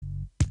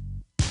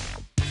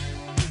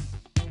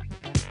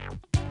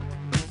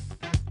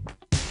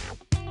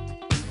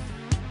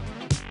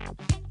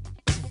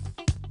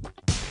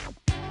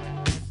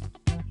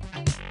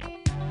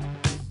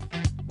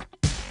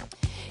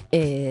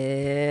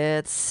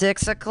It's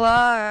 6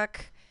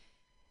 o'clock.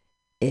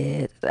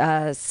 It's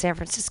San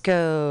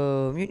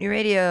Francisco,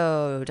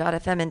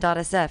 MutinyRadio.fm and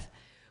 .sf.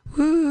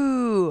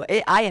 Woo!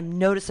 I am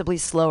noticeably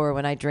slower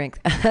when I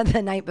drink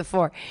the night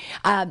before.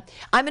 I'm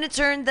going to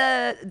turn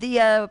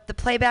the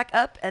playback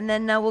up, and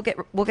then we'll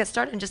get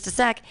started in just a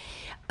sec.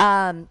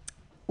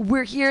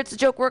 We're here. It's the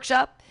Joke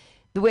Workshop.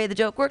 The way the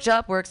Joke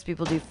Workshop works,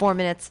 people do 4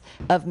 minutes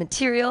of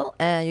material,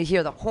 and you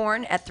hear the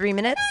horn at 3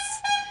 minutes.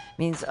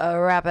 Means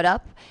wrap it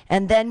up.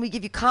 And then we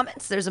give you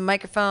comments. There's a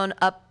microphone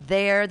up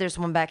there. There's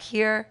one back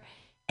here.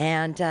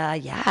 And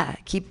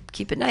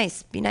keep it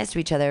nice. Be nice to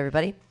each other,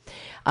 everybody.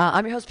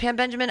 I'm your host, Pam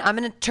Benjamin. I'm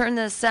going to turn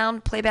the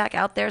sound playback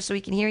out there so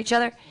we can hear each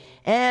other.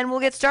 And we'll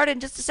get started in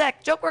just a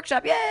sec. Joke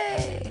Workshop,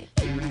 yay!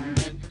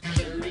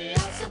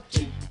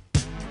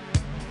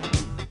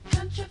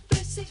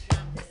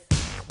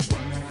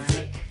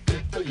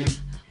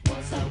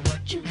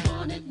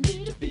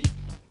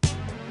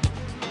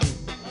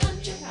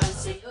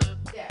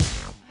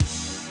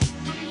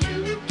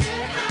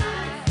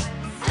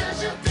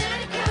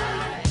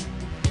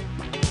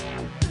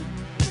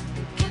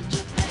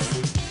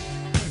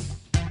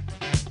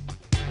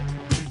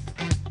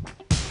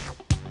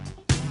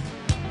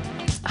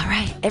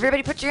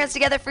 Everybody put your hands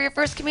together for your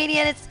first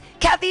comedian. It's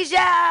Kathy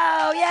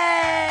Zhao.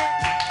 Yay!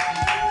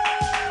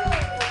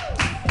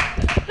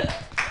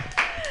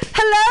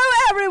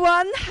 Hello,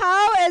 everyone.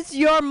 How is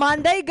your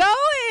Monday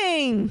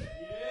going?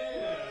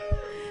 Yeah.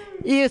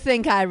 You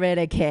think I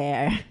really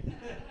care?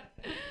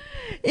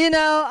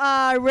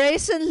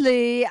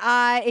 Recently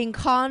I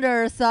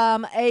encountered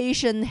some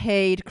Asian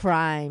hate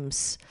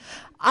crimes.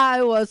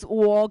 I was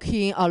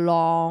walking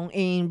along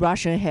in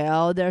Russian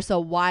Hill. There's a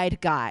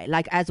white guy,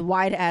 like as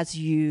white as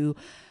you,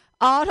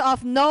 out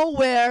of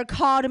nowhere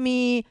called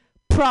me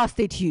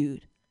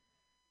prostitute.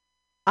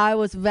 I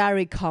was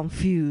very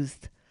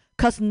confused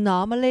because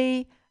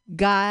normally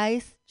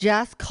guys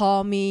just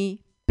call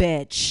me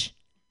bitch.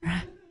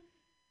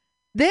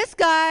 This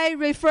guy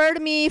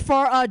referred me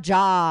for a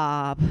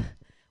job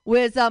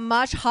with a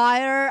much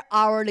higher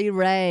hourly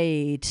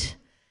rate.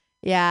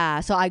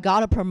 Yeah, so I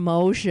got a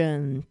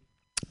promotion.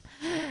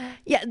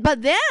 Yeah,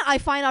 but then I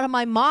find out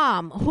my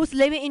mom, who's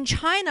living in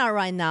China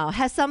right now,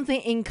 has something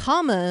in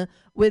common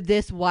with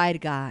this white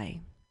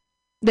guy.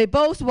 They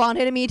both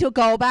wanted me to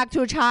go back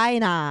to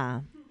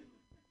China.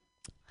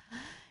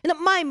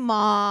 My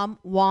mom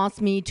wants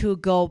me to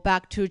go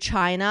back to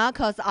China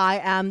because I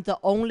am the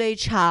only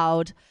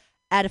child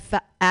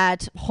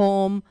at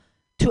home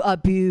to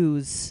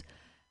abuse.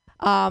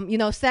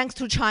 Thanks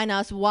to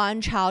China's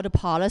one-child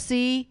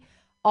policy,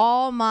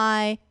 all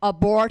my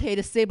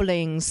aborted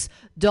siblings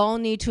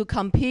don't need to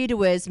compete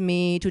with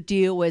me to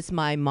deal with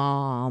my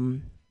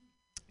mom.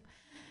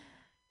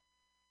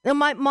 Now,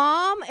 my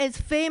mom is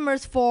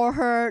famous for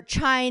her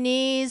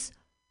Chinese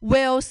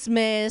Will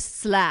Smith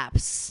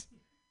slaps.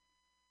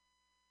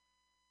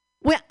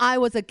 When I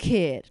was a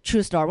kid,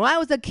 true story, when I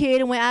was a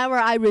kid, whenever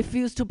I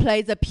refused to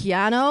play the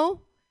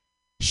piano,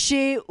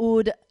 she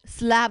would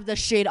slap the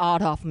shit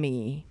out of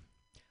me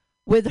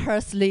with her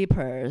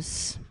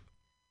slippers.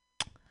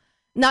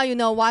 Now you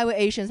know why we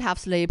Asians have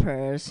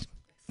slippers.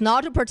 It's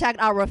not to protect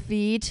our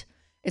feet.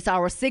 It's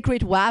our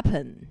secret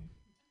weapon.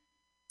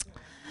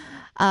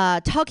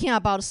 Talking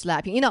about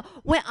slapping.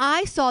 When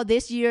I saw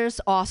this year's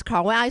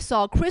Oscar, when I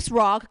saw Chris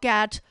Rock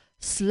get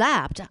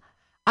slapped,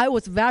 I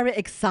was very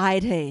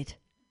excited.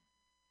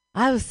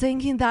 I was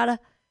thinking that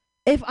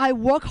if I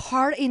work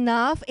hard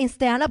enough in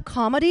stand-up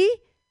comedy,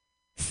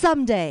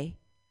 someday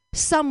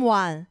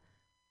someone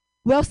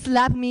will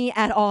slap me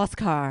at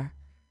Oscar.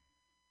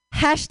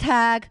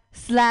 Hashtag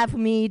slap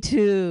me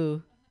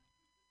too.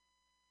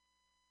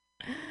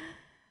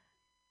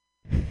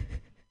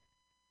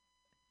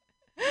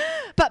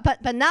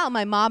 But now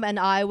my mom and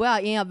I, we are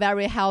in a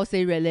very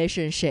healthy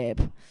relationship.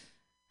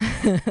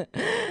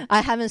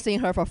 I haven't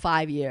seen her for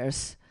 5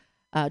 years.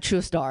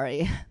 True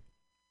story.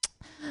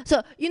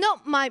 So,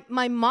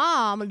 my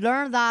mom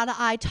learned that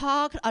I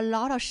talked a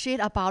lot of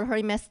shit about her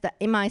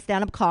in my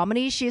stand-up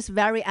comedy. She's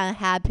very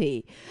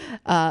unhappy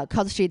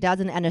because she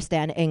doesn't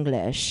understand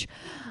English.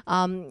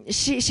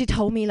 She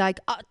told me, like,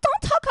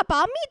 don't talk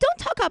about me. Don't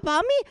talk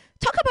about me.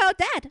 Talk about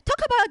dad.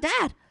 Talk about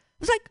dad. I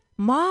was like,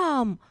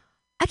 Mom,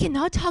 I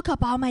cannot talk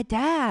about my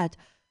dad.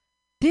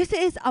 This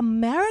is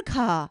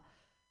America.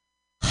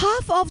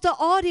 Half of the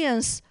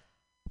audience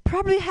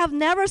probably have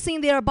never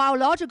seen their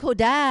biological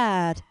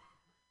dad.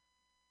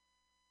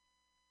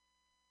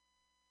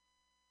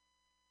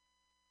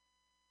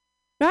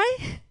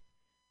 Right?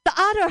 The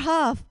other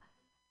half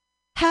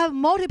have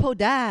multiple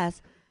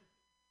dads.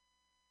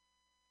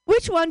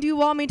 Which one do you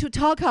want me to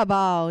talk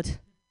about?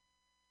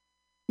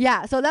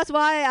 Yeah, so that's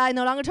why I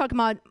no longer talk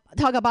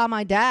about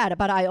my dad,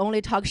 but I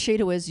only talk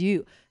shit with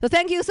you. So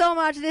thank you so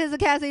much. This is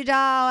Kathy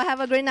Zhao. Have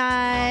a great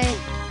night.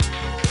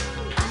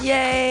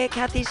 Yay,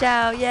 Kathy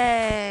Zhao,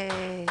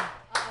 yay.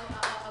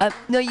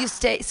 No, you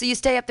stay. So you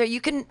stay up there.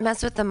 You can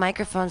mess with the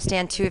microphone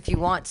stand too if you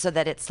want, so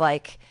that it's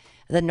like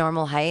the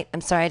normal height.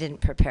 I'm sorry I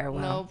didn't prepare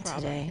well No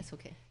problem. today. It's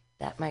okay.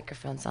 That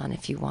microphone's on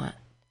if you want.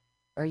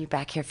 Or are you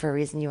back here for a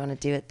reason? You want to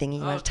do a thingy?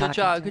 You want to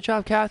talk? Good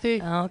job, Kathy.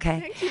 Oh,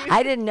 okay.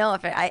 I didn't know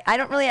if I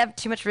don't really have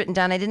too much written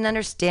down. I didn't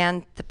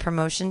understand the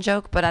promotion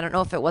joke, but I don't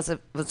know if it was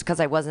because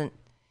I wasn't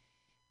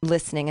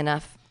listening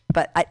enough.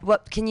 But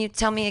what can you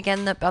tell me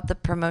again about the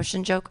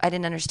promotion joke? I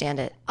didn't understand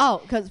it.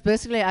 Oh, because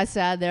basically I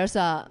said there's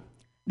a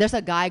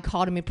guy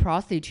called me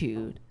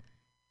prostitute.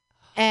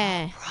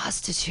 And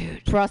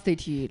prostitute. Sorry.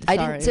 I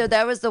didn't. So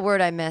that was the word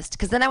I missed.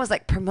 Because then I was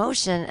like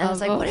promotion, and I was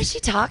like, what is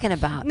she talking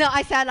about? No,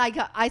 I said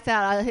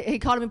he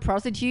called me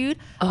prostitute.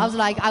 I was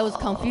like, I was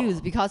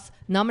confused because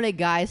normally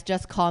guys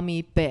just call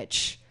me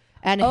bitch.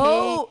 And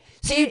so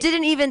you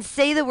didn't even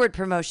say the word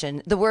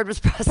promotion. The word was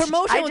prostitute.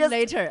 Promotion was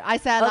later. I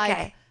said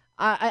okay.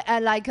 I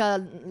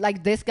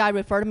like this guy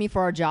referred me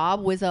for a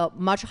job with a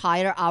much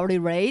higher hourly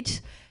rate,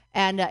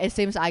 and it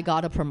seems I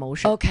got a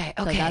promotion. Okay.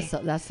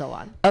 So that's the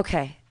one.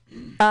 Okay.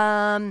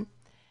 And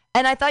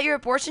I thought your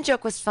abortion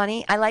joke was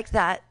funny. I liked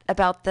that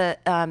about the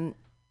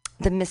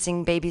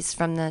missing babies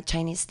from the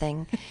Chinese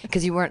thing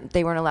because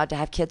they weren't allowed to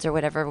have kids or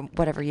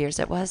whatever years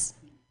it was.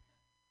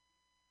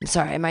 I'm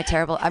sorry. Am I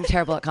terrible? I'm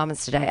terrible at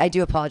comments today. I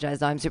do apologize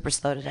though. I'm super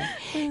slow today.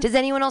 Does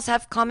anyone else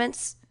have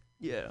comments?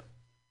 Yeah.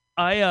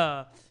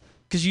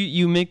 Because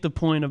you make the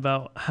point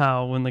about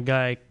how when the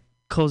guy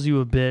calls you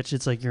a bitch,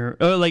 it's like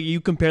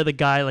you compare the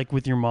guy like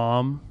with your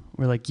mom,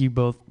 where like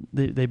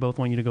they both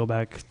want you to go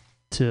back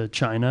to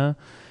China.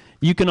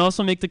 You can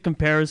also make the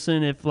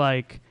comparison if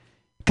like,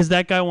 because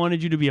that guy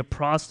wanted you to be a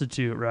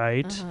prostitute,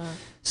 right? Uh-huh.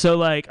 So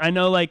like, I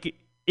know like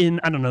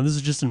I don't know, this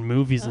is just in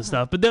movies and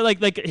stuff, but they're like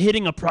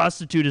hitting a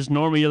prostitute is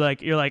normal. You're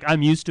like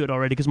I'm used to it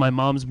already because my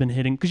mom's been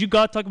hitting. Because you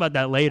got to talk about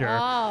that later.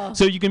 Oh.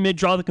 So you can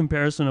draw the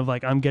comparison of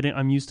like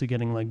I'm used to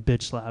getting like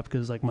bitch slapped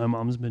because like my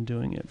mom's been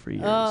doing it for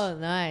years. Oh,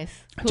 nice.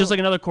 Cool. Just like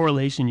another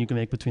correlation you can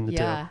make between the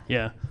two.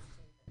 Yeah.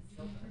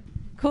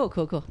 Cool.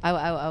 I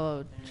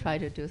will try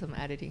to do some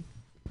editing.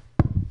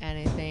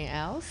 Anything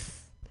else?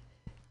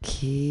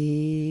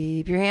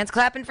 Keep your hands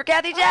clapping for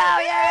Kathy Zhao.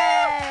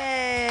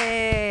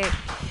 Yay!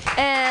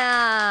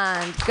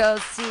 And go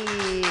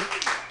see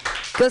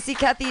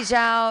Kathy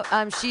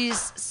Zhao.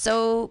 She's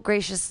so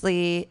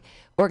graciously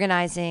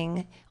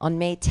organizing on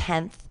May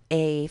 10th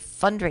a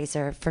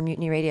fundraiser for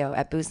Mutiny Radio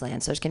at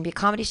Boozland. So there's going to be a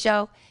comedy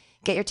show.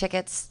 Get your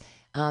tickets.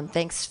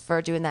 Thanks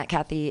for doing that,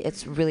 Kathy.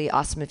 It's really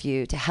awesome of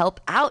you to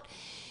help out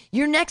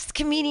your next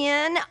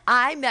comedian.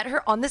 I met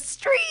her on the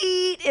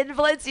street in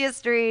Valencia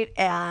Street,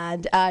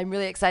 and I'm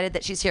really excited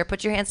that she's here.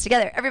 Put your hands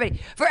together, everybody,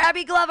 for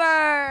Abby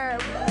Glover.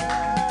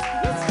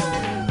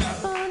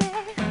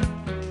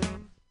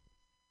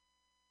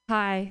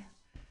 Hi.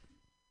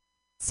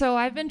 So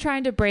I've been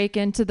trying to break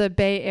into the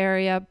Bay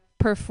Area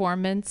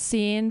performance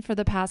scene for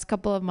the past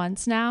couple of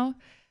months now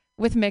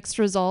with mixed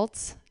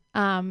results.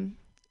 And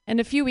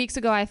a few weeks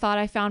ago, I thought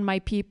I found my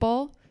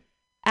people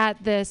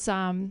at this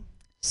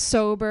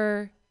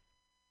sober,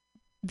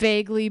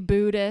 vaguely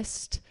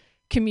Buddhist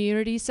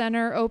community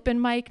center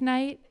open mic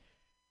night.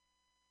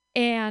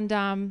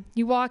 And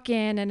you walk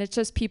in and it's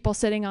just people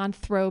sitting on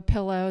throw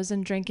pillows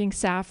and drinking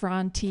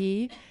saffron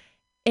tea.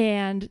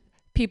 And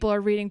people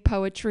are reading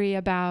poetry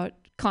about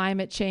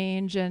climate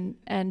change and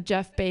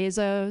Jeff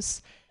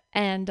Bezos.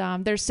 And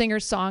there's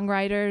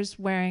singer-songwriters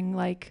wearing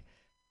like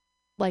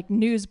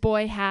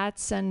newsboy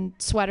hats and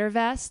sweater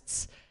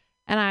vests.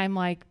 And I'm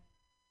like,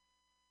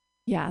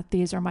 yeah,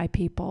 these are my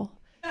people.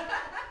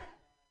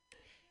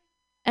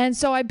 And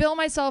so I bill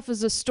myself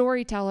as a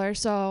storyteller.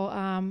 So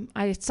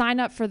I sign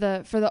up for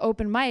the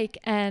open mic,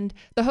 and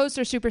the hosts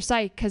are super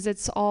psyched because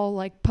it's all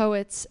like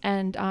poets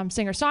and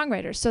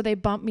singer-songwriters. So they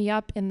bump me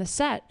up in the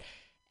set,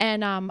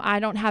 and I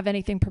don't have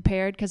anything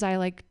prepared because I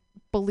like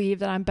believe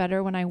that I'm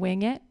better when I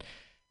wing it.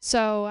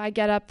 So I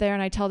get up there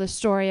and I tell this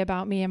story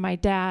about me and my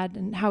dad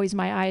and how he's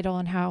my idol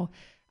and how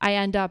I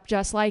end up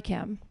just like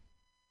him,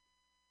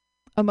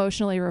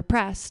 emotionally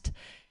repressed.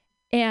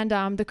 And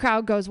the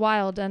crowd goes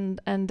wild and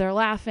they're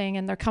laughing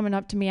and they're coming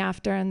up to me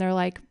after and they're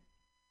like,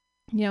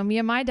 you know, me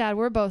and my dad,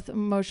 we're both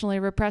emotionally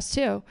repressed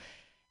too.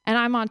 And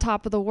I'm on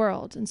top of the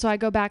world. And so I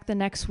go back the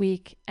next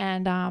week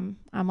and I'm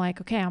like,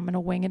 okay, I'm going to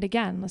wing it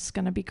again. This is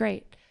going to be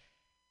great.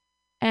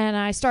 And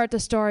I start the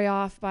story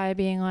off by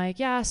being like,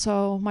 yeah,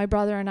 so my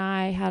brother and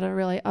I had a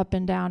really up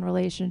and down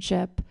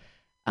relationship.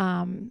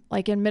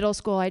 Like in middle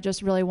school, I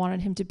just really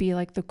wanted him to be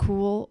like the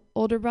cool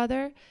older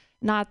brother,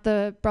 not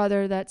the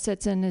brother that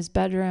sits in his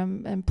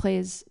bedroom and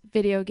plays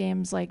video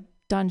games like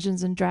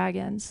Dungeons and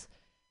Dragons.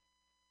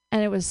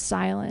 And it was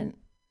silent.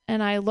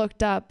 And I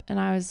looked up and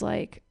I was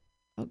like,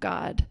 oh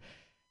God,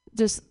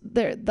 just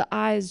the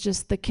eyes,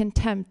 just the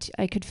contempt,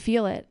 I could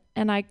feel it.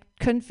 And I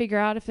couldn't figure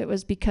out if it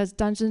was because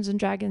Dungeons and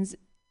Dragons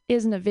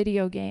isn't a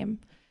video game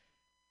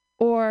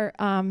or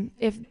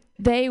if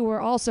they were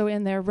also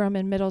in their room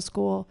in middle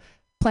school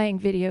playing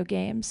video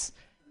games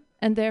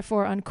and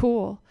therefore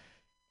uncool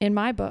in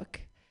my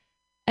book.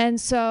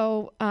 And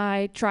so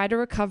I try to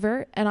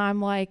recover and I'm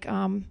like,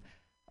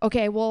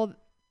 okay, well,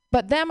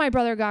 but then my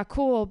brother got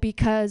cool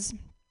because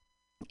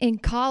in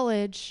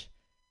college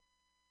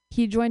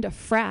he joined a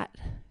frat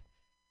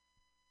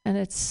and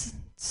it's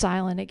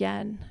silent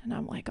again. And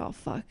I'm like, oh,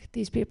 fuck,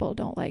 these people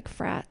don't like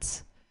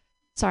frats.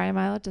 Sorry, am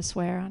I allowed to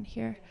swear on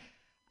here?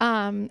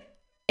 And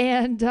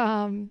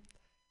then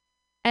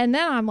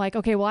I'm like,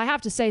 okay, well, I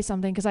have to say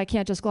something because I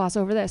can't just gloss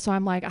over this. So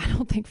I'm like, I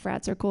don't think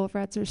frats are cool.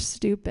 Frats are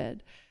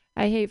stupid.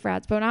 I hate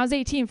frats. But when I was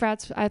 18,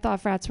 I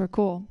thought frats were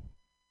cool.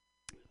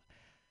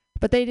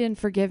 But they didn't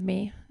forgive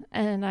me.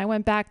 And I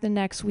went back the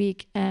next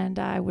week and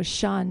I was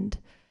shunned.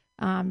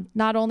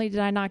 Not only did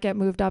I not get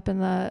moved up in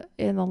the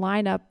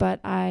lineup, but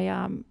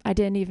I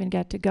didn't even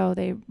get to go.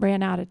 They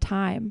ran out of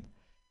time.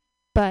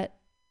 But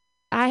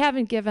I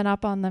haven't given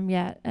up on them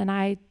yet. And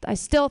I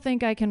still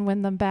think I can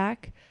win them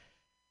back.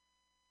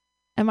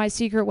 And my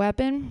secret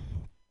weapon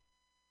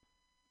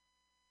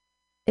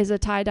is a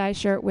tie-dye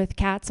shirt with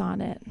cats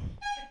on it.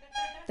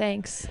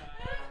 Thanks.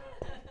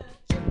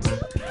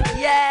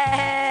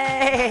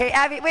 Yay!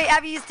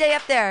 Abby, you stay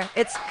up there.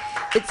 It's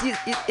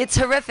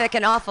horrific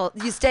and awful.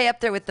 You stay up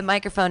there with the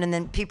microphone, and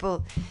then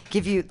people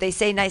they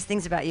say nice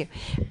things about you.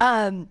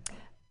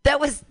 That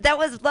was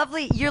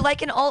lovely. You're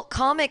like an alt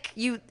comic.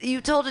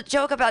 You told a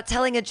joke about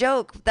telling a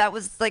joke that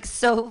was like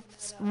so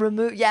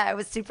removed. Yeah, it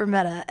was super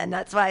meta, and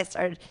that's why I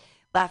started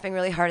laughing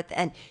really hard at the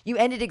end. You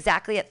ended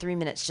exactly at 3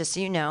 minutes, just so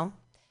you know.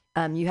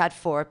 You had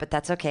 4, but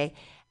that's okay.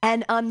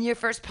 And your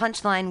first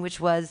punchline, which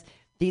was,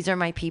 "These are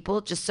my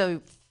people," just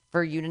so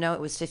for you to know, it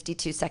was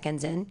 52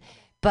 seconds in.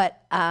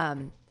 But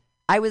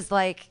I was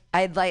like,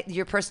 I like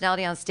your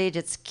personality on stage.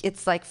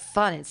 It's like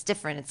fun. It's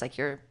different. It's like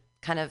you're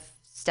kind of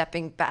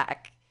stepping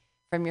back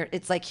from your.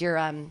 It's like you're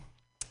I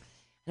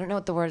don't know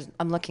what the word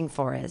I'm looking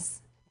for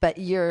is, but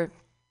you're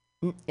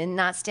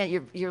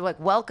you're like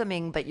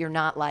welcoming, but you're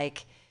not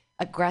like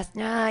aggressive.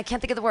 Nah, I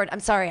can't think of the word. I'm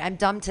sorry. I'm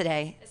dumb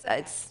today.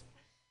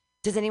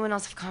 Does anyone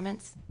else have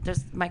comments? There's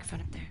a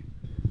microphone up there.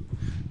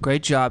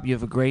 Great job. You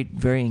have a great,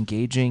 very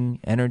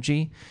engaging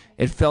energy.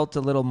 It felt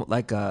a little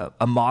like a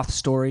moth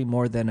story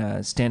more than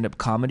a stand-up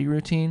comedy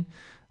routine,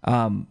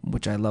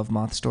 which I love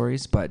moth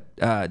stories. But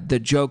the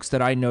jokes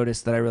that I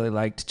noticed that I really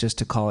liked, just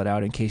to call it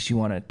out in case you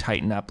want to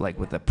tighten up like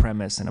with a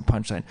premise and a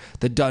punchline,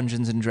 the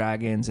Dungeons and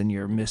Dragons and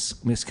your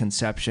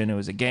misconception, it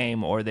was a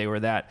game or they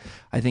were that.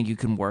 I think you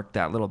can work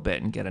that little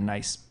bit and get a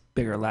nice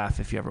bigger laugh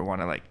if you ever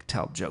want to like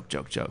tell joke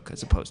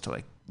as opposed to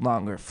like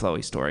longer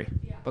flowy story.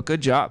 Yeah. But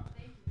good job.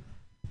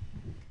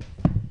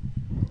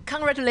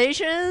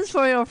 Congratulations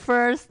for your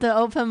first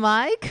open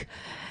mic.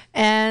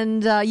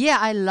 And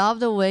I love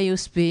the way you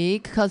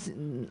speak because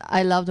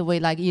I love the way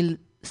like you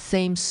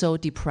seem so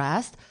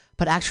depressed,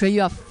 but actually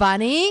you are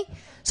funny.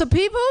 So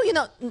people in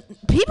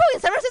San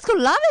Francisco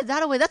love it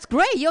that way. That's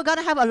great. You're going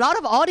to have a lot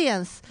of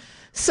audience.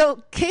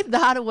 So keep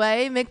that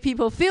way. Make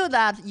people feel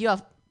that you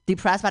are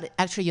depressed, but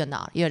actually you're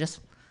not. You're just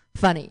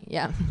funny.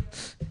 Yeah.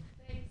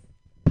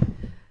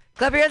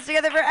 Clap your hands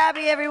together for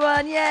Abby,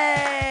 everyone.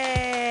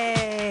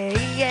 Yay!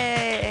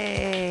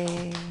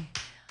 Yay!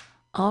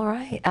 All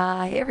right.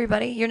 Hey,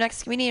 everybody. Your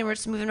next comedian. We're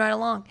just moving right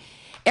along.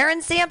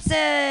 Aaron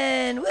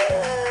Sampson. Woo!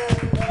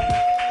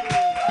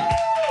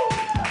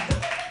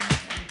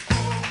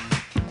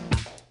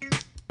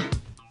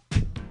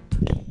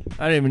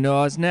 I didn't even know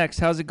I was next.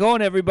 How's it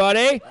going,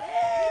 everybody?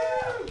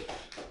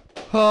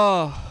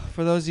 Oh,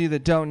 for those of you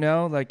that don't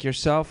know, like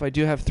yourself, I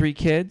do have 3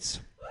 kids.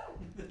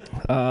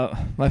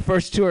 My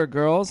first 2 are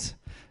girls.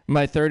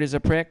 My third is a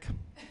prick.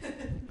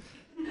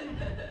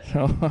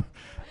 So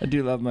I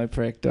do love my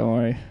prick. Don't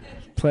worry.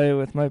 Play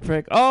with my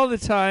prick all the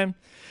time.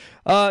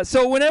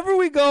 So whenever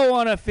we go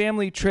on a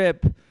family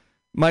trip,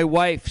 my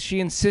wife,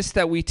 she insists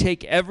that we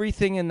take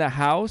everything in the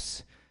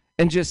house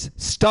and just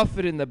stuff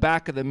it in the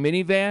back of the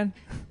minivan.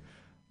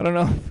 I don't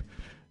know if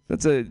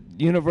that's a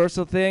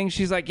universal thing.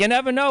 She's like, you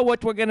never know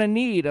what we're going to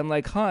need. I'm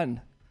like,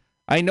 hon,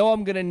 I know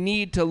I'm going to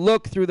need to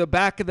look through the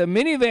back of the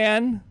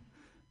minivan,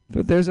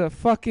 but there's a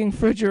fucking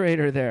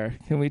refrigerator there.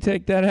 Can we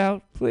take that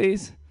out,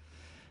 please?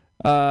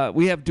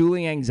 We have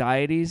dueling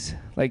anxieties.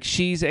 Like,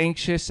 she's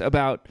anxious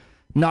about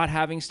not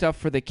having stuff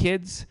for the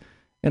kids,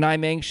 and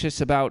I'm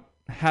anxious about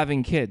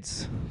having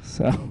kids.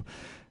 So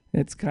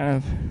it's kind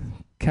of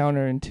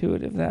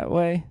counterintuitive that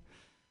way.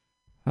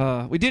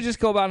 We did just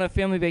go on a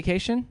family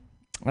vacation,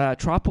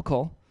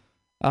 tropical,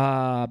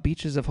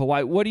 beaches of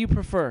Hawaii. What do you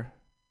prefer?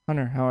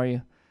 Hunter, how are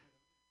you?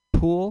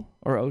 Pool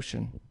or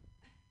ocean?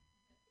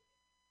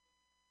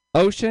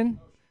 Ocean?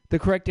 The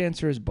correct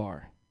answer is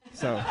bar.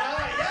 So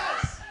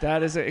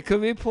that is it. It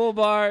could be pool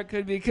bar, it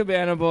could be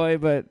cabana boy,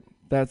 but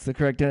that's the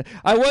correct answer.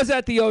 I was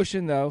at the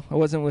ocean, though. I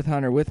wasn't with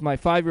Hunter, with my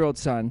 5-year-old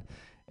son.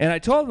 And I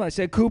told him, I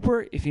said,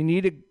 Cooper, if you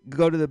need to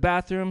go to the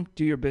bathroom,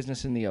 do your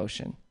business in the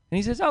ocean. And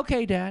he says,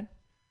 okay, Dad.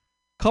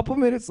 Couple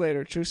minutes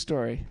later, true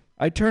story,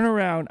 I turn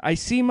around, I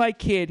see my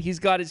kid, he's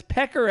got his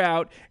pecker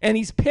out, and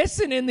he's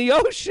pissing in the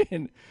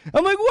ocean.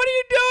 I'm like, what are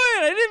you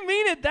doing? I didn't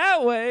mean it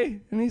that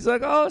way. And he's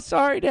like, oh,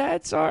 sorry,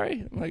 Dad,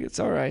 sorry. I'm like,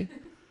 it's all right.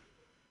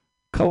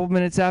 Couple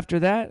minutes after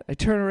that, I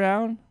turn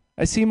around,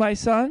 I see my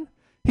son,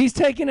 he's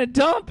taking a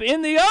dump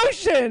in the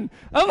ocean.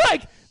 I'm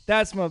like,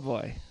 that's my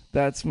boy.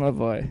 That's my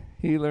boy.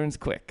 He learns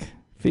quick.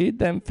 Feed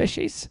them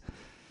fishies.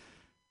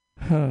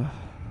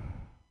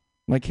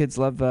 My kids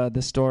love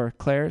the store,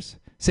 Claire's.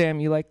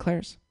 Sam, you like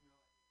Claire's?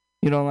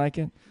 You don't like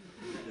it?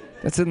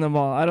 That's in the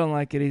mall. I don't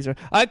like it either.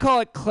 I call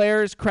it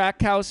Claire's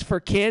Crack House for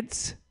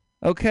kids,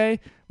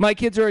 okay? My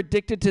kids are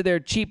addicted to their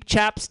cheap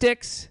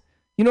chapsticks.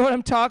 You know what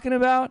I'm talking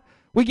about?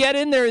 We get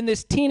in there and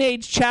this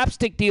teenage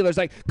chapstick dealer's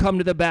like, come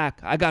to the back.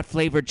 I got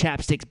flavored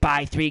chapsticks.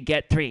 Buy 3,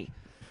 get 3.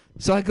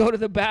 So I go to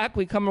the back.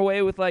 We come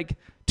away with like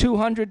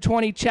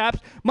 220 chaps.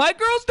 My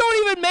girls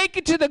don't even make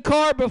it to the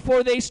car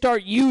before they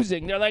start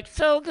using. They're like,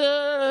 so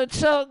good,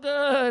 so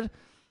good.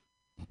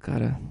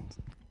 Gotta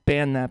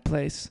ban that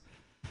place.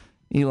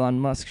 Elon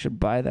Musk should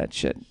buy that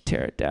shit,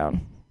 tear it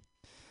down.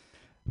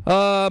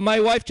 My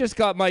wife just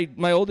got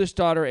my oldest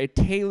daughter a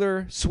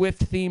Taylor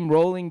Swift themed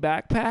rolling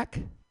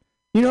backpack.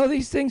 You know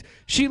these things?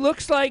 She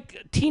looks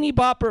like teeny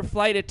bopper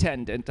flight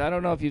attendant. I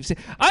don't know if you've seen.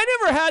 I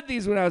never had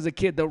these when I was a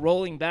kid, the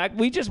rolling back.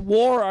 We just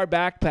wore our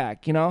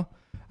backpack, you know?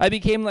 I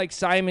became like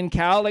Simon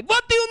Cowell, like,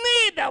 what do you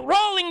need? A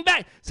rolling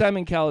back.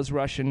 Simon Cowell is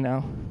Russian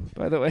now,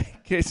 by the way,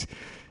 in case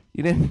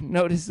you didn't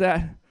notice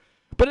that.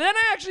 But then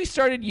I actually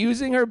started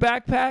using her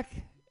backpack.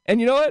 And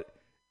you know what?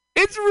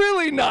 It's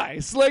really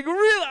nice. Like,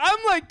 really,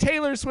 I'm like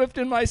Taylor Swift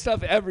in my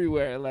stuff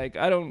everywhere. Like,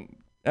 I don't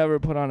ever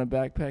put on a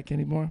backpack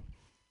anymore.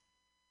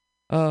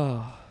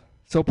 Oh,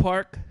 so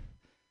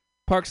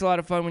park's a lot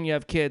of fun when you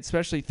have kids,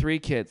 especially 3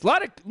 kids.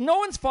 No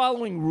one's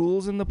following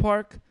rules in the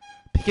park.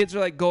 Kids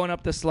are like going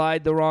up the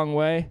slide the wrong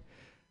way.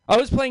 I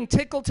was playing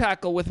tickle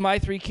tackle with my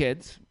 3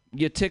 kids.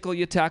 You tickle,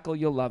 you tackle,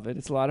 you'll love it.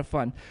 It's a lot of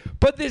fun.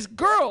 But this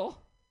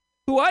girl,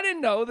 who I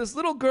didn't know, this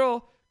little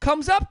girl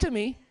comes up to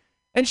me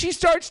and she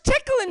starts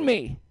tickling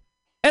me.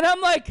 And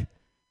I'm like,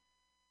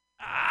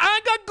 I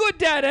got good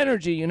dad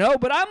energy, you know,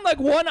 but I'm like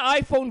one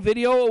iPhone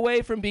video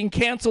away from being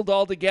canceled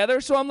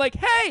altogether. So I'm like,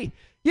 hey,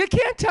 you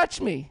can't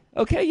touch me,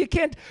 okay? You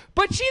can't.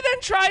 But she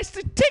then tries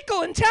to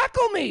tickle and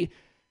tackle me.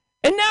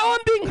 And now I'm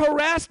being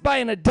harassed by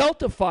an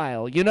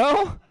adultophile, you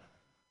know?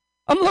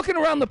 I'm looking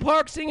around the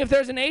park seeing if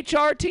there's an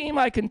HR team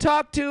I can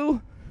talk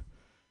to.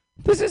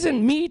 This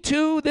isn't me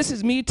too. This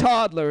is me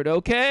toddlered,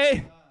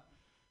 okay?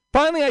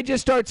 Finally, I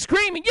just start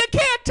screaming, you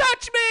can't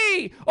touch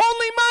me!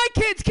 Only my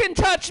kids can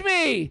touch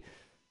me!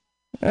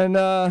 And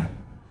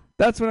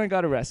that's when I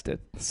got arrested.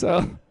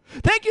 So,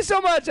 thank you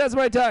so much. That's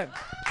my time.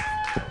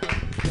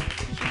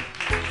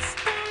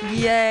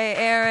 Yay,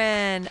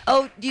 Aaron.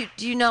 Oh, do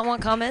you not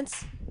want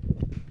comments?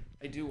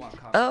 I do want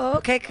comments. Oh,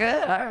 okay,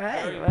 good. All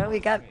right. Well,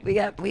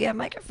 we have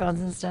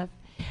microphones and stuff.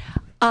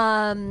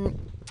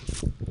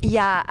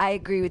 Yeah, I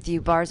agree with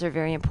you. Bars are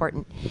very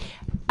important.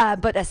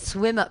 But a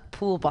swim-up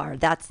pool bar,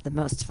 that's the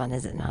most fun,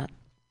 is it not?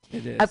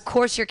 It is. Of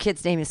course your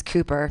kid's name is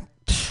Cooper.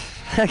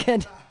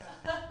 Again.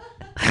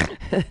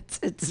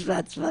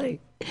 That's funny.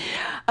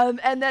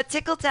 And that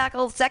tickle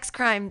tackle sex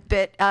crime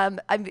bit,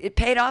 it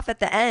paid off at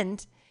the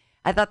end.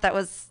 I thought that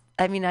was,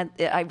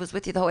 I was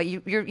with you the whole way.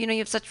 You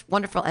have such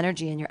wonderful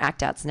energy in your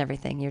act outs and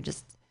everything. You're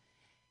just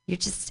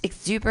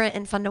exuberant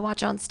and fun to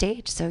watch on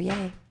stage. So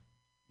yay.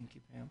 Thank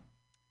you, Pam.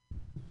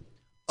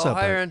 Oh,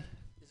 hi, Aaron.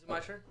 Is it my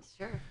turn?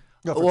 Sure.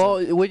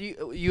 Well, when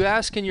you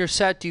ask in your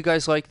set, do you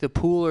guys like the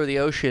pool or the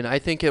ocean? I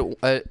think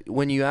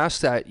when you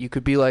ask that, you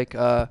could be like,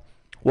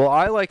 well,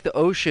 I like the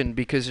ocean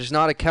because there's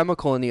not a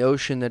chemical in the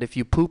ocean that if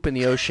you poop in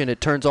the ocean,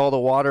 it turns all the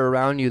water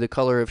around you the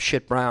color of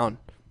shit brown.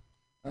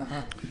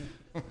 Uh-huh.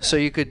 So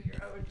you could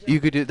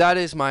do that.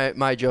 Is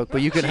my joke,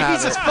 but you can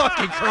have it. Jesus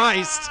fucking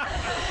Christ.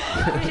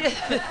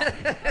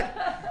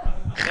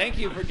 Thank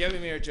you for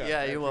giving me your joke.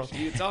 Yeah, you're welcome.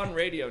 It's on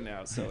radio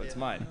now, so it's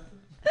mine.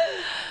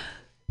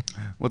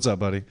 What's up,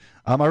 buddy?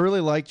 I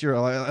really liked your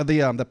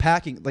the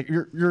packing. Like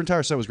your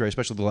entire set was great,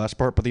 especially the last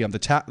part. But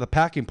the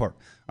packing part,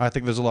 I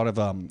think there's a lot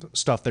of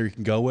stuff there you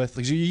can go with.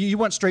 Like you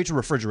went straight to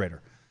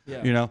refrigerator.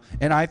 Yeah. You know,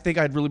 and I think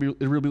it'd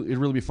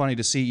really be funny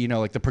to see, you know,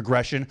 like the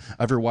progression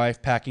of your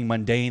wife packing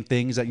mundane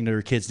things that, you know,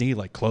 your kids need,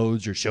 like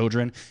clothes, your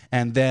children,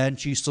 and then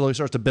she slowly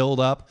starts to build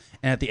up,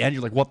 and at the end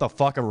you're like, what the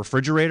fuck, a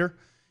refrigerator?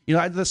 You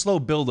know, the slow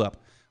build up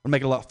would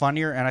make it a lot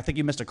funnier. And I think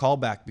you missed a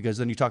callback because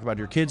then you talk about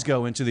your kids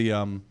go into the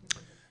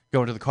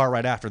car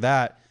right after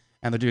that,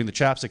 and they're doing the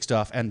chapstick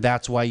stuff, and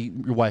that's why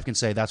your wife can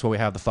say that's why we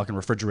have the fucking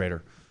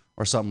refrigerator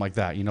or something like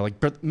that. You know,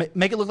 like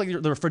make it look like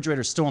the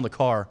refrigerator's still in the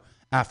car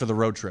after the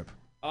road trip.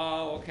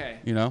 Oh, okay.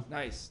 You know?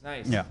 Nice.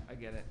 Yeah. I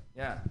get it.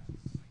 Yeah.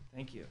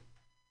 Thank you.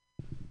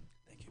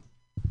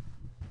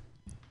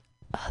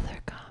 Other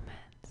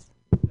comments.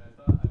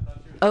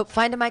 Oh,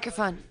 find a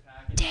microphone.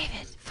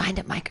 David, find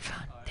a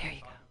microphone. There you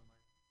go.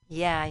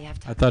 Yeah, you have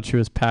to. I thought she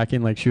was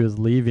packing like she was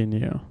leaving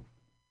you.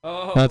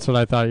 Oh. That's what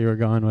I thought you were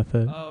going with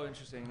it. Oh,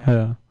 interesting.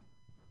 Yeah.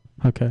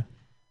 Okay.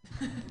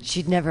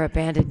 She'd never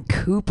abandon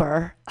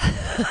Cooper.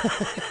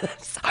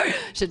 Sorry,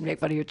 shouldn't make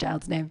fun of your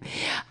child's name.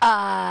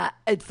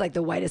 It's like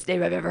the whitest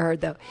name I've ever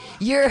heard, though.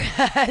 You're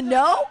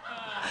no?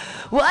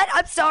 What?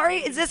 I'm sorry.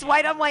 Is this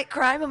white on white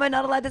crime? Am I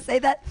not allowed to say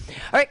that?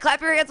 All right, clap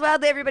your hands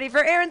wildly, everybody,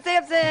 for Aaron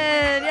Sampson.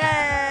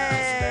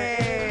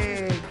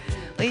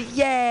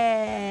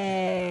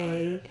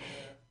 Yay!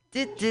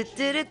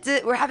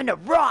 Yay! We're having a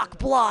rock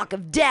block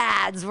of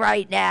dads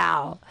right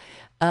now.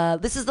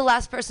 This is the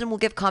last person we'll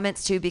give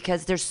comments to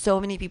because there's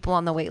so many people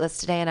on the wait list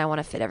today, and I want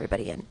to fit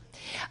everybody in.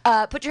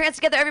 Put your hands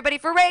together, everybody,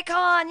 for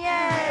Raycon.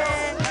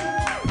 Yay!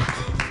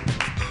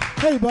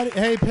 Hey, buddy.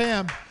 Hey,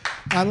 Pam.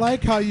 I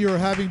like how you were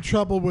having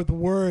trouble with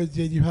words,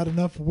 yet you had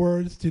enough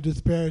words to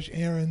disparage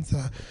Aaron's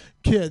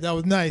kid. That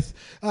was nice.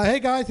 Hey,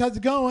 guys. How's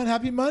it going?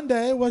 Happy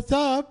Monday. What's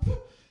up?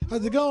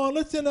 How's it going?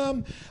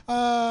 Listen,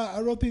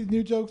 I wrote these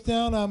new jokes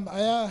down.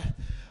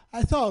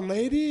 I saw a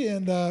lady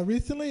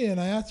recently,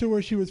 and I asked her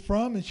where she was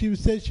from, and she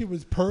said she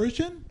was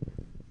Persian.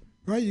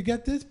 Right? You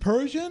get this?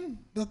 Persian?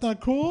 That's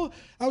not cool?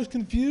 I was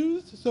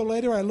confused, so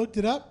later I looked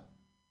it up.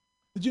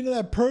 Did you know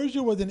that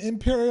Persia was an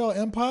imperial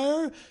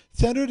empire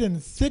centered in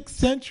 6th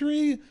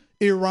century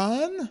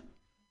Iran?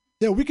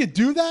 Yeah, we could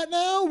do that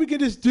now? We can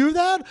just do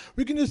that?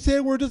 We can just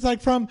say we're just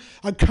like from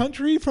a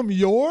country from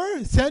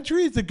your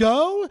centuries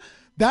ago?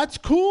 That's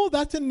cool?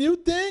 That's a new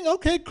thing?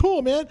 Okay,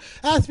 cool, man.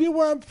 Ask me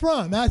where I'm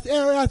from. Ask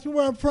Aaron, ask me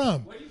where I'm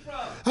from. Where you from?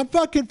 I'm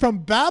fucking from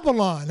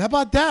Babylon. How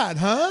about that,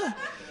 huh?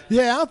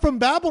 Yeah, I'm from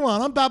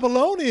Babylon. I'm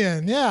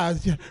Babylonian. Yeah,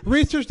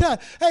 research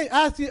that. Hey,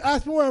 ask me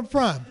where I'm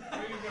from.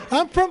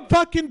 I'm from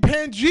fucking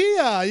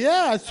Pangea.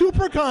 Yeah,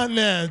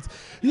 supercontinents.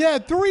 Yeah,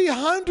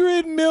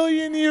 300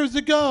 million years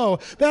ago.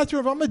 That's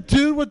where I'm a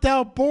dude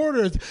without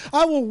borders.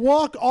 I will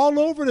walk all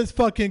over this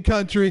fucking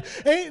country.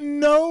 Ain't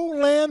no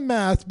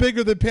landmass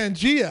bigger than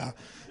Pangea.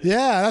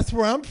 Yeah, that's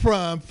where I'm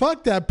from.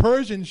 Fuck that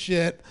Persian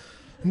shit.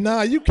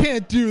 Nah, you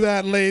can't do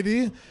that,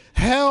 lady.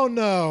 Hell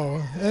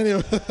no.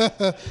 Anyway,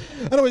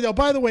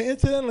 by the way,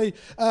 incidentally,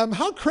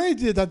 how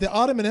crazy is that the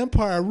Ottoman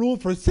Empire ruled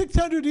for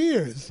 600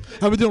 years?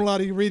 I've been doing a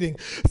lot of reading.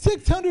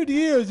 600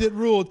 years it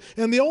ruled,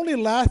 and the only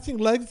lasting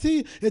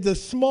legacy is a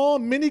small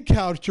mini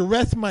couch to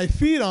rest my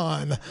feet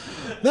on.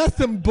 That's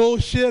some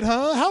bullshit,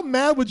 huh? How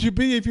mad would you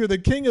be if you're the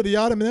king of the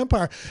Ottoman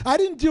Empire? I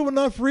didn't do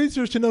enough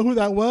research to know who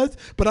that was,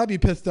 but I'd be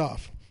pissed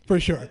off, for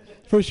sure.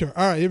 For sure.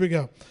 All right, here we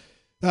go.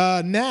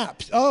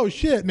 Naps. Oh,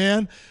 shit,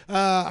 man.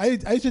 I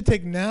used to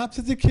take naps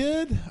as a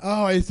kid.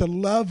 Oh, I used to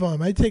love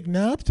them. I take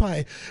naps.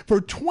 For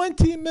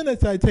 20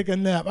 minutes, I take a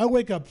nap. I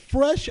wake up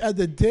fresh as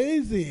a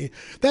daisy.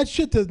 That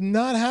shit does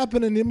not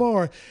happen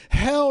anymore.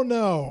 Hell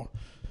no.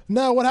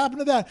 Now, what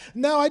happened to that?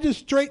 Now I just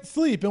straight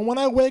sleep. And when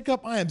I wake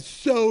up, I am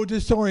so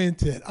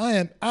disoriented. I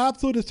am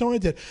absolutely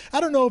disoriented. I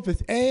don't know if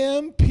it's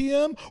AM,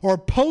 PM, or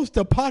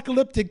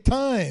post-apocalyptic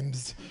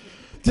times.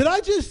 Did I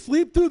just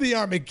sleep through the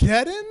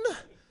Armageddon?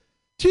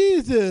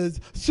 Jesus,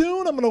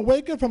 soon I'm going to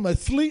wake up from a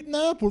sleep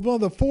nap with one of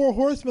the 4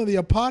 horsemen of the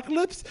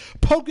apocalypse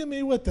poking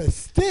me with a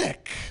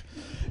stick.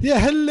 Yeah,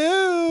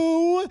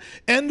 hello.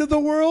 End of the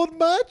world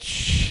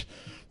much?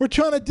 We're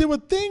trying to do a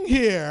thing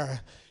here.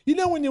 You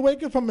know when you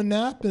wake up from a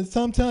nap and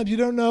sometimes you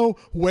don't know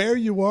where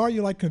you are,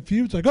 you're like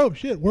confused, like, oh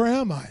shit, where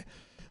am I?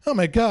 Oh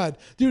my God.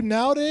 Dude,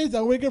 nowadays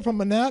I wake up from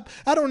a nap,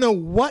 I don't know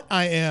what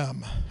I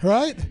am,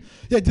 right?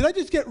 Yeah, did I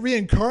just get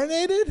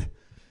reincarnated?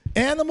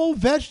 Animal,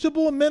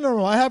 vegetable,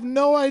 mineral. I have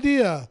no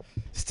idea.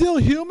 Still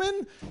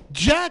human?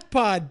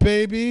 Jackpot,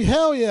 baby.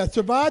 Hell yeah.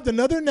 Survived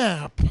another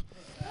nap.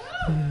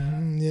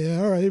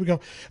 Yeah, all right, here we go.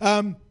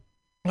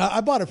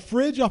 I bought a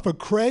fridge off of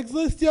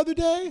Craigslist the other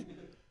day.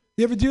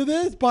 You ever do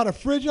this? Bought a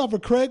fridge off of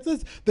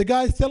Craigslist. The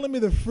guy selling me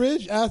the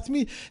fridge asked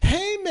me,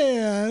 hey,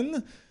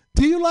 man,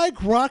 do you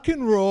like rock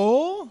and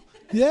roll?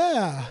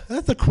 Yeah,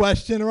 that's a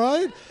question,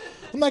 right?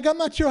 I'm like, I'm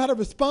not sure how to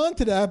respond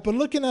to that, but I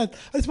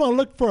just want to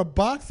look for a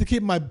box to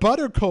keep my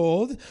butter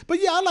cold.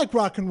 But yeah, I like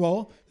rock and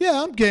roll.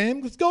 Yeah, I'm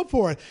game. Let's go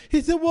for it.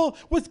 He said, well,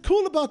 what's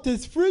cool about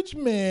this fridge,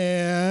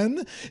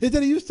 man, is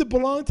that he used to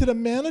belong to the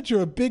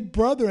manager of Big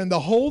Brother and the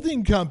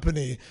holding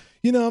company.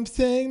 You know what I'm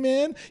saying,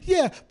 man?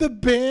 Yeah, the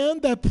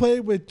band that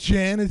played with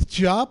Janis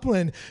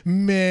Joplin.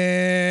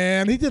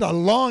 Man, he did a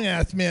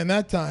long-ass man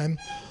that time.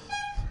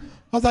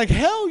 I was like,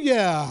 hell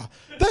yeah.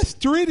 That's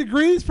 3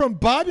 degrees from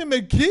Bobby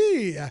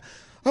McGee.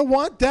 I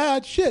want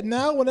that. Shit,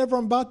 now whenever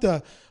I'm about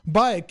to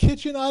buy a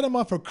kitchen item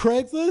off of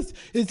Craigslist,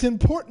 it's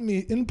important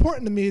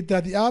to me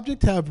that the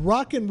object have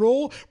rock and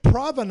roll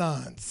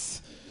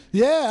provenance.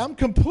 Yeah, I'm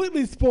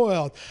completely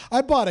spoiled.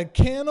 I bought a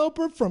can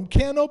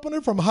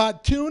opener from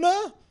Hot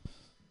Tuna.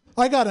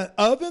 I got an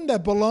oven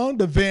that belonged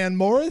to Van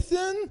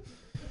Morrison.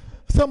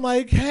 So I'm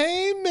like,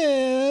 hey,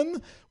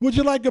 man, would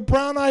you like a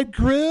brown-eyed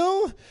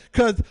grill?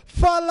 Because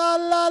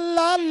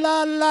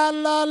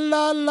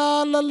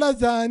fa-la-la-la-la-la-la-la-la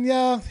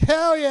lasagna.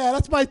 Hell yeah,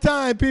 that's my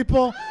time,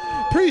 people.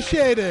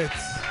 Appreciate it.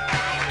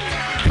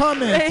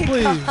 Comments,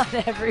 please. Thank God,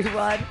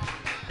 everyone.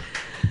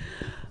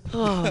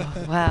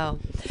 Oh, wow.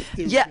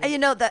 Yeah, you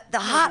know, the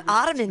hot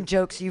ottoman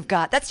jokes you've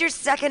got. That's your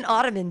second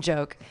ottoman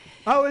joke.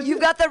 Oh, is You've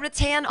it? got the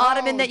rattan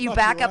ottoman that you fuck,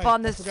 back you're up right.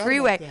 on I this forgot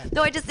freeway. about that.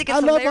 No, I just think it's I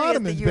love hilarious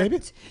ottomans, that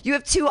baby. you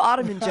have 2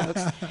 ottoman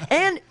jokes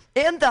and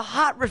the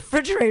hot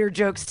refrigerator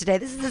jokes today.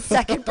 This is the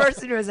second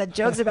person who has had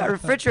jokes about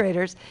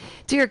refrigerators.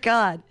 Dear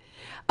God.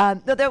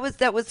 No,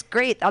 that was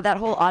great. That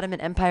whole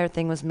Ottoman Empire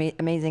thing was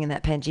amazing, and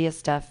that Pangea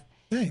stuff.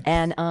 Thanks.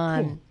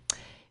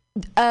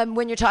 And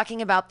when you're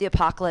talking about the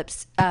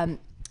apocalypse,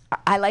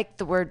 I like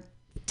the word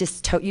you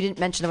didn't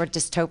mention the word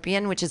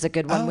dystopian, which is a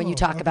good one when you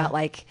talk about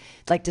like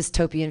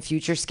dystopian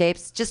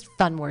futurescapes. Just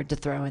fun word to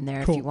throw in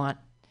there if you want.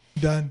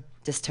 Done.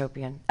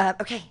 Dystopian.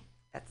 Okay.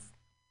 That's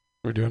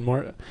We're doing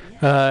more.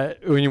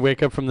 When you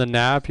wake up from the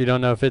nap, you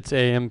don't know if it's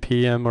AM,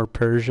 PM, or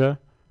Persia.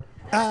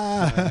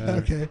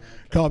 Okay.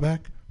 Call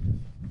back.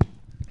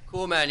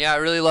 Cool, man. Yeah, I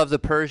really love the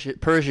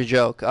Persia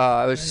joke.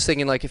 I was just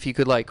thinking, like, if you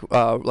could like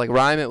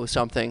rhyme it with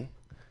something,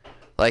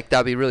 like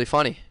that'd be really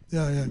funny.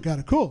 Yeah, got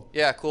it. Cool.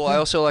 Yeah, cool. I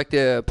also like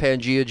the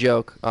Pangea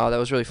joke. That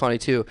was really funny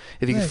too.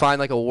 If you could find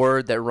like a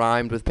word that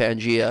rhymed with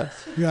Pangea,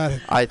 Got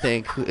it. I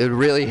think it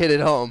really hit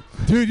it home.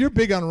 Dude, you're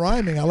big on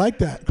rhyming. I like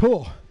that.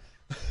 Cool.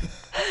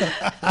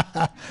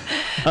 Any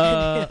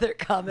other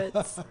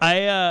comments?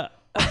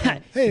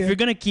 If you're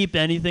gonna keep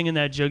anything in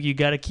that joke, you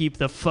gotta keep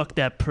the "fuck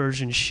that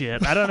Persian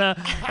shit." I don't know.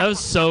 That was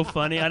so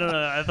funny. I don't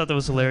know. I thought that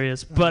was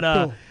hilarious. But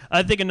Cool.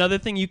 I think another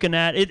thing you can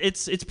add.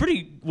 It's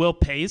pretty well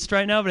paced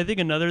right now. But I think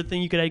another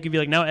thing you could add could be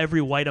like, now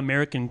every white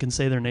American can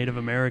say they're Native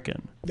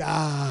American.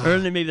 Or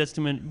maybe that's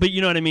too many. But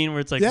you know what I mean? Where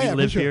it's like, we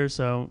live here,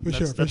 so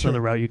that's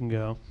another route you can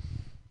go.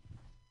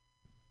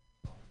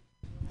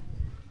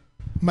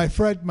 My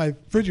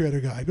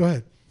refrigerator guy. Go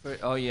ahead.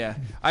 Oh, yeah.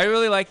 I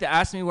really like the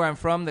ask me where I'm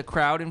from, the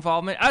crowd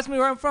involvement. Ask me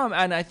where I'm from.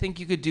 And I think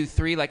you could do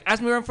 3, like,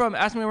 ask me where I'm from,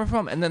 ask me where I'm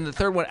from. And then the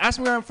third one, ask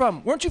me where I'm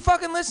from. Weren't you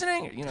fucking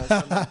listening? You know,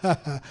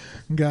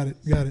 Got it.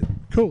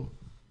 Cool.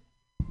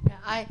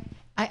 I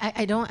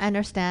don't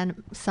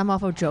understand some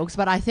of our jokes,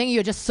 but I think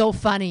you're just so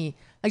funny.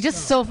 Like,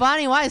 just so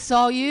funny. Why I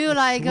saw you,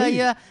 like,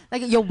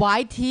 your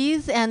white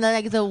teeth and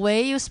like the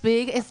way you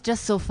speak, it's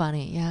just so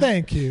funny. Yeah.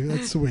 Thank you.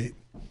 That's sweet.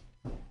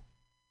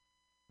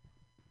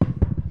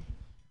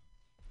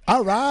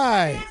 All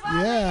right.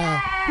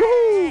 Yeah.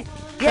 Woo.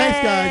 Thanks,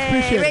 guys.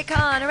 Appreciate it.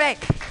 Raycon, all right.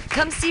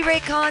 Come see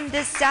Raycon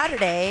this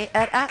Saturday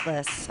at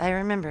Atlas. I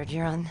remembered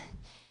you're on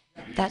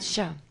that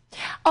show.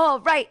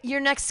 Oh, right. Your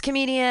next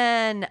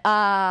comedian.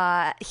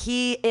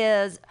 He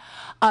is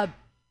a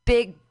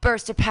big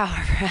burst of power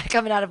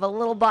coming out of a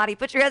little body.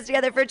 Put your hands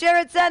together for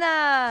Jared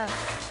Senna.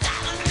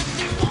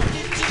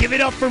 Give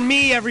it up for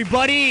me,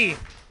 everybody.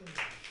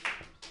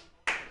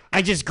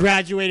 I just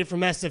graduated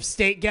from SF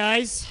State,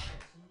 guys.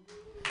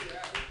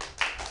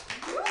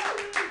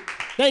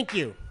 Thank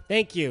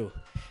you.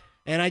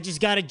 And I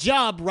just got a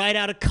job right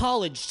out of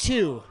college,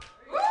 too.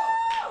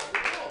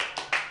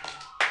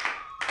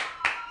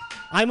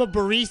 I'm a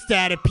barista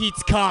at a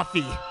Pete's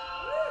Coffee.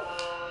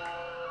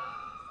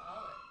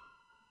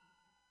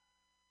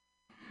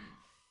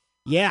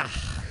 Yeah.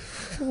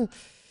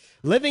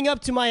 Living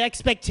up to my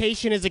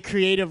expectation as a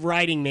creative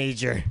writing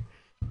major.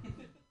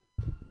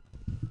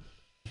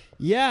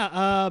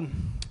 Yeah,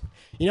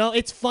 you know,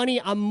 it's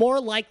funny. I'm more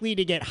likely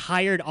to get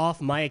hired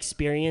off my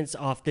experience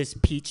off this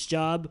Pete's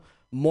job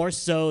more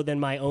so than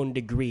my own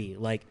degree.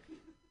 Like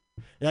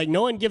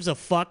no one gives a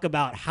fuck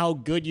about how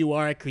good you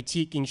are at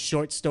critiquing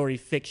short story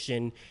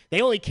fiction.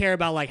 They only care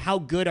about how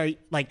good are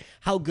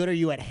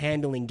you at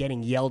handling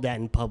getting yelled at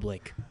in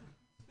public.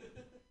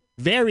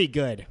 Very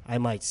good, I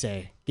might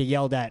say. Get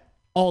yelled at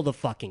all the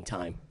fucking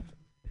time.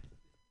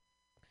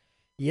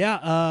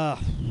 Yeah,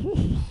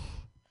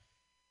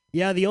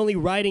 yeah, the only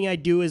writing I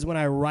do is when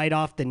I write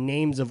off the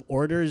names of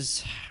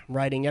orders,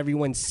 writing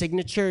everyone's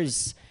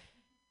signatures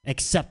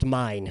except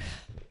mine.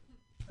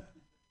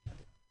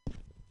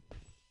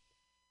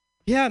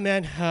 Yeah,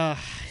 man,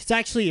 it's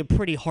actually a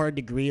pretty hard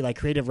degree. Like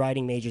creative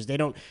writing majors, they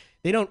don't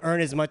earn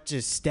as much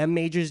as STEM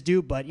majors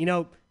do, but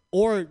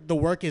or the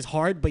work is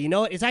hard, but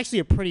it's actually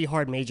a pretty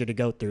hard major to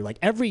go through. Like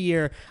every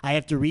year I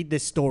have to read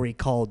this story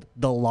called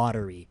The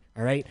Lottery,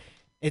 all right?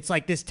 It's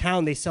like this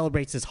town, they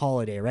celebrate this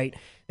holiday, right?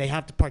 They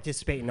have to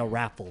participate in a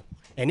raffle.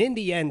 And in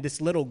the end, this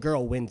little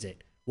girl wins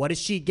it. What does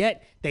she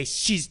get? They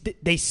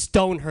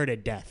stone her to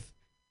death.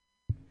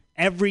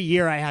 Every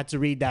year I had to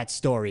read that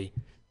story.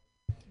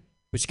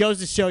 Which goes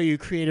to show you,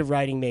 creative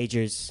writing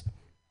majors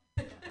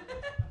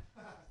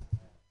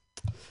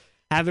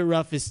have it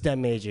rough as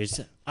STEM majors.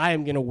 I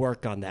am going to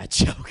work on that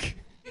joke.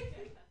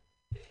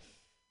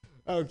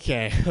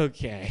 Okay.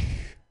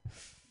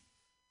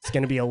 It's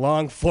going to be a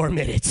long 4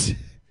 minutes.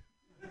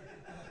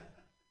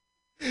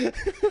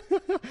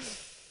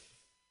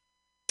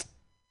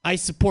 I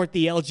support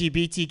the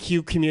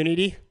LGBTQ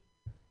community.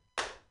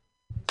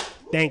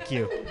 Thank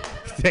you.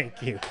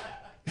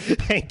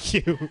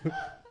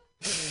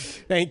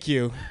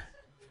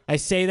 I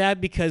say that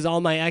because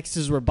all my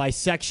exes were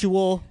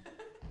bisexual.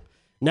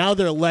 Now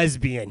they're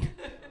lesbian.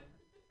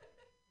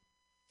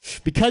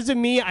 Because of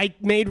me, I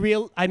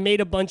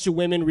made a bunch of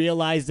women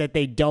realize that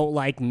they don't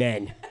like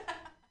men.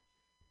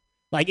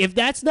 Like, if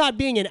that's not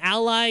being an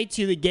ally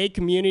to the gay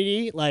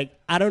community,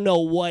 I don't know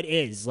what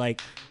is.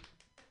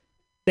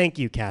 Thank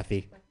you,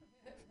 Kathy.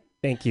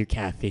 I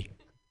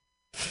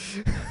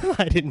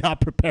did not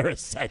prepare a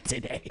set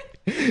today.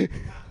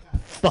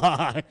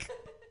 Fuck.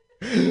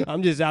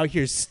 I'm just out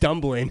here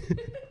stumbling.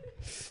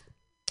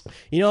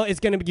 It's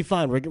going to be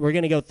fun. We're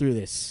going to go through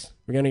this.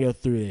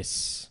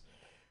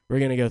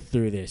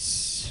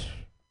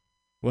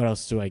 What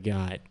else do I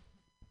got?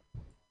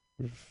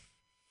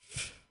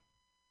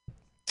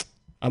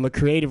 I'm a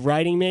creative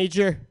writing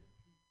major.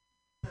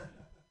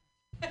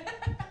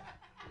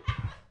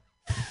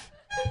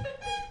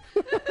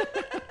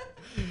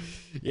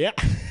 Yeah.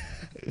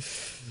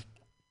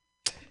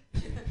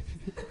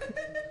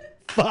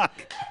 Fuck.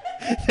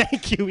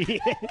 Thank you, Ian.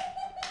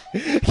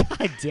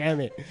 God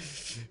damn it.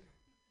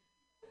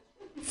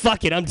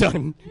 Fuck it, I'm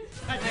done.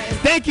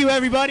 Thank you,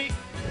 everybody.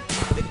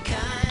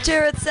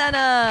 Jared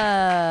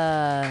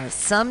Senna.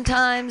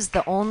 Sometimes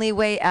the only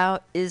way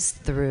out is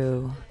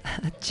through.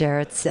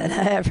 Jared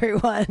Senna,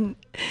 everyone.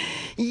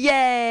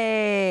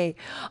 Yay.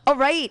 All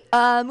right.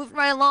 Moving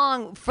right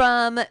along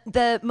from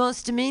the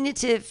most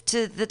diminutive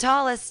to the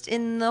tallest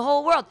in the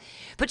whole world.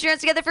 Put your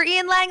hands together for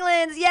Ian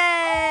Langlands.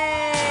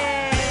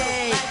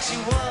 Yay.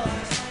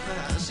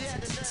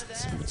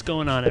 What's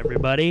going on,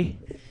 everybody?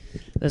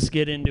 Let's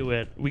get into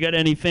it. We got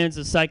any fans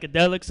of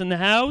psychedelics in the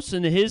house?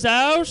 In his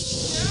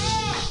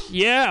house?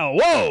 Yeah.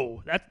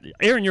 Whoa.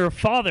 Aaron, you're a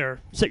father.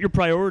 Set your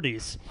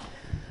priorities.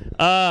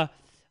 I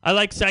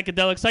like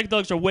psychedelics.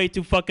 Psychedelics are way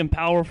too fucking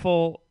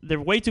powerful. They're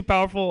way too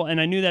powerful,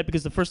 and I knew that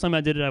because the first time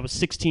I did it, I was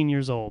 16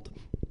 years old.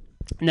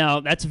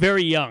 Now, that's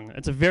very young.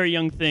 It's a very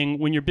young thing.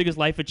 When your biggest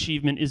life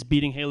achievement is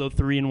beating Halo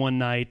 3 in one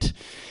night,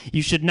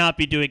 you should not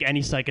be doing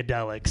any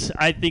psychedelics.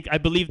 I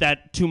believe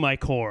that to my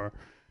core.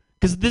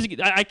 Because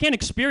I can't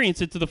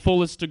experience it to the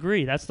fullest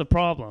degree. That's the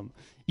problem.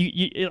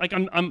 I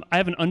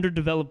have an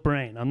underdeveloped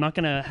brain. I'm not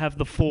gonna have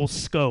the full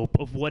scope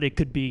of what it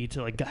could be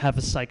to like have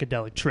a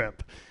psychedelic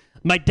trip.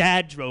 My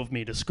dad drove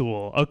me to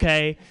school.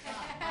 Okay,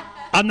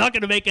 I'm not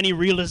gonna make any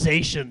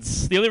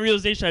realizations. The only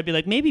realization I'd be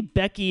like, maybe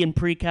Becky in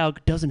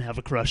pre-calc doesn't have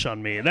a crush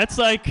on me. That's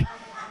like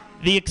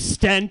the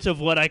extent of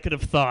what I could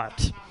have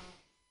thought.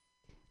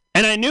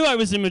 And I knew I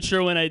was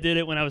immature when I did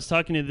it when I was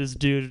talking to this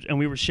dude and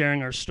we were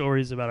sharing our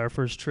stories about our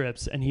first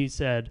trips. And he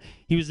said,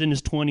 he was in his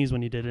 20s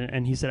when he did it.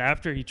 And he said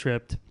after he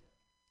tripped,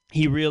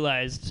 he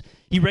realized,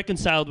 he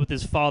reconciled with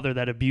his father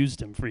that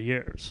abused him for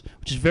years,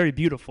 which is very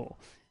beautiful.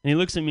 And he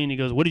looks at me and he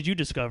goes, what did you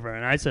discover?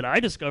 And I said,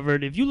 I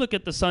discovered if you look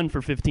at the sun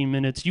for 15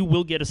 minutes, you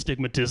will get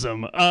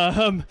astigmatism.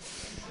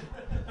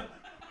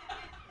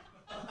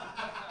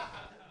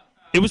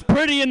 It was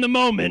pretty in the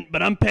moment,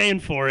 but I'm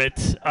paying for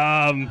it.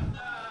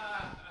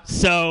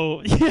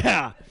 So,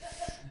 yeah,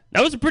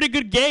 that was a pretty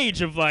good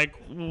gauge of, like,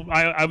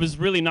 I was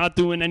really not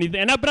doing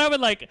anything. But I would,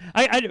 like,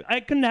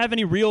 I couldn't have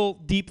any real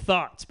deep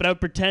thoughts, but I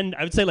would pretend,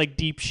 I would say, like,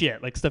 deep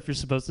shit, like stuff you're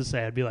supposed to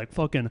say. I'd be like,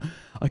 fucking,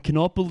 I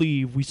cannot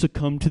believe we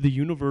succumbed to the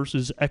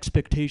universe's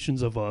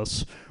expectations of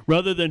us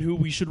rather than who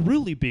we should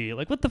really be.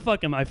 Like, what the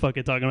fuck am I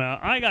fucking talking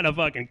about? I got a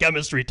fucking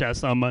chemistry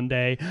test on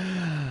Monday.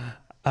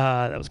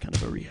 That was kind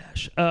of a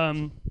rehash.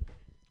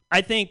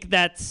 I think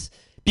that's...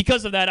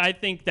 Because of that, I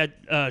think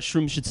that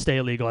shrooms should stay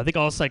illegal. I think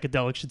all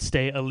psychedelics should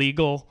stay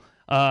illegal.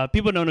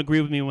 People don't agree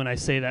with me when I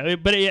say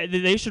that. But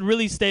they should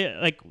really stay,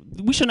 like,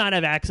 we should not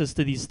have access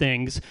to these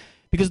things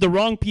because the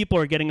wrong people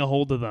are getting a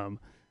hold of them.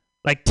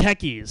 Like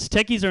techies.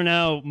 Techies are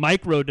now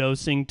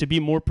microdosing to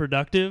be more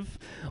productive.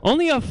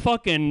 Only a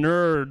fucking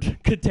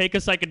nerd could take a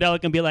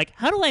psychedelic and be like,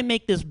 how do I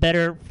make this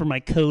better for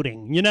my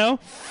coding, you know?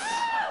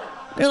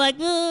 They're like,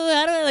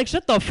 how do I, like,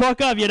 shut the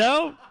fuck up, you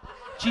know?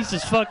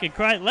 Jesus fucking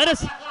Christ.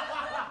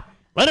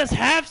 Let us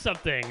have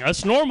something.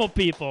 Us normal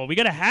people. We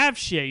gotta have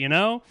shit, you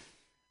know?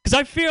 Because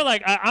I feel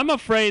like I'm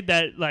afraid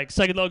that like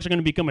psychedelics are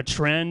gonna become a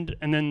trend,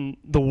 and then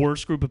the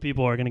worst group of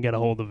people are gonna get a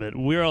hold of it.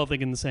 We're all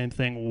thinking the same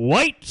thing.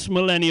 White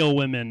millennial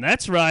women.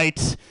 That's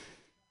right.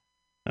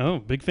 Oh,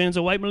 big fans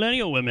of white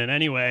millennial women.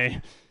 Anyway,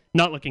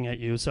 not looking at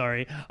you.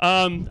 Sorry.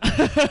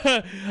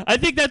 I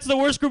think that's the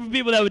worst group of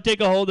people that would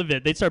take a hold of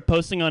it. They'd start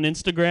posting on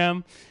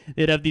Instagram.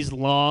 They'd have these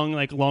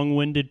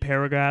long-winded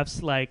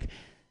paragraphs like,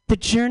 the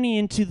journey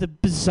into the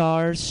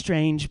bizarre,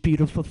 strange,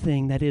 beautiful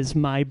thing that is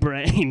my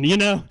brain, you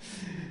know?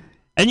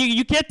 And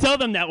you can't tell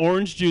them that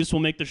orange juice will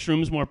make the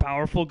shrooms more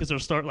powerful because they'll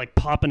start, like,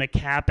 popping a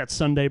cap at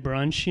Sunday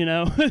brunch, you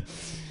know?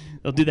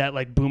 They'll do that,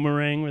 like,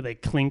 boomerang where they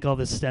clink all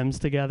the stems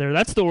together.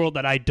 That's the world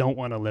that I don't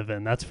want to live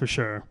in, that's for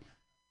sure.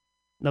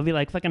 They'll be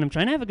like, fucking, I'm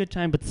trying to have a good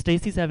time, but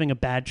Stacy's having a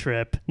bad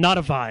trip. Not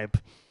a vibe.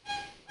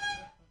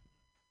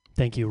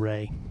 Thank you,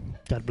 Ray.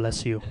 God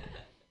bless you.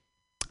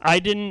 I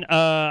didn't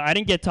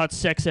get taught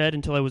sex ed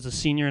until I was a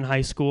senior in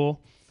high school,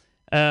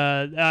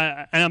 and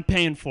I'm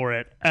paying for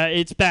it.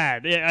 It's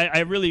bad. I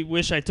really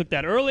wish I took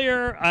that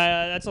earlier.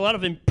 That's a lot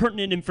of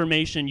impertinent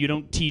information you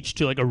don't teach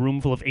to like a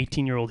room full of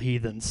 18-year-old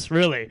heathens.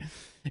 Really,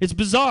 it's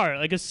bizarre.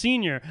 Like a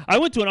senior, I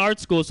went to an art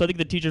school, so I think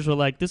the teachers were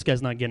like, "This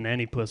guy's not getting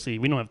any pussy.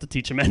 We don't have to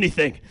teach him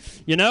anything."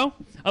 You know?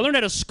 I learned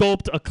how to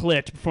sculpt a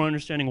clit before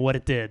understanding what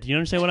it did. You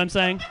understand what I'm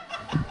saying?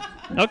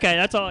 Okay,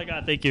 that's all I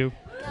got. Thank you.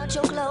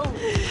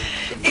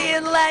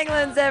 Ian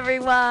Langlands,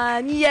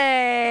 everyone.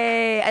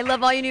 Yay. I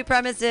love all your new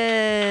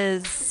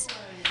premises.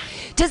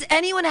 Does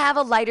anyone have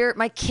a lighter?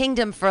 My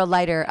kingdom for a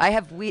lighter. I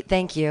have wheat.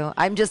 Thank you.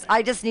 I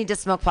just need to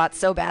smoke pot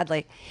so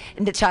badly.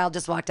 And the child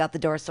just walked out the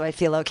door, so I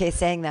feel okay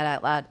saying that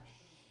out loud.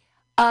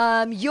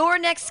 Your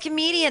next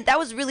comedian. That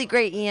was really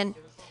great, Ian.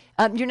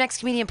 Your next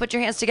comedian. Put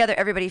your hands together,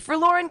 everybody, for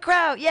Lauren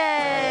Kraut.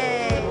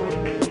 Yay.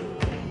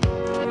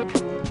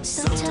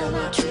 Sometime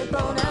I trip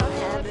on out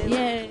habit.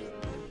 Yay.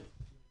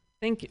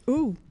 Thank you.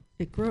 Ooh,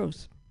 it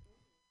grows.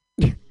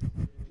 I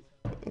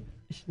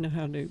should know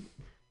how to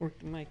work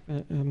the mic.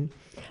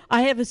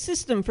 I have a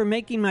system for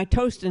making my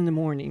toast in the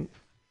morning.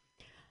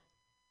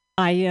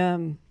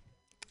 I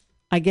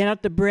get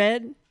out the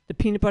bread, the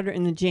peanut butter,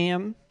 and the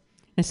jam,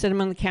 and set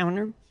them on the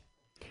counter.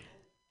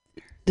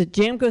 The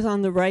jam goes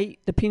on the right,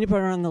 the peanut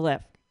butter on the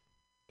left.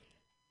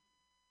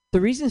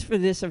 The reasons for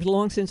this are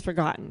long since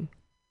forgotten,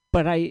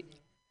 but I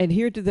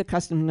adhere to the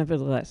custom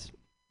nevertheless.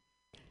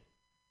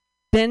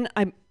 Then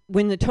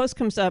when the toast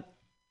comes up,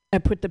 I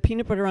put the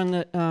peanut butter on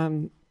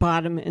the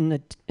bottom and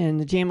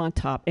the jam on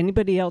top.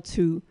 Anybody else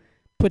who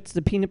puts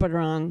the peanut butter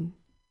on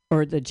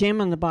or the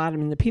jam on the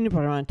bottom and the peanut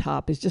butter on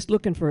top is just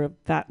looking for a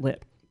fat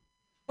lip.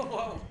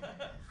 Whoa.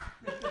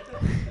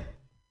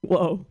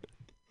 Whoa.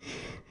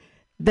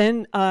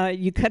 Then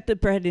you cut the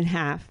bread in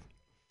half,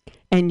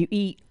 and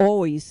you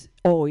always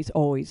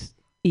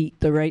eat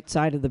the right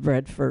side of the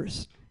bread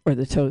first, or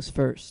the toast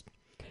first.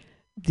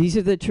 These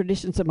are the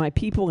traditions of my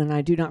people, and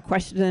I do not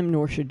question them,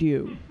 nor should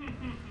you.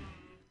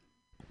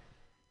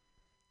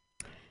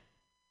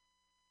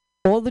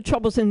 All the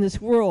troubles in this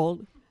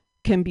world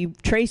can be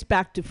traced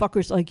back to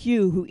fuckers like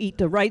you who eat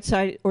the right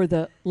side or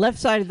the left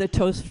side of the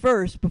toast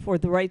first before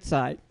the right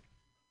side.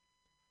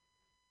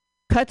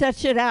 Cut that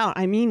shit out.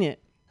 I mean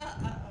it.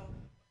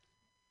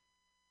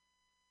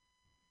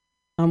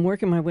 I'm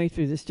working my way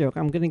through this joke.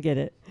 I'm going to get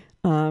it.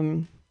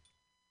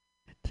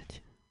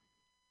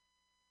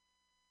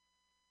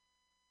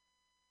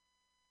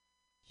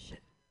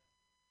 Shit.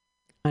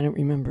 I don't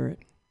remember it.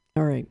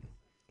 All right.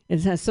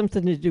 It has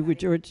something to do with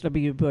George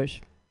W.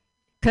 Bush.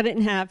 Cut it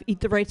in half. Eat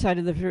the right side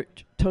of the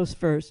toast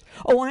first.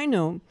 Oh, I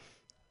know.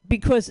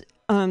 Because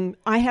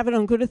I have it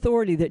on good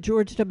authority that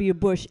George W.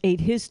 Bush ate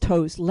his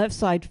toast left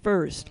side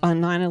first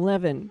on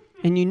 9/11.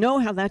 And you know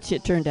how that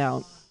shit turned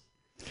out.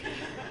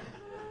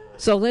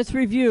 So let's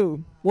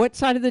review. What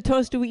side of the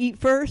toast do we eat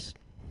first?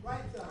 Right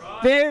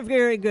side. Very,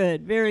 very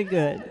good. Very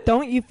good.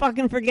 Don't you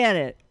fucking forget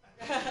it.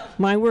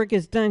 My work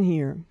is done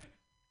here.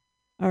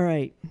 All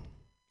right.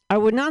 I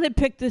would not have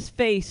picked this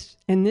face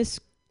and this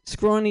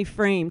scrawny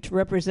frame to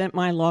represent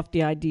my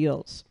lofty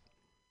ideals.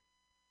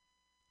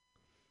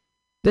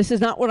 This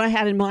is not what I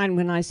had in mind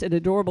when I said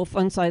adorable,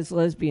 fun-sized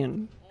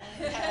lesbian.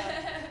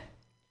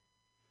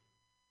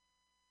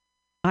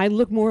 I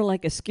look more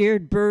like a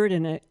scared bird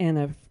and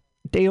a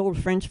day-old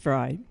French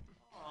fry.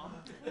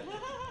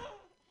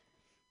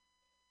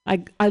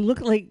 I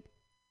look like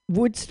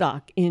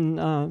Woodstock in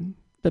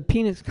the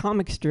Peanuts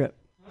comic strip.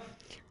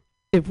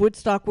 If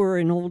Woodstock were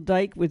an old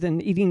dyke with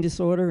an eating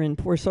disorder and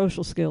poor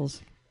social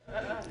skills.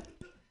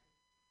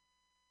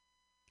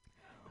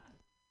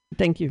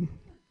 Thank you.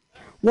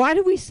 Why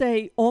do we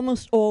say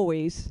almost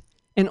always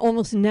and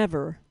almost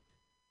never,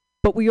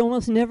 but we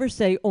almost never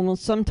say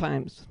almost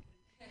sometimes?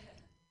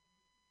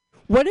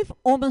 What if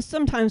almost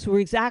sometimes were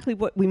exactly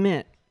what we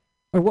meant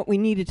or what we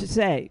needed to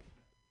say?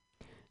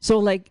 So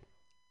like,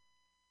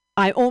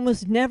 I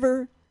almost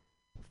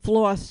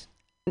always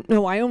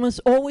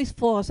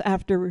floss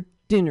after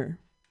dinner,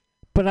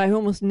 but I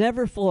almost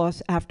never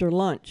floss after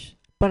lunch,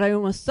 but I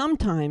almost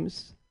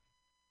sometimes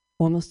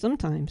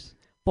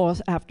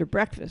floss after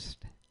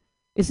breakfast.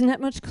 Isn't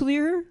that much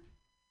clearer?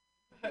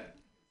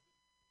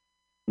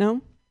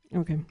 No?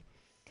 Okay.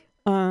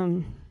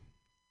 What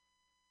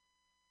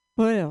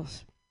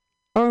else?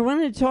 Oh, I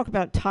wanted to talk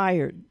about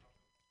tired.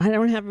 I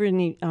don't have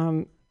any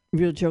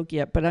real joke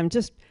yet, but I'm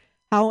just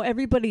how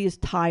everybody is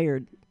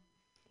tired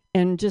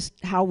and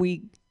just how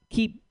we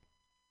keep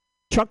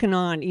trucking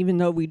on even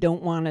though we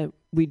don't want to,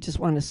 we just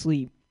want to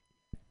sleep.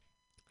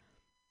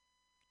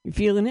 You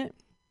feeling it?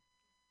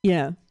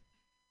 Yeah.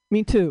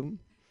 Me too.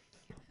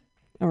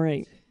 All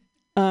right.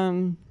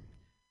 I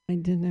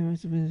didn't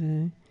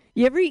know.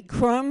 You ever eat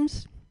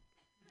crumbs?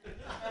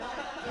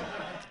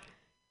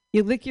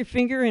 You lick your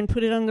finger and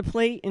put it on the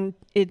plate, and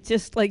it's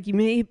just like you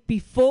may be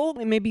full.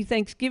 It may be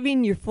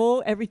Thanksgiving. You're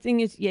full. Everything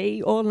is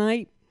yay all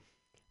night,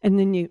 and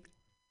then you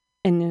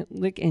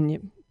lick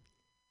and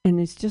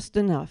it's just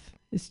enough.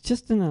 It's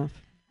just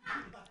enough.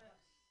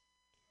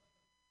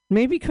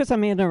 Maybe because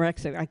I'm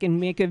anorexic, I can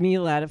make a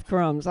meal out of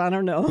crumbs. I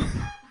don't know.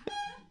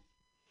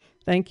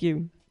 Thank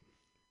you.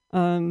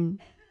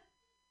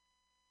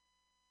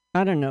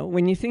 I don't know.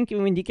 When you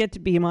get to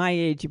be my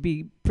age, you'd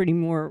be pretty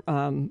more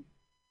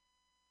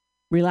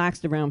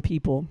relaxed around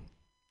people.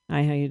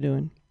 Hi, how you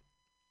doing?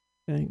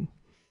 Good.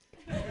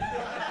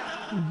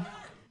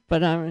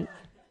 But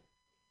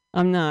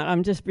I'm not.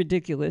 I'm just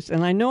ridiculous.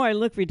 And I know I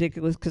look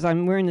ridiculous because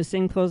I'm wearing the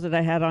same clothes that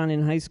I had on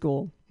in high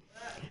school.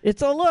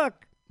 It's a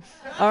look.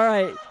 All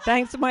right.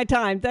 Thanks for my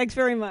time. Thanks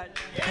very much.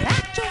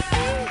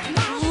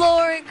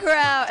 Lauren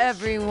Crow,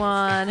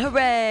 everyone.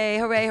 Hooray,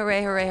 hooray,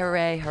 hooray, hooray,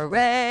 hooray,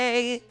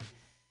 hooray.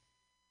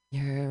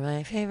 You're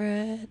my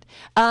favorite.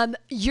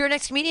 Your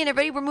next comedian,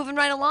 everybody. We're moving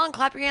right along.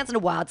 Clap your hands in a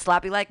wild,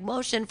 sloppy-like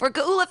motion for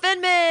Kaula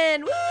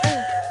Finman. Woo!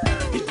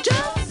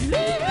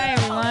 Hi,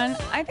 everyone.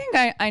 I think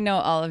I know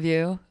all of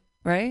you,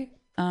 right?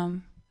 I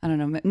don't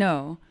know.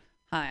 No.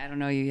 Hi, I don't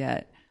know you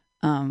yet.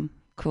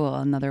 Cool.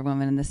 Another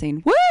woman in the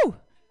scene. Woo!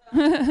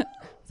 Is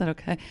that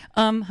okay?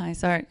 Hi.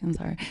 Sorry. I'm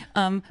sorry.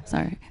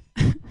 Sorry.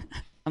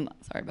 I'm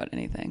not sorry about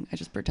anything. I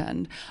just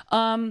pretend.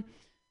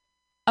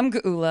 I'm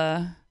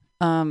Geula.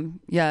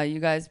 Yeah, you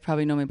guys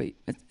probably know me,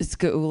 but it's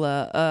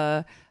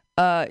Geula.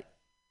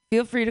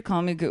 Feel free to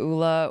call me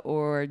Geula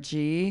or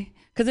G,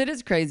 because it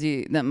is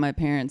crazy that my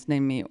parents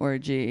named me or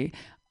G.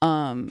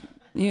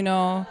 You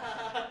know,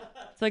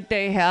 it's like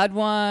they had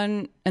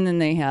one and then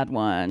they had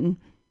one.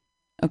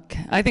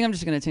 Okay, I think I'm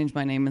just gonna change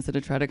my name instead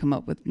of try to come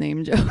up with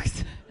name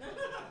jokes.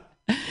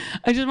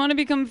 I just want to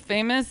become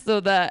famous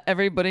so that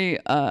everybody,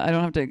 I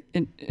don't have to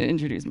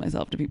introduce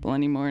myself to people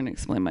anymore and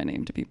explain my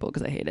name to people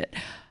because I hate it.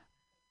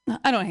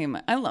 I don't hate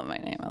I love my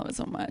name. I love it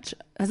so much.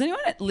 Has anyone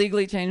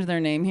legally changed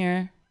their name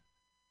here?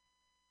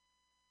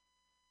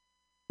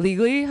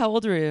 Legally? How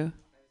old were you?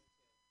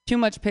 Too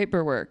much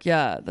paperwork.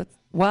 Yeah. That's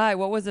why.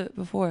 What was it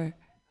before?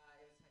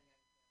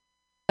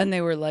 And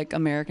they were like,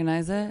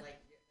 Americanize it?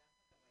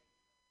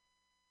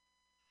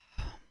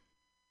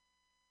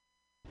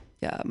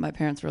 Yeah, my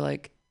parents were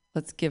like,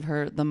 let's give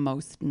her the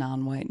most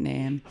non-white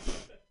name.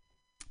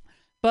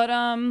 But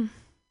let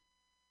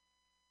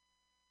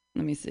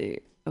me see.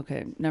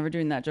 Okay, never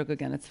doing that joke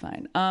again. It's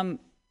fine.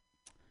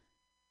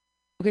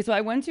 Okay, so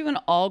I went to an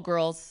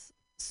all-girls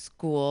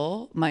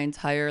school my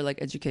entire like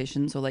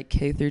education, so like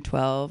K through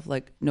 12,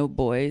 like no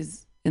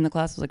boys in the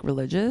class, was like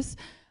religious.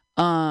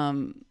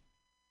 So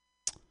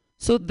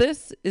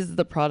this is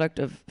the product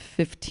of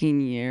 15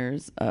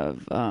 years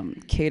of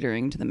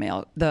catering to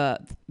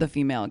the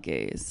female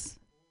gaze.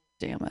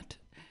 Damn it.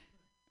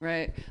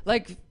 Right?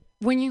 Like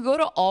when you go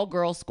to all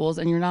girls schools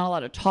and you're not allowed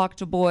to talk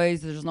to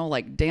boys, there's no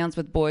like dance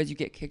with boys, you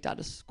get kicked out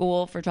of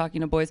school for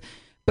talking to boys,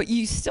 but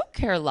you still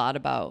care a lot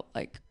about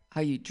like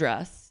how you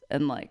dress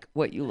and like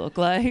what you look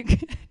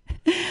like.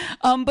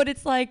 But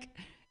it's like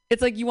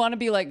you want to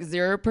be like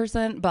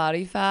 0%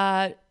 body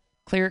fat,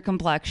 clear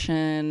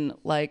complexion,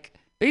 like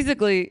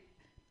basically,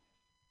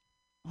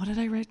 what did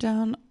I write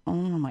down? Oh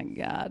my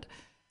God.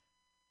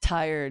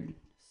 Tired.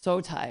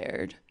 So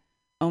tired.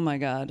 Oh my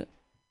God.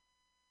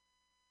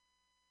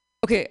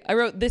 Okay, I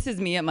wrote, this is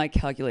me at my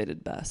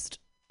calculated best.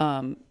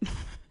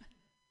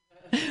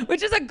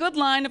 Which is a good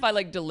line if I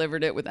like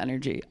delivered it with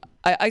energy.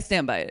 I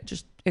stand by it.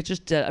 It's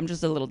just dead. I'm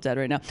just a little dead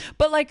right now.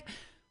 But like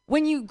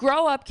when you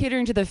grow up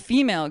catering to the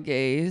female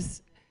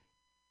gaze,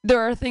 there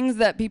are things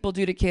that people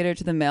do to cater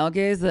to the male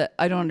gaze that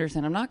I don't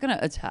understand. I'm not going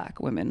to attack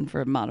women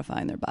for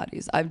modifying their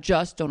bodies. I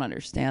just don't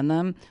understand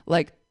them.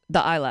 Like the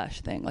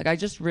eyelash thing. Like I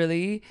just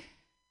really,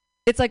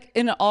 it's like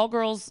in an all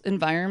girls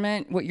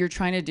environment, what you're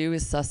trying to do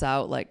is suss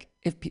out like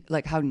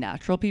like how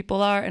natural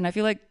people are. And I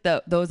feel like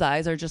those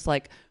eyes are just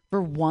like,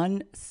 for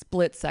one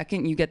split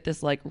second, you get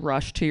this like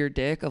rush to your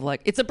dick of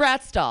like, it's a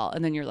Bratz doll.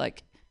 And then you're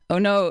like, oh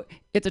no,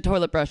 it's a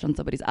toilet brush on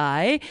somebody's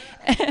eye.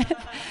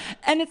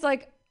 And it's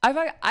like,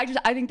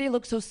 I think they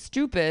look so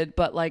stupid,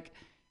 but like,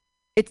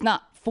 it's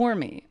not for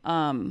me.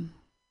 I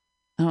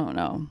don't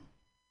know.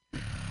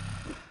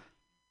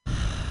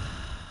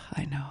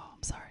 I know.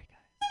 I'm sorry,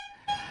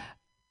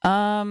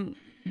 guys.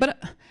 But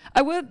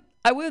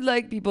I would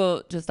like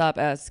people to stop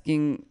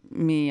asking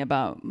me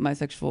about my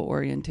sexual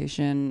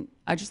orientation.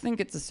 I just think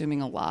it's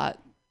assuming a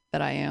lot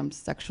that I am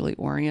sexually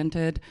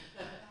oriented.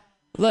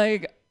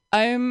 Like,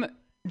 I'm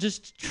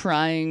just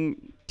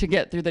trying to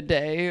get through the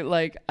day.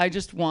 Like, I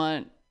just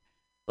want,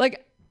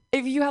 like,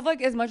 if you have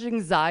like as much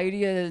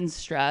anxiety and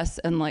stress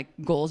and like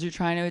goals you're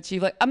trying to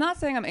achieve, like, I'm not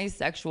saying I'm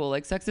asexual,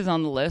 like sex is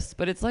on the list,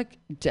 but it's like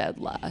dead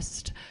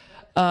last.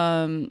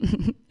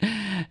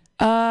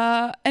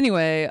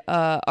 Anyway,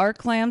 are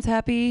clams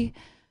happy?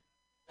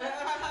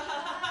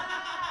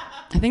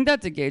 I think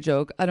that's a gay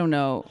joke. I don't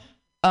know.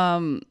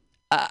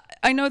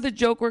 I know the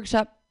joke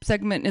workshop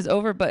segment is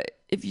over, but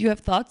if you have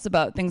thoughts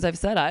about things I've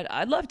said,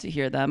 I'd love to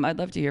hear them. I'd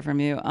love to hear from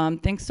you.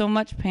 Thanks so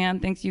much, Pam.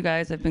 Thanks, you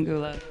guys. I've been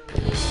Geula.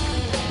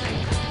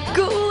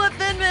 Geula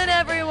Finman,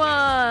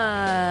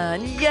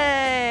 everyone!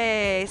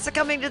 Yay!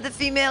 Succumbing to the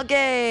female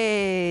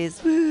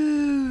gaze.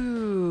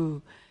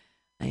 Woo!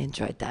 I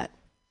enjoyed that.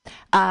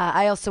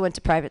 I also went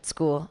to private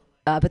school,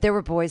 but there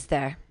were boys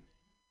there.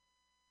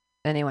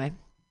 Anyway,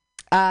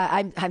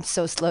 I'm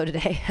so slow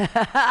today.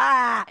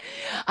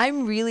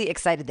 I'm really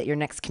excited that your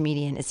next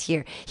comedian is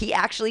here. He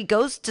actually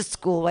goes to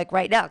school like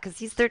right now because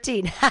he's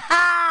 13.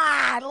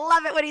 I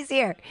love it when he's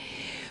here.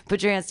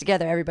 Put your hands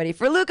together, everybody,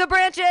 for Luca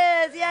Branches.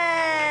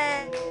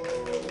 Yay!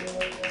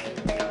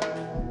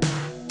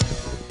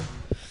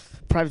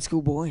 Private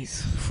school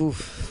boys.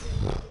 Oof.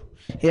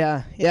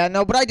 Yeah,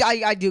 no, but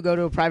I do go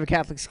to a private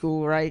Catholic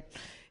school, right?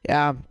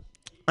 Yeah.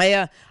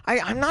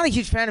 I'm not a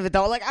huge fan of it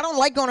though. Like I don't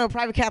like going to a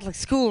private Catholic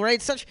school,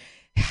 right?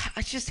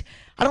 I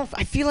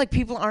feel like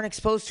people aren't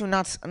exposed to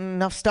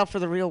enough stuff for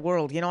the real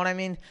world, you know what I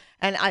mean?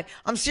 And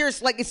I'm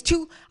serious, like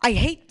I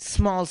hate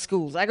small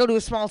schools. I go to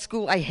a small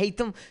school, I hate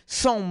them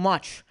so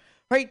much,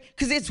 right?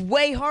 Because it's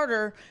way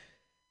harder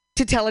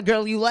to tell a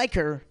girl you like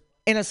her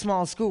in a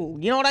small school.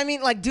 You know what I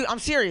mean? Like, dude, I'm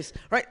serious,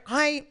 right?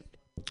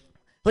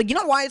 Like, you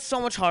know why it's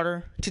so much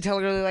harder to tell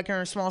a girl you like her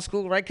in a small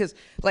school, right? Because,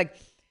 like,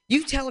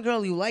 you tell a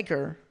girl you like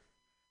her,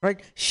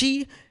 right?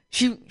 She's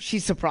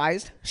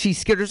surprised. She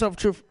skitters over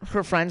to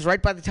her friends,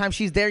 right? By the time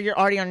she's there, you're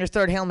already on your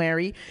third Hail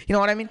Mary. You know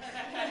what I mean?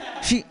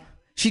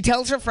 She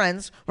tells her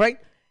friends, right?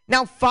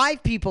 Now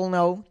 5 people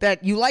know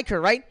that you like her,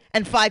 right?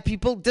 And 5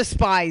 people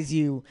despise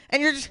you.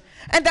 And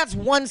and that's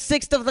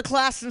 1/6 of the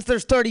class since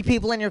there's 30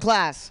 people in your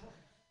class.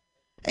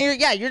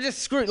 And you're just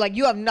screwed. Like,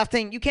 you have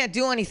nothing. You can't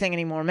do anything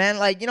anymore, man.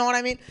 Like, you know what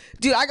I mean?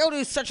 Dude, I go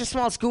to such a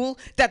small school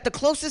that the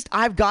closest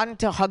I've gotten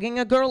to hugging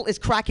a girl is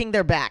cracking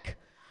their back.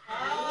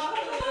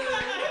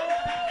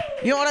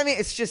 You know what I mean?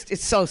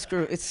 It's so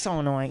screwed. It's so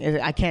annoying.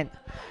 I can't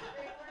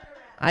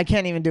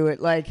even do it.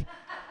 Like,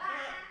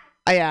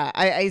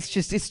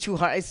 it's too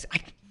hard.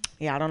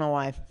 I don't know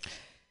why.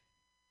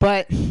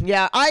 But,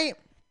 yeah,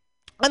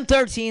 I'm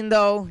 13,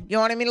 though. You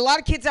know what I mean? A lot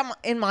of kids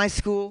in my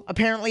school,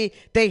 apparently,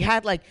 they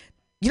had, like,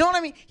 you know what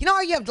I mean? You know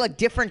how you have, like,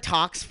 different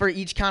talks for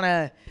each kind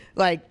of,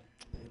 like,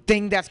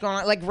 thing that's going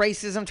on? Like,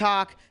 racism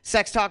talk,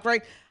 sex talk,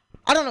 right?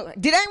 I don't know.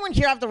 Did anyone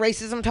here have the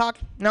racism talk?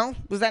 No?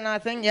 Was that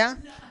not a thing? Yeah?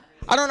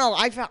 I don't know.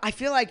 I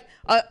feel like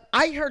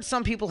I heard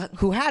some people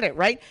who had it,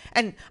 right?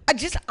 And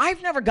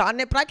I've never gotten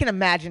it, but I can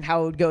imagine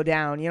how it would go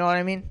down. You know what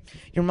I mean?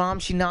 Your mom,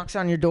 she knocks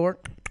on your door,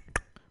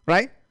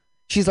 right?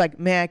 She's like,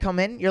 "May I come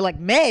in?" You're like,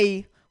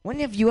 "May? When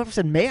have you ever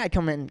said, may I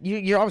come in?"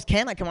 You always,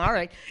 "Can I come in?" All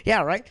right.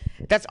 Yeah, right?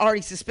 That's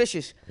already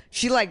suspicious.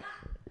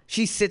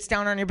 She sits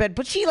down on your bed,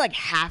 but she, like,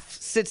 half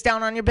sits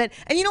down on your bed.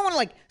 And you know when,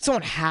 like,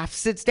 someone half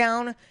sits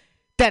down?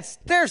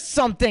 There's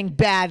something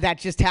bad that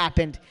just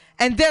happened.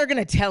 And they're going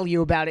to tell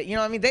you about it. You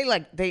know what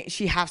I mean?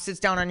 She half sits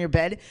down on your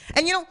bed.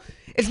 And, you know,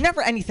 it's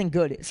never anything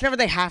good. It's never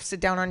they half sit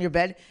down on your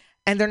bed.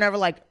 And they're never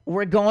like,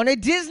 "We're going to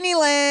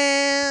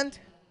Disneyland."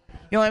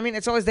 You know what I mean?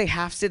 It's always they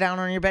half sit down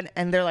on your bed.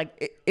 And they're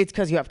like, "It's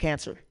because you have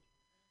cancer."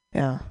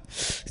 Yeah.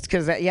 It's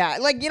because, yeah.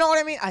 Like, you know what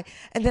I mean?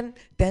 And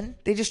then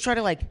they just try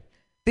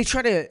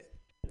to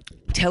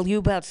tell you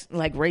about,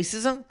 like,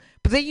 racism.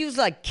 But they use,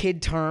 like,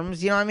 kid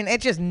terms, you know what I mean?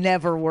 It just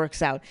never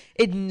works out.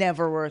 It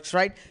never works,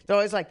 right? They're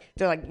always like,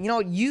 you know,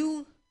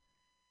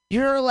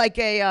 you're like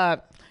a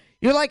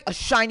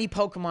shiny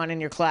Pokemon in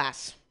your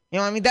class. You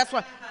know what I mean? That's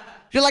why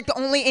you're like the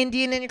only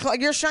Indian in your class.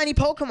 You're a shiny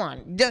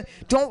Pokemon.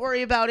 Don't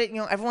worry about it. You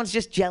know, everyone's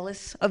just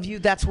jealous of you.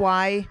 That's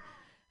why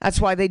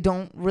they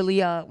don't really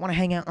want to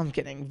hang out. I'm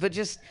kidding. But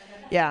just,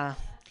 yeah.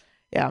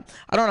 I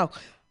don't know.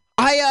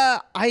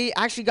 I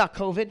actually got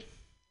COVID.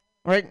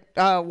 Right,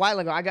 a while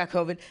ago, I got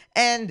COVID,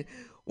 and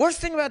worst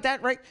thing about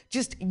that, right?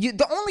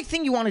 The only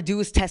thing you want to do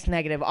is test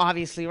negative,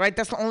 obviously, right?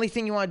 That's the only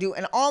thing you want to do.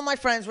 And all my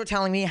friends were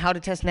telling me how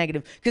to test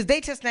negative because they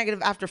test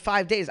negative after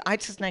 5 days. I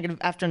test negative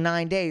after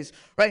 9 days,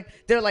 right?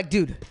 They're like,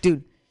 dude,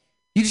 you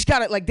just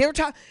gotta, like,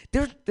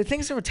 the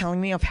things they were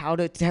telling me of how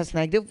to test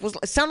negative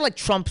it sounded like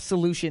Trump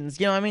solutions.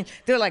 You know what I mean?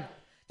 They're like,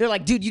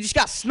 dude, you just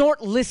got to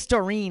snort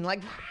Listerine, like.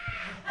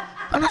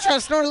 I'm not trying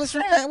to snort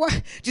Listerine.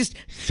 What? Just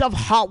shove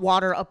hot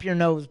water up your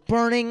nose,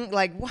 burning.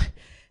 Like, what?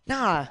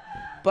 Nah.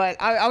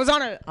 But I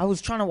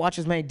was trying to watch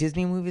as many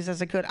Disney movies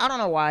as I could. I don't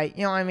know why.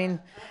 You know what I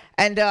mean?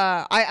 And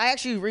I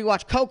actually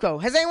rewatched Coco.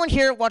 Has anyone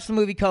here watched the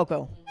movie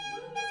Coco?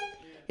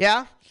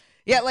 Yeah?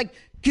 Yeah, like,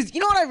 because you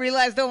know what I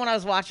realized, though, when I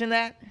was watching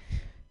that?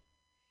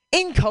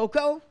 In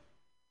Coco,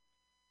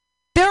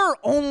 there are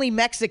only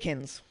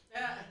Mexicans.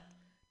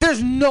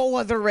 There's no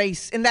other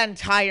race in that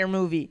entire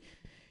movie.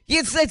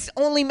 It's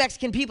only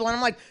Mexican people, and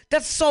I'm like,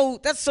 that's so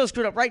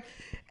screwed up, right?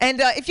 And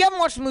if you haven't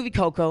watched the movie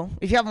Coco,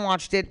 if you haven't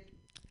watched it,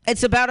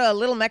 it's about a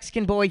little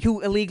Mexican boy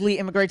who illegally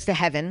immigrates to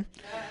heaven.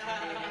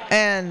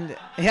 And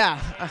yeah,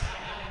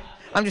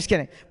 I'm just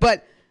kidding,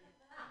 but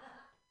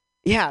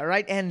yeah,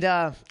 right. And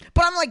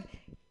but I'm like,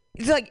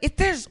 it's like if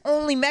there's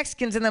only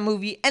Mexicans in the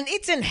movie, and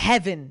it's in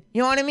heaven,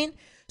 you know what I mean?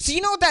 So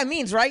you know what that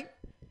means, right?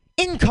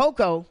 In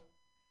Coco,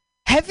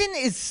 heaven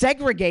is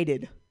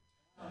segregated.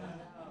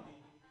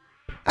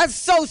 That's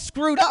so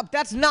screwed up.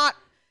 That's not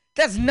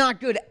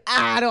good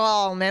at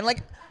all, man.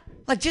 Like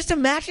just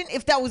imagine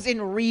if that was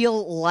in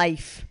real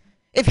life.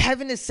 If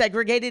heaven is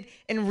segregated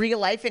in real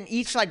life and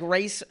each like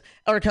race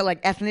or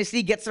like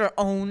ethnicity gets their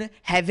own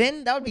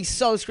heaven, that would be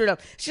so screwed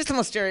up. It's just the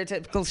most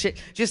stereotypical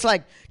shit. Just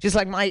like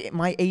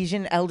my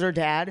Asian elder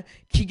dad,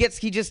 he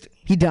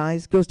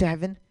dies, goes to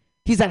heaven.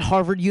 He's at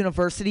Harvard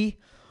University.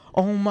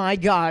 Oh my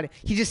God.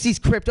 He just sees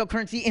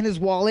cryptocurrency in his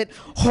wallet.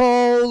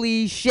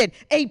 Holy shit.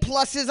 A+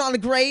 on the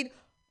grade.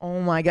 Oh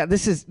my God,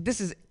 this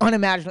is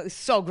unimaginable. It's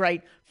so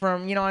great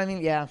from, you know what I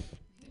mean? Yeah.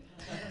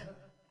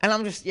 And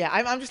I'm just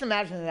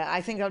imagining that.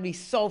 I think that would be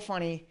so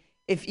funny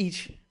if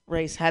each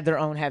race had their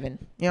own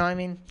heaven. You know what I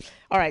mean?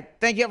 All right,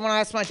 thank you everyone.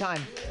 That's my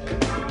time.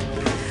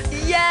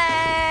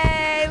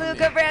 Yay,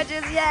 Luca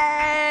Branches,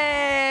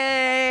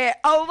 yay!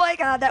 Oh my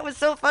God, that was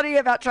so funny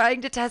about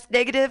trying to test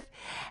negative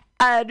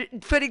and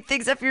putting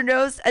things up your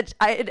nose. It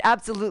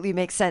absolutely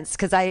makes sense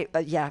because I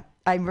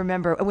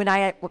remember when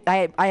I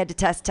had to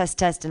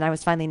test, and I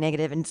was finally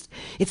negative, and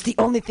it's the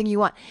only thing you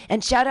want.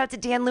 And shout out to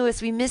Dan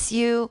Lewis, we miss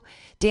you.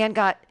 Dan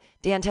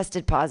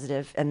tested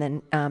positive, and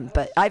then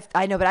but I've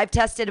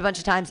tested a bunch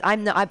of times.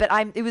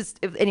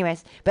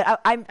 Anyways. But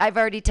I've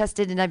already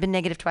tested, and I've been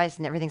negative twice,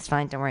 and everything's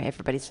fine. Don't worry,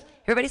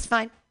 everybody's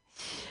fine.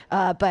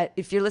 But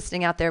if you're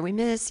listening out there, we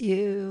miss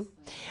you.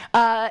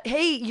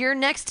 Hey, your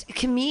next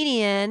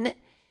comedian.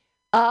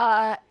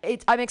 I'm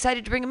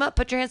excited to bring him up.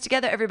 Put your hands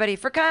together, everybody,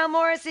 for Kyle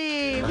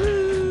Morrissey.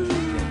 Woo!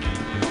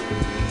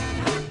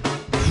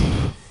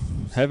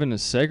 Heaven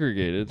is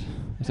segregated.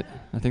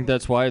 I think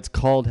that's why it's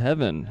called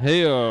heaven.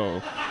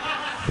 Heyo.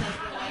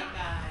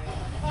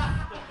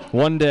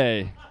 One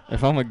day,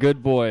 if I'm a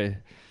good boy.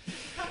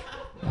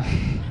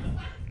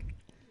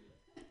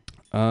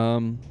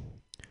 I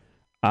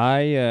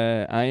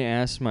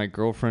asked my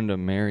girlfriend to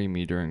marry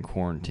me during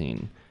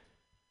quarantine.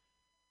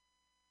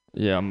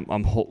 Yeah,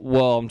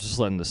 I'm just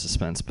letting the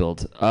suspense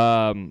build.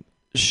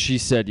 She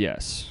said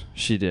yes,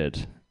 she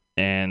did,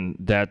 and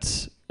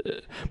that's.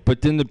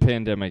 But then the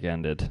pandemic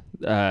ended,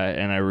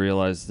 and I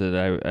realized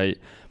that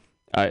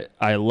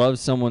I love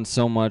someone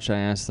so much. I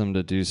asked them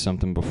to do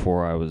something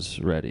before I was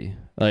ready.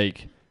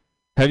 Like,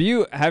 have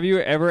you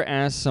ever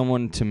asked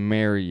someone to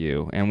marry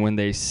you, and when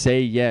they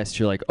say yes,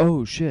 you're like,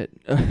 oh shit,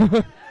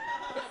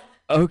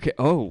 okay,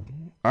 oh,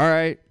 all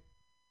right,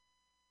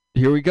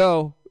 here we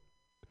go.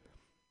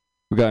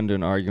 We got into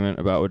an argument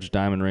about which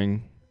diamond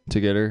ring to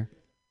get her,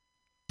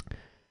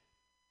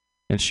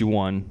 and she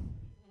won.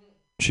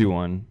 She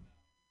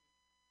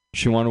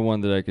wanted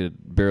one that I could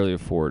barely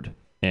afford,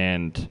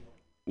 and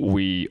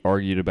we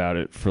argued about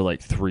it for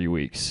like 3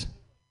 weeks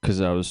because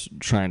I was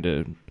trying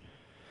to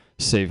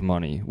save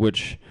money,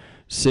 which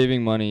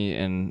saving money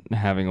and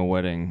having a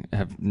wedding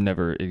have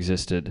never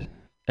existed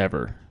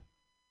ever.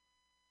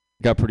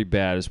 It got pretty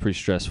bad. It was pretty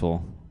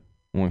stressful.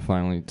 When we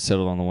finally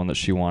settled on the one that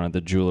she wanted,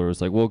 the jeweler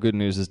was like, well, good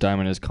news, this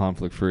diamond is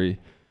conflict-free.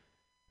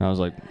 And I was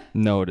like,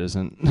 no, it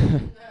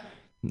isn't.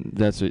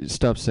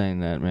 Stop saying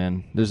that,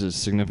 man. There's a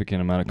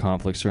significant amount of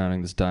conflict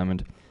surrounding this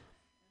diamond.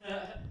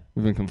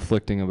 We've been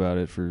conflicting about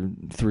it for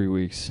 3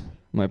 weeks.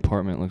 My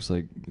apartment looks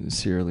like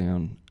Sierra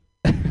Leone.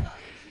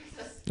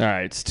 All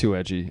right, it's too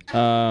edgy.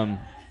 Sorry.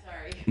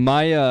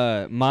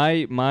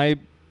 My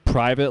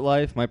private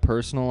life, my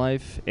personal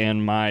life,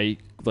 and my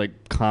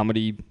like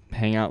comedy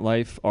hangout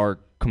life are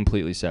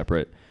completely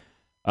separate.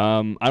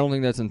 I don't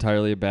think that's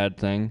entirely a bad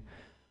thing,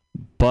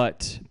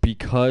 but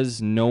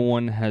because no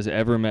one has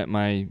ever met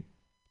my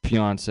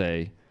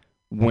fiance,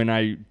 when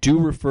I do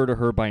refer to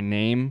her by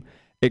name,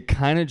 it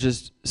kind of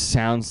just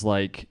sounds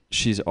like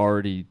she's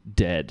already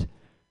dead.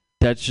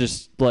 That's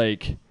just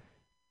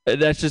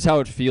how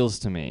it feels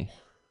to me.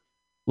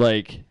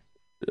 Like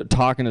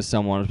talking to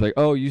someone, it's like,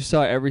 oh, you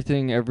saw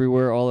Everything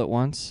Everywhere All at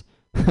Once?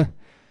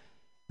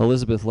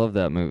 Elizabeth loved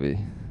that movie.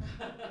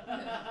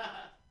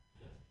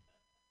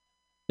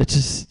 It's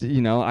just,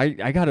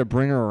 I got to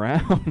bring her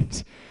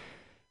around.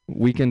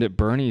 Weekend at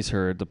Bernie's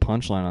heard the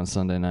Punchline on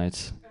Sunday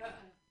nights.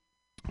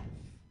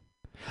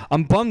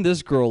 I'm bummed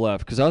this girl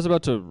left because I was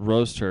about to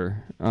roast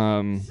her.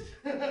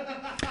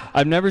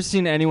 I've never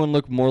seen anyone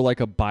look more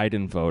like a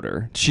Biden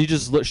voter.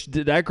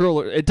 That girl,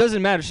 it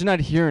doesn't matter. She's not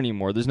here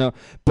anymore.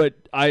 But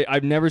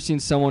I've never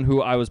seen someone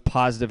who I was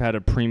positive had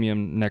a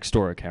premium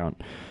Nextdoor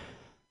account.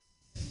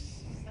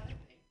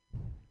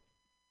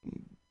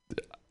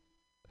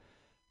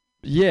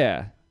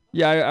 Yeah,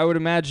 I would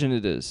imagine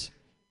it is.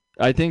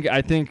 I think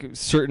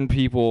certain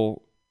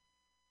people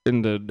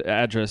in the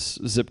address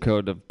zip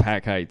code of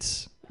Pack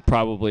Heights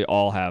probably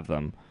all have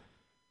them.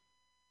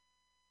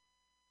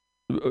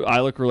 I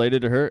look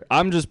related to her.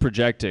 I'm just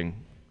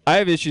projecting. I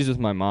have issues with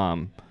my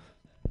mom.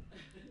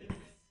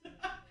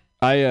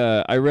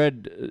 I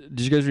read.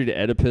 Did you guys read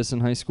Oedipus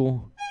in high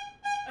school?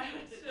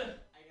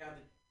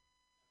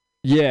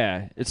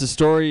 Yeah, it's a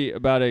story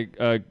about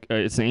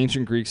it's an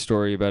ancient Greek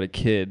story about a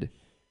kid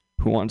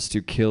who wants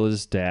to kill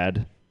his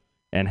dad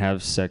and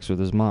have sex with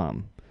his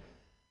mom.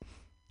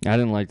 I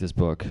didn't like this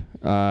book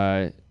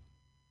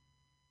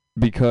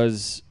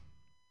because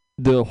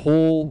the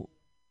whole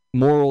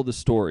moral of the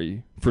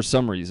story, for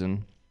some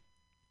reason,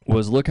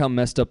 was look how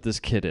messed up this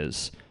kid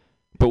is.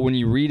 But when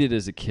you read it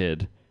as a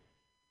kid,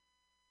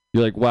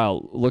 you're like,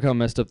 wow, look how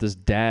messed up this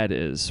dad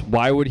is.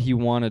 Why would he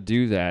want to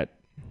do that?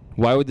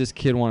 Why would this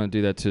kid want to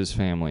do that to his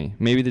family?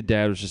 Maybe the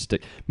dad was just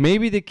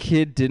maybe the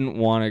kid didn't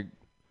want to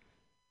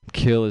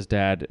kill his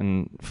dad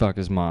and fuck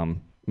his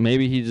mom.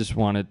 Maybe he just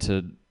wanted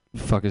to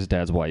fuck his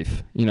dad's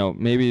wife.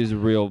 Maybe he's a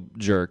real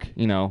jerk,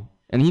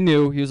 And he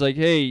knew. He was like,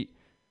 hey,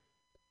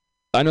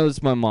 I know this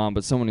is my mom,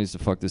 but someone needs to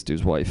fuck this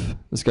dude's wife.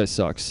 This guy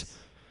sucks.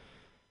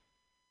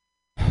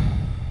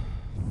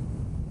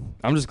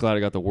 I'm just glad I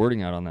got the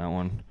wording out on that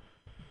one.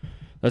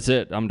 That's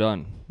it. I'm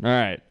done. All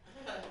right.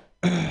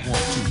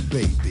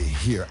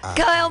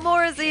 Kyle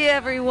Morrissey,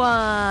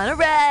 everyone.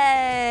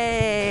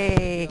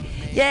 Hooray!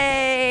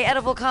 Yay,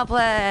 edible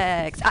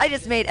complex. I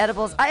just made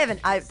edibles.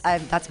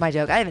 That's my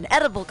joke. I have an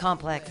edible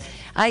complex.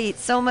 I eat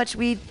so much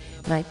weed,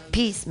 my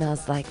pee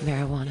smells like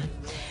marijuana.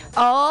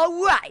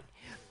 All right.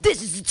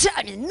 This is the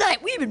time of the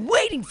night we've been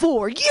waiting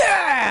for.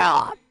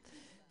 Yeah!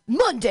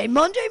 Monday.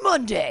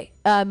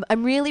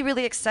 I'm really,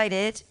 really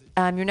excited.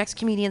 Your next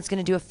comedian's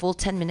going to do a full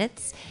 10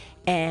 minutes.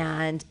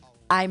 And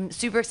I'm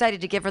super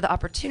excited to give her the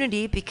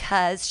opportunity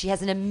because she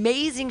has an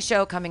amazing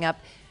show coming up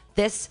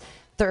this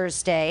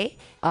Thursday,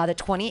 the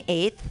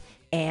 28th.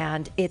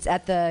 And it's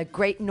at the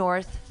Great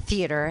North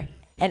Theater.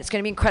 And it's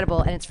going to be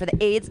incredible. And it's for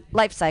the AIDS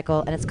life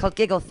cycle. And it's called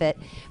Giggle Fit.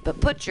 But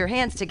put your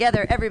hands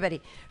together,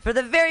 everybody, for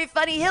the very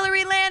funny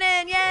Hillary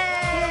Lannon. Yay!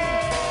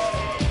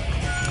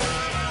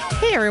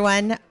 Hey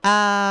everyone.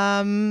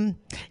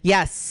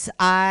 Yes,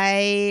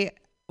 I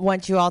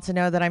want you all to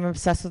know that I'm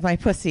obsessed with my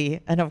pussy,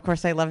 and of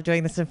course I love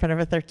doing this in front of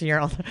a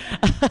 13-year-old.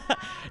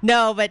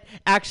 No, but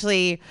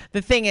actually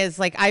the thing is,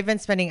 like, I've been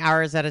spending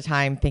hours at a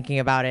time thinking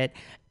about it,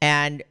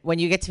 and when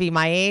you get to be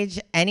my age,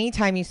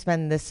 anytime you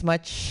spend this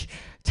much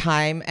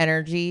time,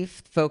 energy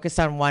focused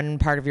on one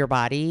part of your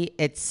body,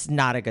 it's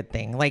not a good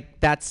thing. Like,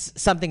 that's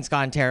something's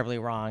gone terribly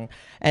wrong,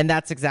 and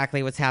that's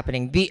exactly what's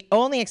happening. The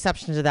only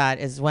exception to that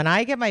is when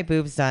I get my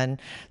boobs done,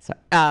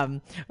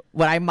 when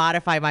I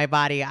modify my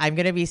body, I'm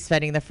going to be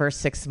spending the first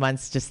 6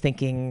 months just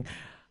thinking,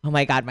 oh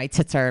my God, my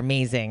tits are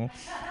amazing.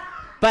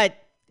 But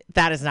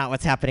that is not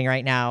what's happening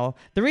right now.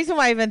 The reason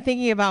why I've been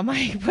thinking about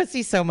my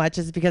pussy so much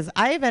is because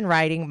I've been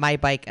riding my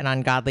bike an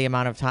ungodly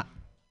amount of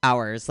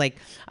hours. Like,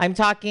 I'm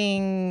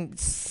talking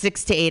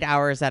 6 to 8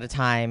 hours at a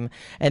time.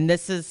 And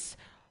this is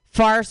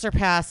far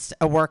surpassed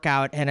a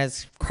workout and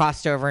has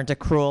crossed over into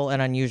cruel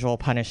and unusual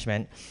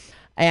punishment.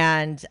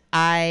 And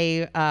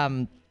I've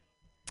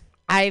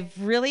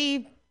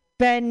really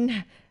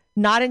been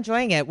not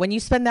enjoying it. When you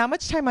spend that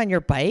much time on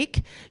your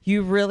bike,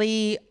 you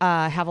really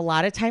have a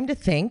lot of time to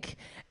think.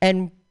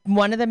 And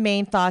one of the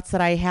main thoughts that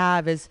I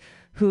have is,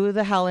 who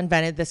the hell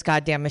invented this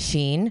goddamn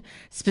machine?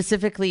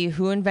 Specifically,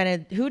 who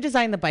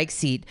designed the bike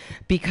seat?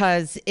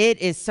 Because it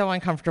is so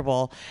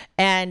uncomfortable.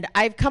 And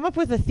I've come up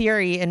with a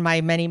theory in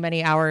my many,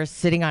 many hours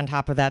sitting on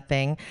top of that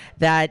thing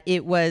that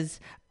it was,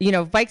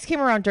 bikes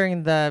came around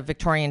during the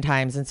Victorian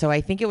times. And so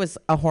I think it was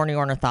a horny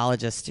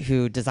ornithologist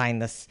who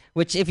designed this,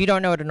 which, if you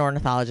don't know what an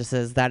ornithologist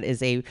is, that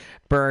is a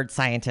bird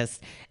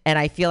scientist. And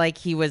I feel like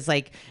he was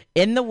like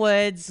in the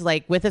woods,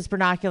 like with his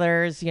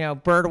binoculars,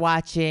 bird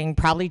watching,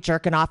 probably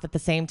jerking off at the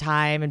same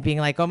time and being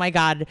like, oh my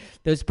God,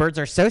 those birds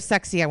are so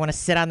sexy. I want to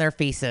sit on their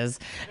faces.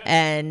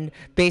 And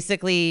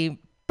basically,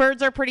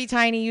 birds are pretty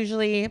tiny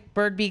usually.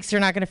 Bird beaks,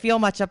 you're not going to feel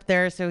much up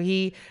there. So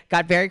he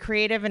got very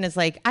creative and is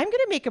like, I'm going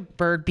to make a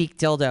bird beak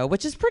dildo,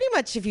 which is pretty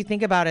much, if you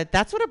think about it,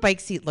 that's what a bike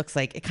seat looks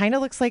like. It kind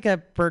of looks like a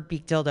bird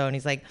beak dildo. And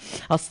he's like,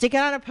 I'll stick it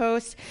on a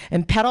post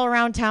and pedal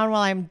around town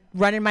while I'm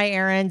running my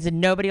errands, and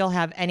nobody will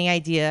have any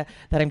idea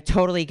that I'm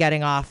totally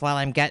getting off while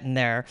I'm getting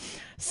there.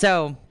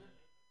 So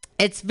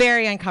it's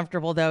very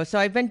uncomfortable though. So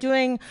I've been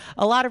doing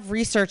a lot of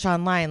research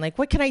online. Like,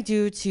 what can I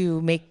do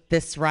to make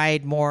this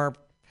ride more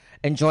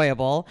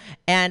enjoyable?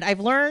 And I've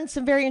learned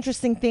some very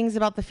interesting things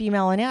about the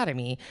female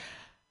anatomy.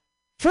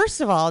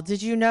 First of all,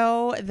 did you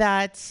know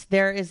that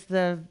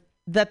the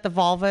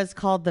vulva is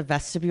called the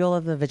vestibule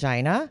of the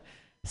vagina?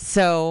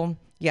 So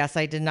yes,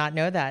 I did not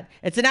know that.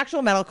 It's an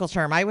actual medical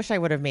term. I wish I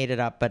would have made it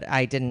up, but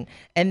I didn't.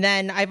 And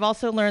then I've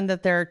also learned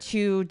that there are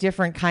two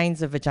different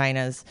kinds of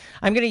vaginas.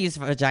 I'm going to use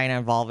vagina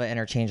and vulva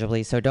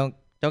interchangeably, so don't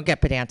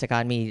get pedantic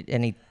on me,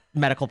 any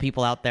medical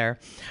people out there.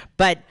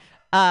 But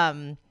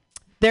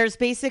there's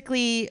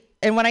basically,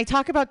 and when I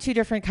talk about two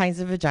different kinds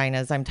of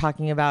vaginas, I'm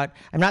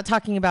not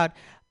talking about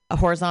a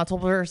horizontal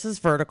versus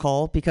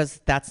vertical, because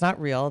that's not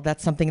real.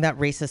 That's something that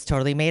racists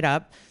totally made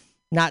up.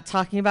 Not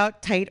talking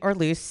about tight or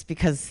loose,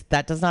 because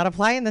that does not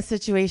apply in this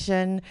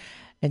situation.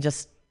 And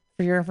just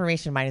for your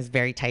information, mine is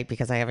very tight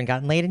because I haven't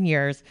gotten laid in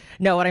years.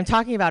 No, what I'm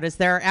talking about is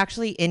there are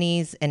actually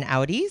innies and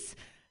outies.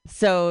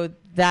 So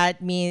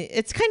that means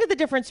it's kind of the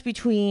difference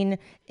between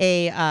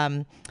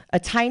a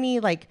tiny,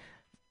 like,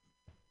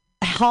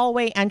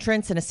 hallway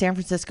entrance in a San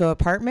Francisco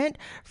apartment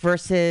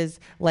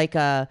versus like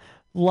a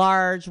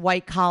large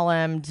white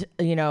columned,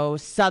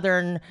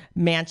 southern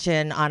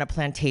mansion on a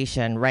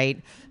plantation,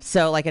 right?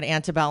 So like an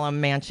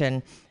antebellum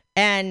mansion.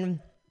 And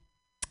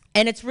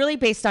it's really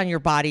based on your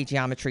body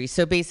geometry.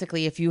 So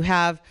basically, if you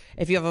have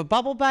a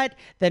bubble butt,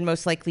 then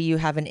most likely you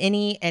have an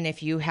innie, and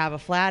if you have a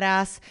flat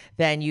ass,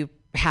 then you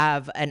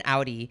have an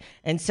outie.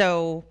 And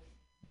so,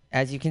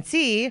 as you can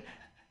see,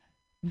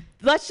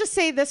 let's just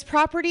say this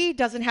property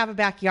doesn't have a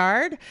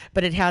backyard,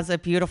 but it has a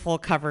beautiful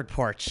covered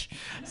porch.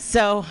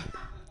 So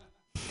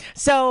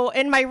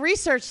in my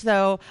research,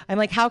 though, I'm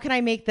like, how can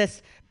I make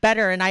this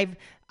better? And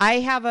I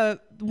have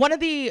one of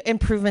the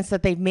improvements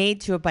that they've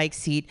made to a bike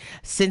seat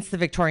since the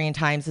Victorian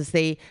times is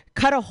they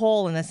cut a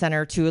hole in the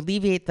center to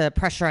alleviate the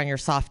pressure on your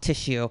soft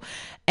tissue.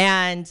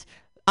 And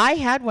I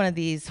had one of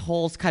these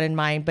holes cut in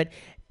mine, but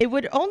it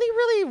would only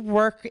really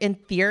work in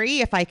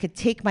theory if I could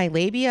take my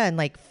labia and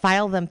like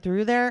file them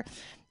through there.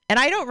 And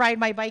I don't ride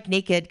my bike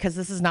naked because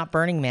this is not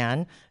Burning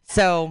Man.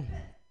 So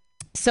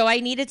I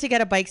needed to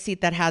get a bike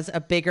seat that has a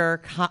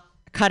bigger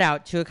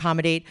cutout to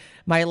accommodate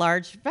my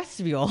large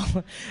vestibule.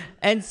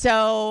 And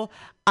so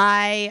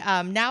I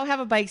now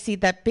have a bike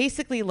seat that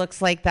basically looks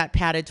like that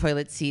padded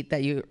toilet seat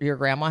that your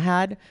grandma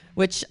had,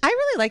 which I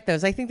really like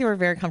those. I think they were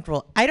very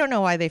comfortable. I don't know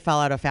why they fell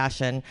out of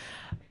fashion.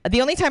 The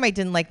only time I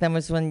didn't like them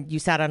was when you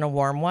sat on a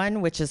warm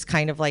one, which is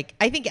kind of like,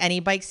 I think any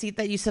bike seat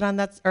that you sit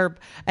on or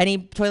any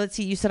toilet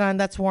seat you sit on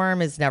that's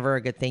warm is never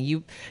a good thing.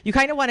 You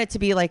kind of want it to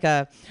be like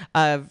a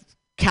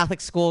Catholic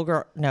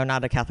schoolgirl. No,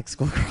 not a Catholic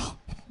schoolgirl.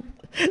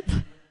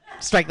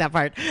 Strike that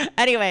part.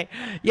 Anyway,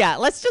 yeah,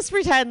 let's just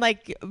pretend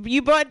like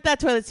you bought that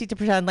toilet seat to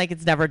pretend like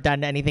it's never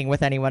done anything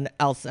with anyone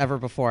else ever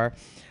before.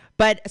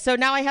 But so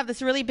now I have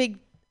this really big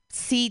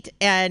seat,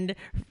 and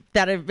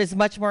that is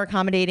much more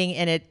accommodating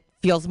and it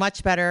feels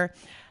much better.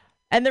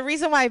 And the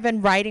reason why I've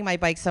been riding my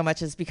bike so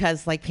much is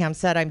because, like Pam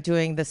said, I'm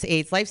doing this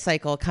AIDS life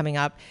cycle coming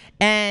up.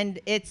 And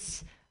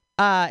it's,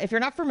 if you're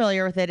not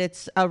familiar with it,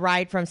 it's a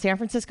ride from San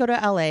Francisco to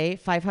LA,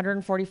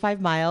 545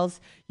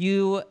 miles.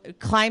 You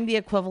climb the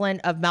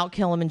equivalent of Mount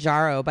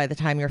Kilimanjaro by the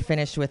time you're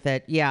finished with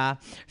it. Yeah,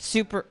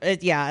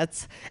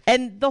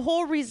 and the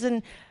whole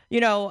reason,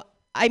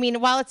 I mean,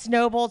 while it's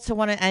noble to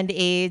want to end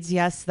AIDS,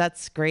 yes,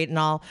 that's great and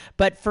all.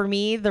 But for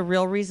me, the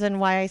real reason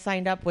why I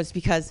signed up was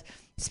because,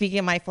 speaking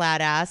of my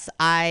flat ass,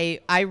 I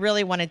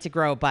really wanted to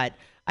grow a butt.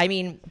 I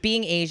mean,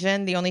 being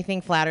Asian, the only thing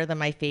flatter than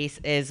my face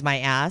is my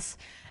ass.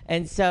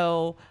 And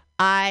so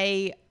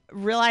I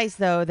realized,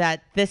 though,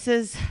 that this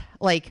is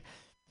like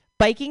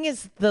biking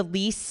is the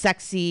least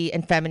sexy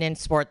and feminine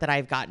sport that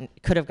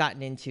could have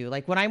gotten into.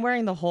 Like when I'm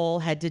wearing the whole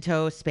head to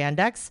toe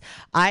spandex,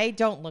 I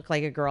don't look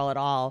like a girl at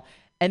all.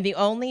 And the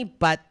only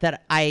butt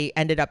that I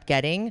ended up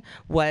getting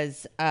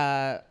was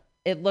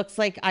it looks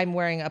like I'm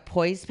wearing a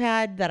poise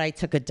pad that I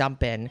took a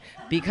dump in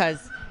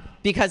because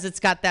it's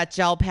got that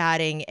gel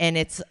padding,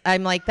 and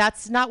I'm like,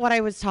 that's not what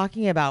I was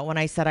talking about when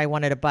I said I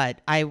wanted a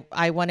butt.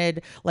 I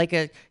wanted like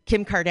a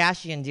Kim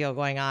Kardashian deal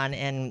going on,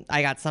 and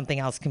I got something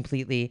else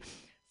completely.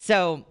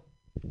 So,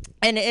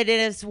 and it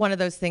is one of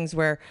those things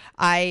where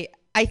I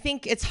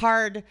think it's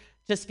hard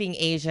just being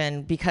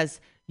Asian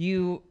because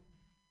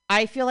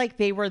I feel like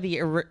they were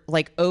the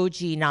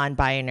OG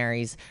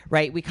non-binaries,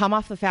 right? We come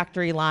off the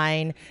factory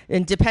line,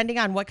 and depending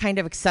on what kind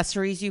of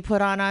accessories you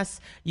put on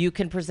us, you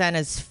can present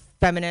as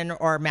feminine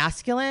or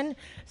masculine.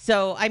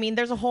 So, I mean,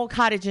 there's a whole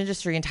cottage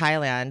industry in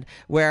Thailand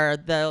where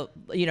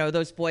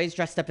those boys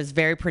dressed up as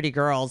very pretty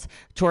girls.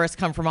 Tourists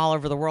come from all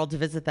over the world to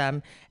visit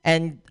them.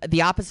 And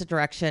the opposite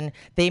direction,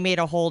 they made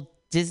a whole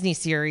Disney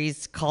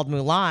series called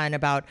Mulan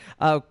about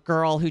a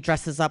girl who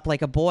dresses up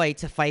like a boy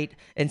to fight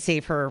and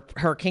save her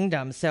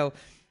kingdom. So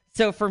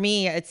for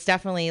me, it's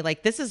definitely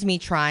like, this is me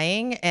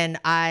trying, and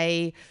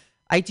I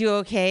do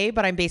okay,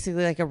 but I'm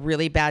basically like a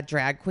really bad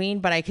drag queen,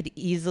 but I could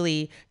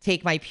easily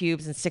take my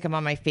pubes and stick them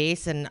on my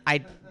face, and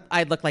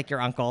I'd look like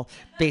your uncle,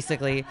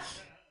 basically.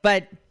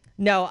 But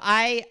no,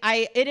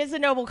 it is a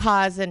noble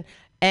cause,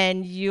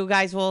 and you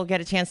guys will get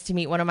a chance to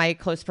meet one of my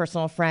close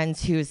personal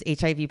friends who's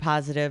HIV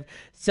positive.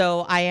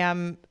 So I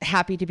am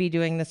happy to be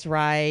doing this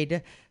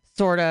ride,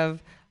 sort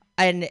of,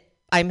 and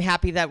I'm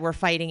happy that we're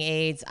fighting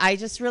AIDS. I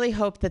just really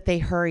hope that they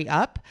hurry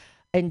up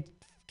and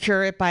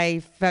cure it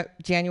by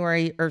June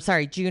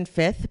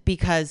 5th,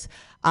 because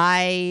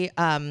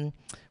I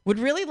would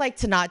really like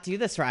to not do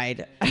this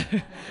ride.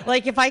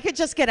 Like if I could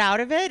just get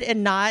out of it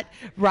and not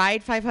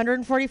ride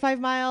 545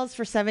 miles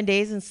for 7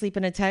 days and sleep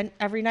in a tent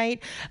every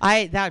night,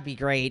 that would be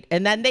great.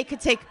 And then they could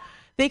take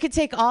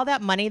all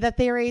that money that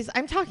they raise.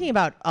 I'm talking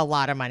about a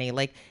lot of money,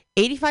 like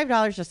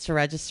 $85 just to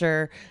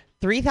register,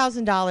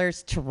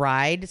 $3,000 to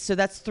ride. So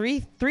that's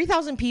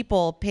 3,000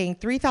 people paying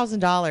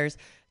 $3,000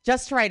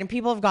 just to ride, and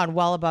people have gone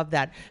well above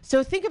that.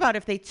 So think about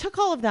if they took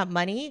all of that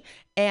money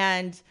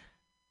and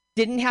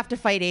didn't have to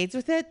fight AIDS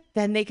with it,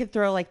 then they could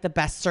throw like the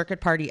best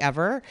circuit party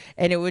ever,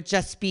 and it would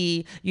just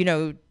be,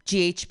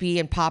 GHB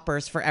and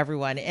poppers for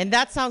everyone. And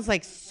that sounds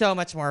like so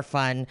much more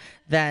fun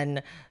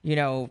than,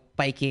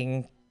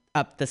 biking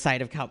up the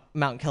side of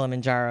Mount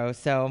Kilimanjaro.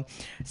 So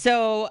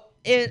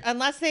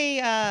unless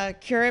they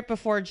cure it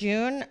before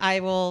June,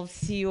 I will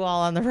see you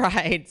all on the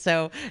ride.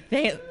 So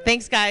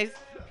thanks, guys.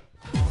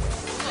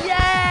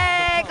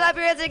 Yay! Clap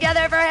your hands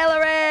together for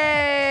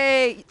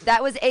Hillary!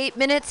 That was 8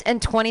 minutes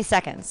and 20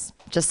 seconds,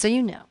 just so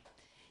you know.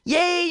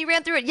 Yay, you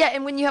ran through it. Yeah,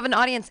 and when you have an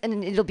audience,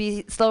 and it'll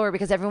be slower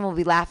because everyone will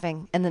be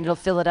laughing, and then it'll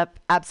fill it up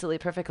absolutely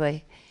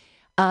perfectly.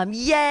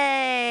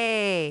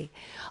 Yay!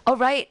 All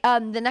right,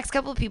 the next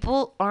couple of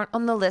people aren't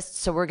on the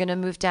list, so we're going to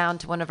move down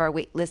to one of our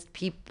wait list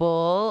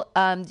people.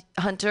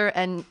 Hunter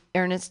and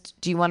Ernest,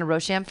 do you want a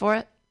Rosham for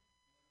it?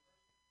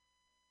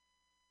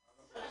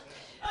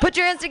 Put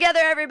your hands together,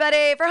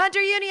 everybody, for Hunter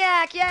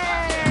Uniac. Yay!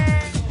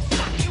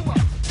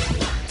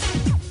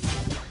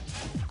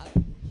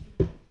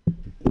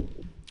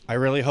 I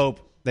really hope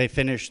they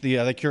finish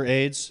the cure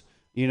AIDS,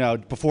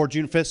 before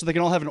June 5th, so they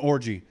can all have an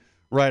orgy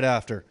right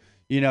after.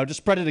 Just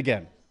spread it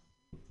again.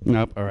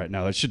 Nope. All right.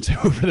 No, that should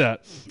take over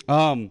that.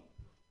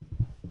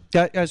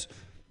 Guys,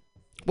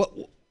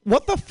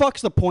 what the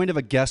fuck's the point of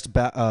a guest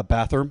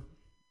bathroom?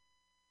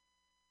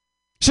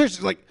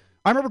 Seriously, like,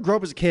 I remember growing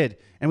up as a kid,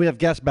 and we'd have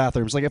guest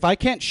bathrooms. Like, if I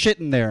can't shit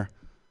in there,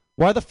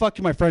 why the fuck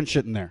do my friends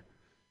shit in there?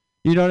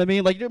 You know what I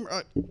mean? Like,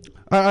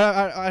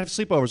 I have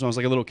sleepovers when I was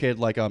like a little kid,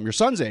 like your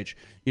son's age.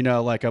 When I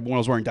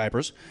was wearing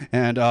diapers,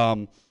 and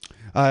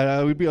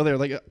we'd be there.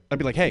 Like, I'd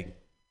be like, hey,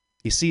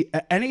 you see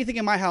anything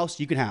in my house,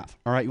 you can have.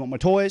 All right, you want my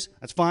toys?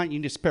 That's fine. You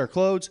need a pair of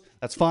clothes?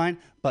 That's fine.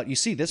 But you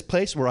see this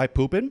place where I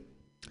poop in?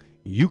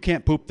 You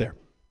can't poop there.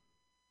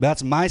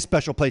 That's my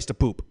special place to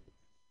poop.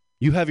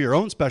 You have your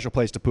own special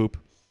place to poop,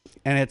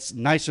 and it's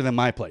nicer than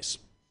my place.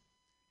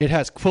 It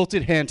has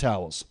quilted hand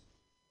towels.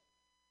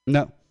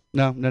 No,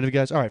 none of you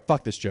guys? All right,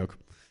 fuck this joke.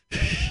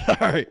 All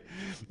right,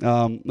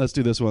 let's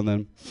do this one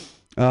then.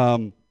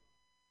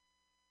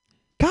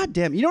 God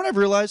damn, you know what I've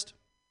realized?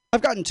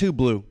 I've gotten 2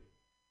 blue.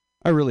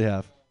 I really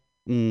have.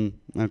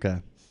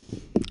 Okay.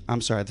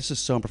 I'm sorry. This is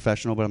so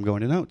unprofessional, but I'm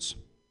going to notes.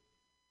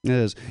 It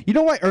is. You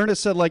know why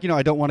Ernest said, like,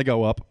 I don't want to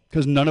go up?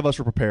 Because none of us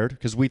were prepared.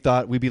 Because we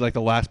thought we'd be like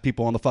the last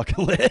people on the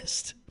fucking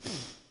list.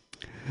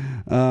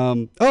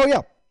 Oh,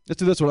 yeah. Let's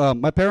do this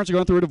one. My parents are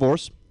going through a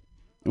divorce,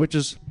 which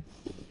is,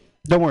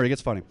 don't worry, it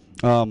gets funny.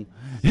 My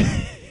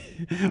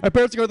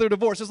parents are going through a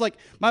divorce. It's like,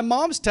 my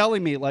mom's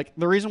telling me, like,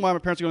 the reason why my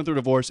parents are going through a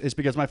divorce is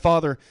because my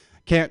father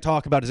can't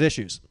talk about his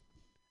issues.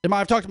 And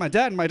I've talked to my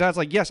dad, and my dad's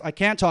like, yes, I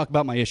can talk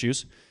about my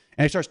issues.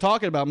 And he starts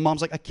talking about it.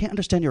 Mom's like, I can't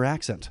understand your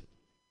accent.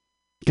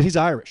 Because he's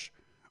Irish.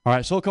 All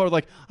right, so he'll go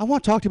like, I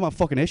want to talk to you about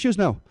fucking issues.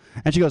 No.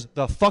 And she goes,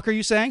 the fuck are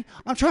you saying?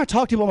 I'm trying to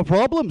talk to you about my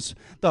problems.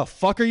 The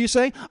fuck are you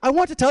saying? I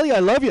want to tell you I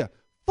love you.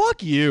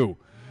 Fuck you.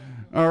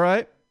 All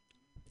right.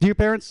 Do your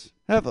parents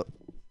have a...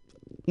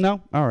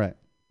 No? All right.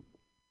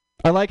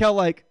 I like how,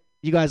 like,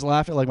 you guys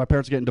laugh at, like, my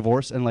parents are getting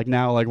divorced, and, like,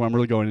 now, like, when I'm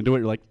really going into it,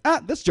 you're like,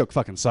 this joke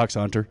fucking sucks,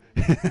 Hunter.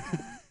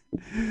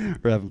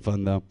 We're having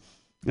fun, though.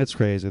 It's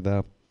crazy,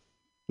 though.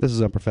 This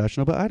is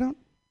unprofessional, but I don't...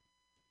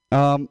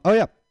 oh,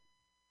 yeah.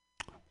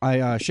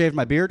 I shaved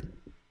my beard.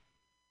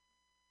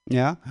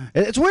 Yeah.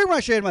 It's weird when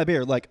I shaved my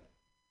beard. Like,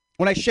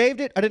 when I shaved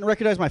it, I didn't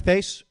recognize my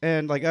face,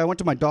 and, like, I went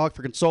to my dog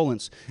for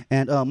consolence,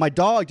 and my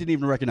dog didn't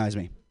even recognize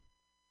me.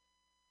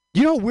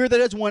 You know how weird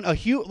that is when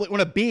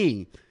a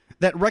being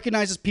that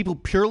recognizes people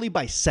purely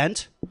by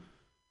scent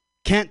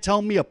can't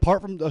tell me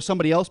apart from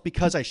somebody else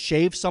because I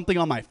shaved something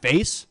on my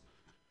face?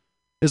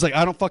 It's like,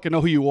 I don't fucking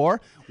know who you are.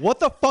 What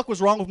the fuck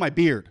was wrong with my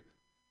beard?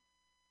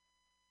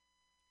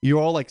 You're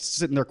all, like,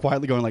 sitting there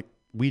quietly going, like,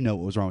 we know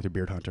what was wrong with your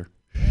beard, Hunter.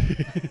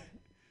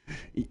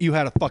 You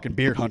had a fucking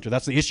beard, Hunter.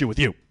 That's the issue with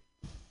you.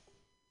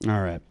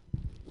 All right.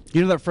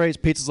 You know that phrase,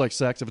 pizza's like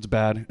sex. If it's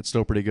bad, it's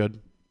still pretty good.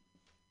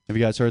 Have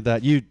you guys heard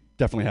that? You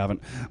definitely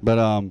haven't. But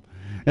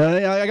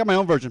I got my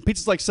own version.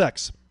 Pizza's like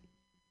sex.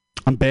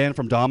 I'm banned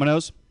from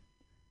Domino's.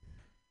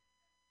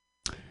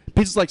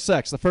 Pizza's like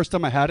sex. The first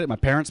time I had it, my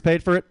parents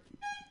paid for it.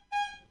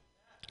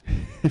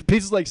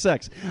 Pizza's like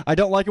sex. I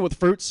don't like it with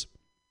fruits.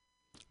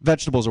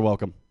 Vegetables are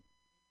welcome.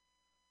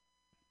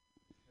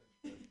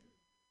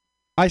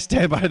 I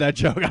stand by that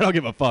joke. I don't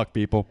give a fuck,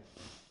 people.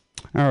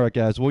 All right,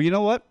 guys. Well, you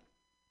know what?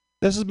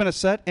 This has been a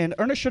set, and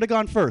Ernest should have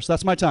gone first.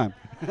 That's my time.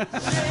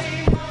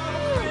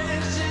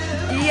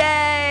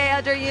 Yay,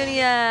 Hunter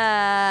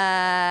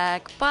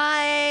Uniac.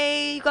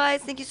 Bye, you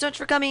guys. Thank you so much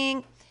for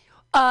coming.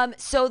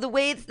 So the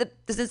way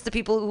since the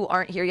people who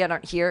aren't here yet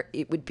aren't here,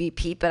 it would be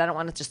Pete, but I don't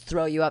want to just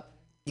throw you up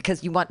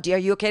because are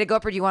you okay to go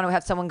up, or do you want to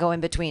have someone go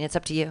in between? It's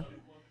up to you.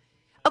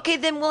 Okay,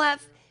 then we'll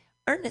have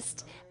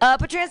Ernest.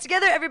 Put your hands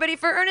together, everybody,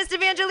 for Ernest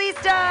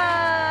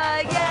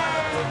Evangelista. Yay!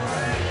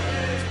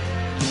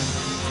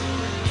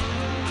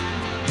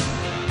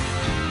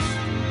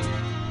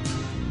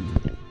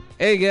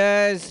 Hey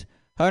guys,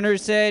 Hunter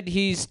said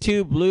he's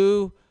too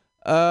blue.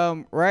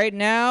 Right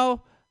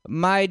now,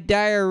 my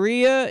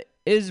diarrhea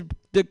is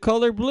the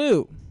color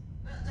blue.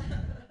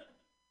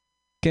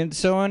 Can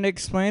someone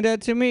explain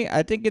that to me?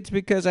 I think it's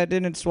because I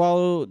didn't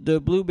swallow the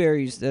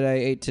blueberries that I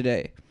ate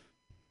today.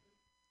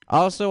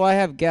 Also, I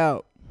have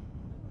gout.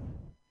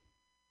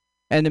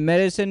 And the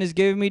medicine is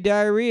giving me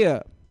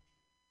diarrhea.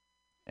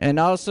 And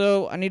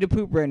also, I need to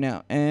poop right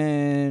now.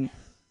 And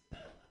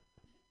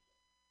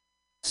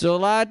so a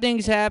lot of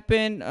things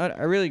happen.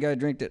 I really gotta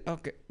drink that.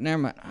 Okay, never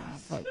mind. Oh,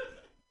 fuck.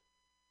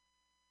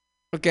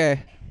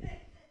 Okay.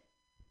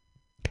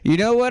 You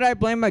know what I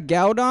blame my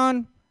gout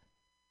on?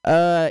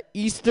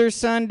 Easter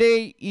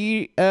Sunday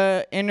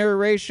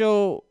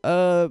interracial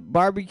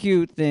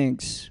barbecue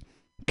things.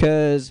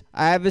 Because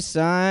I have a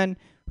son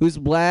who's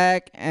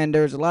black, and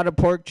there's a lot of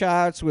pork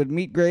chops with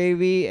meat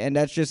gravy, and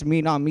that's just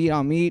meat on meat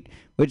on meat,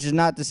 which is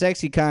not the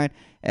sexy kind.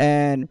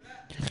 And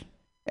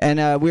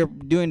we're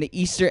doing the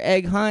Easter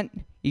egg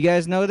hunt. You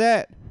guys know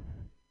that?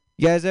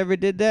 You guys ever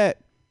did that?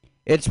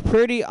 It's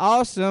pretty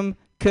awesome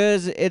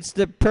because it's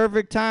the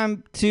perfect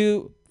time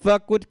to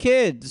fuck with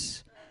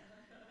kids.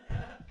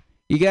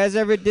 You guys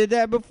ever did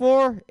that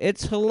before?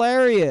 It's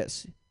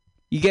hilarious.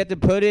 You get to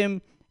put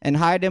him and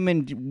hide him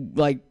in,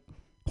 like,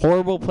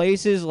 horrible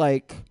places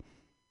like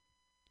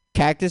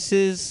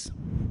cactuses.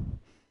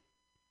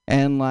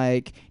 And,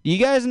 like, you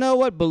guys know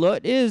what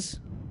balut is?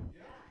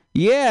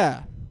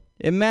 Yeah.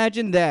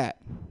 Imagine that.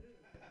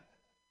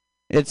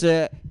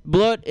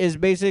 Blood is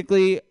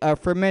basically a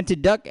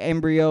fermented duck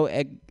embryo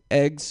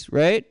eggs,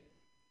 right?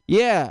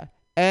 Yeah.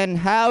 And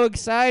how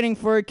exciting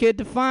for a kid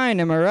to find,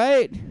 am I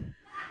right?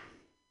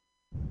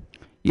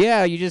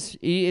 Yeah,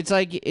 it's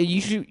like,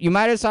 you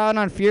might have saw it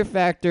on Fear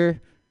Factor.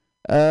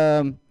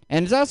 And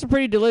it's also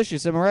pretty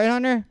delicious, am I right,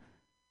 Hunter?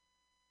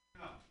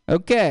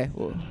 Okay.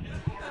 Well,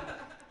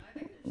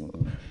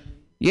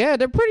 yeah,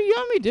 they're pretty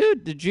yummy,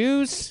 dude. The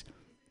juice.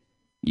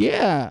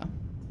 Yeah.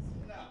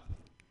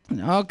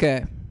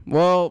 Okay.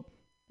 Well,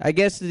 I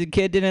guess the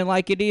kid didn't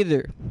like it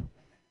either.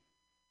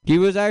 He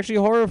was actually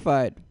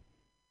horrified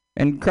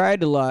and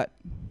cried a lot.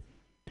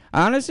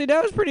 Honestly,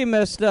 that was pretty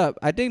messed up.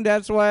 I think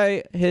that's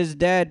why his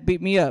dad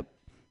beat me up.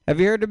 Have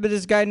you heard of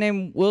this guy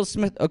named Will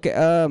Smith? Okay,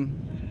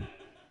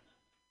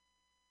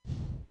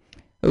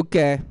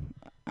 Okay,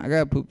 I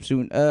gotta poop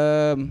soon.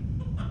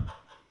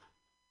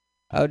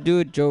 I'll do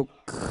a joke.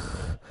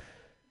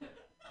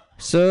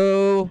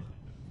 So,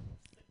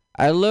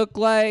 I look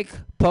like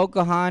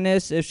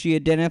Pocahontas if she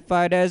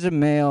identified as a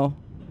male,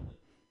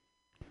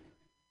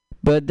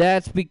 but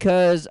that's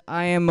because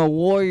I am a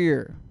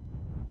warrior,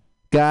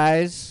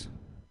 guys.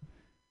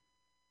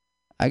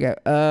 I got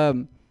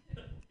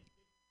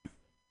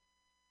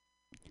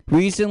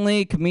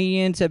recently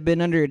comedians have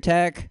been under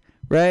attack,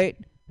 right?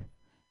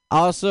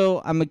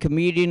 Also, I'm a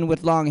comedian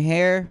with long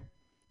hair.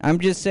 I'm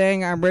just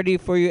saying I'm ready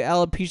for you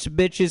alopecia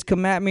bitches.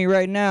 Come at me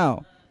right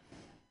now.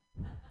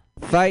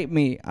 Fight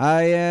me.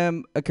 I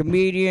am a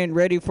comedian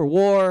ready for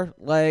war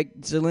like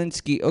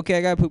Zelensky. Okay,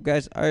 I gotta poop,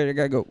 guys. All right, I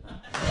gotta go.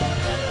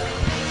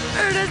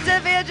 Ernest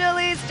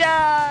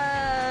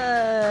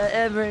Evangelista,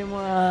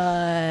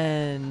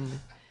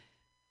 everyone.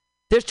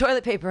 There's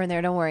toilet paper in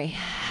there. Don't worry.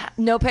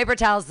 No paper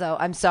towels though.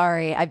 I'm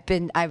sorry. I've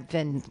been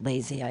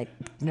lazy.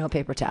 No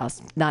paper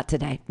towels. Not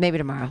today. Maybe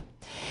tomorrow.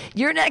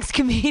 Your next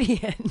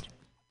comedian.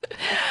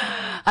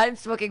 I'm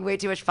smoking way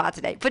too much pot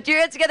today. Put your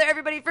hands together,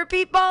 everybody, for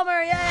Pete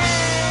Ballmer. Yay!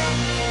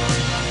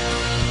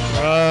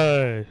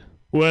 Right.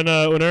 When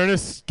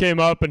Ernest came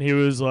up and he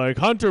was like,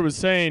 Hunter was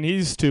saying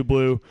he's too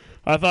blue,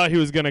 I thought he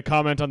was going to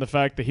comment on the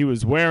fact that he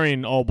was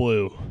wearing all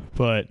blue,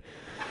 but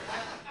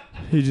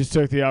he just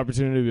took the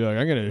opportunity to be like,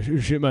 I'm going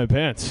to shit my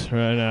pants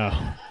right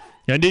now.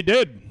 And he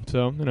did.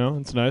 So,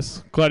 it's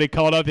nice. Glad he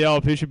called out the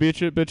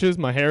alopecia bitches.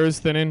 My hair is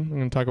thinning. I'm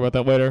going to talk about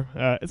that later.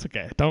 It's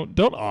okay. Don't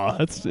awe.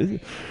 It's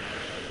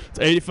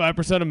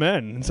 85% of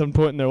men at some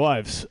point in their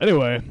lives.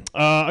 Anyway,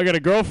 I got a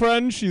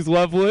girlfriend. She's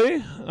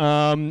lovely.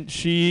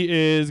 She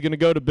is going to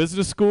go to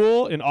business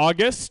school in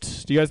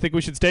August. Do you guys think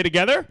we should stay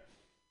together?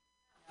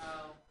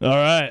 No. All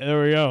right,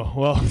 there we go.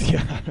 Well,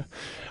 yeah.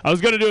 I was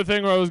going to do a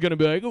thing where I was going to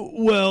be like,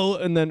 well,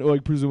 and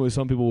then presumably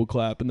some people will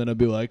clap, and then I'd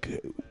be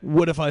like,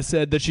 what if I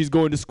said that she's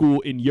going to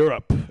school in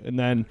Europe? And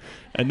then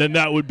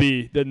that would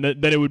be, then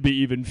it would be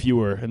even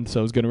fewer. And so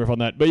I was going to riff on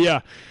that. But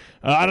yeah.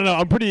 I don't know.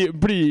 I'm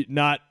pretty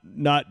not.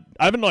 I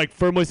haven't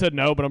firmly said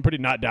no, but I'm pretty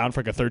not down for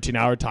a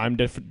 13-hour time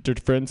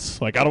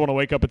difference. I don't want to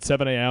wake up at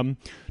 7 a.m.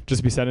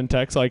 just be sending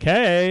texts like,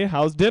 "Hey,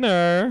 how's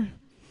dinner?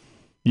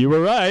 You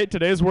were right.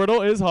 Today's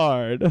Wordle is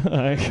hard."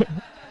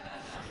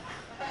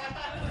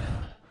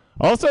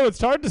 Also,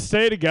 it's hard to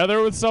stay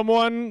together with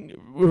someone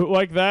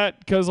like that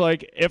because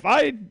if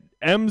I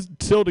am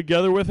still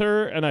together with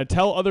her and I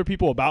tell other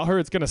people about her,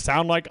 it's gonna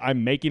sound like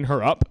I'm making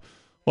her up.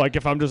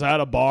 If I'm just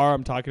at a bar,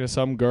 I'm talking to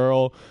some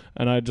girl,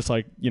 and I just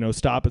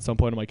stop at some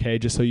point. I'm like, hey,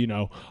 just so you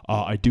know,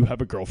 I do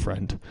have a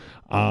girlfriend.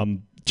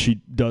 She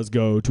does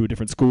go to a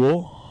different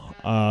school.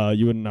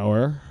 You wouldn't know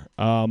her.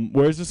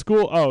 Where's the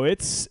school? Oh,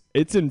 it's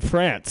in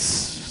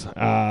France.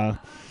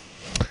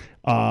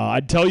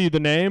 I'd tell you the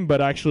name,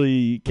 but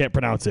actually can't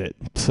pronounce it.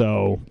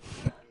 So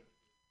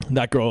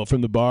that girl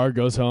from the bar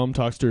goes home,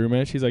 talks to her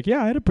roommate. She's like,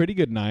 yeah, I had a pretty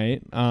good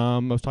night. I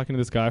was talking to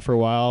this guy for a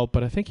while,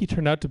 but I think he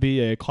turned out to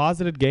be a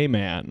closeted gay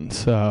man.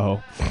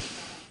 So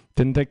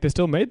didn't think they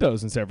still made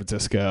those in San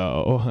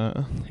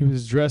Francisco. He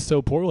was dressed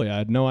so poorly, I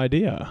had no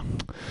idea.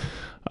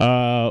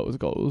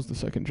 What was the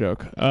second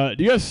joke? Do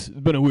you guys, it's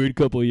been a weird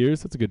couple of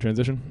years. That's a good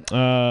transition.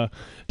 Do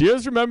you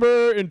guys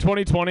remember in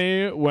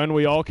 2020 when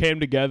we all came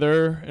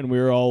together and we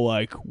were all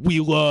like, we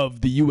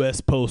love the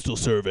U.S. Postal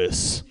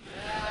Service.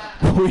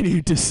 We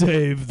need to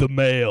save the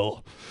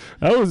mail.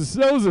 That was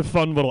a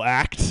fun little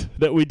act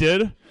that we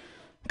did.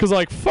 Cause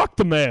fuck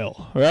the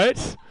mail,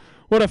 right?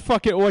 What a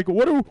fucking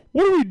what are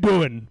we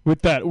doing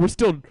with that? We're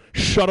still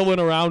shuttling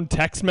around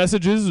text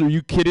messages. Are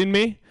you kidding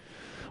me?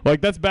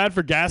 That's bad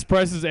for gas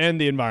prices and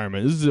the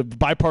environment. This is a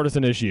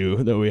bipartisan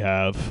issue that we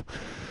have.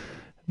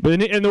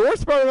 And the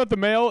worst part about the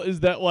mail is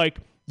that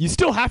you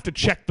still have to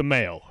check the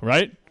mail,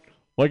 right?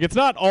 It's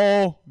not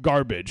all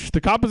garbage.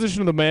 The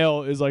composition of the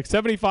mail is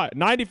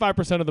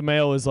 95% of the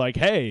mail is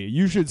hey,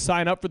 you should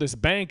sign up for this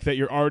bank that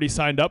you're already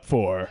signed up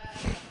for.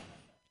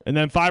 And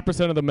then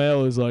 5% of the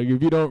mail is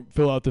if you don't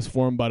fill out this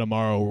form by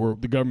tomorrow,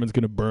 the government's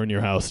going to burn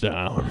your house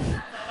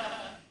down.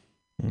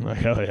 I'm like,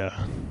 hell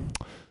yeah.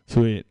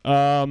 Sweet.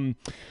 A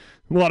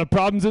lot of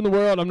problems in the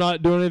world. I'm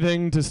not doing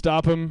anything to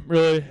stop them,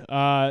 really.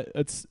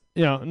 It's,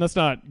 and that's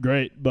not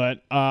great.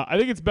 But I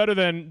think it's better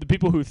than the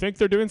people who think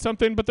they're doing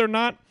something, but they're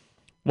not.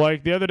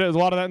 The other day, there's a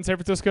lot of that in San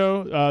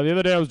Francisco. The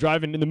other day I was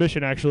driving in the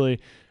Mission, actually,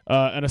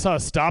 and I saw a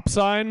stop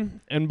sign,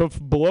 and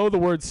below the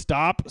word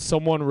stop,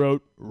 someone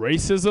wrote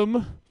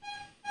racism.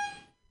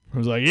 I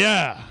was like,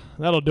 yeah,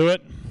 that'll do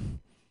it.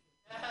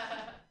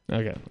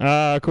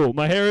 Okay, cool.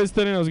 My hair is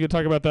thinning. I was going to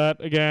talk about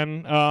that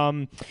again.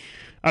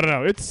 I don't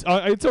know.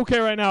 It's okay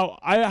right now.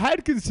 I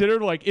had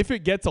considered, if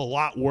it gets a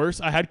lot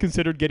worse, I had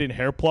considered getting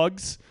hair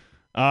plugs,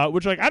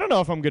 which, I don't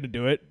know if I'm going to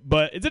do it,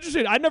 but it's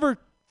interesting. I never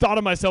thought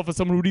of myself as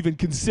someone who would even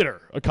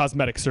consider a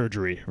cosmetic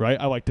surgery,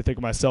 right? I like to think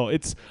of myself.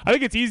 I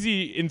think it's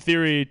easy in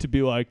theory to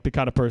be the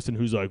kind of person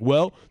who's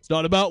well, it's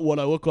not about what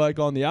I look like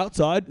on the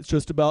outside. It's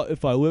just about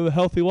if I live a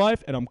healthy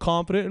life and I'm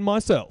confident in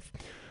myself.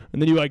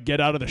 And then you get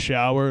out of the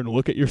shower and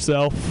look at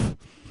yourself.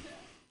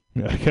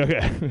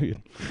 Okay.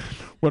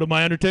 What if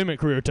my entertainment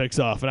career takes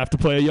off and I have to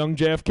play a young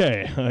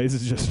JFK? This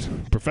is just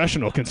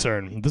professional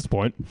concern at this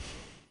point.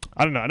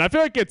 I don't know. And I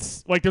feel like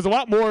it's like there's a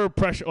lot more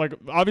pressure. Like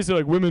obviously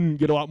like women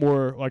get a lot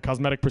more like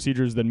cosmetic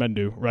procedures than men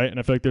do, right? And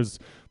I feel like there's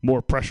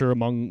more pressure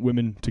among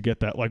women to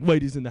get that. Like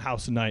ladies in the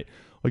house tonight.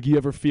 Like you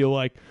ever feel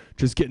like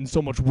just getting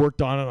so much work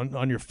done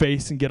on your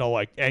face and get all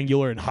like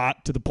angular and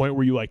hot to the point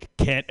where you like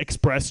can't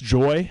express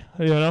joy,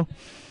 you know?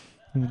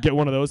 And get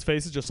one of those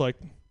faces just like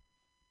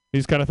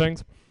these kind of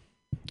things.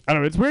 I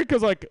don't know. It's weird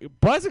because like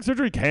plastic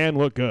surgery can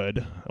look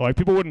good. Like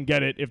people wouldn't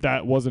get it if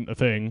that wasn't a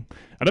thing.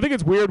 And I think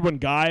it's weird when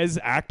guys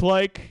act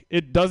like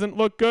it doesn't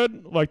look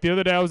good. Like the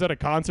other day I was at a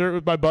concert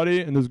with my buddy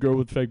and this girl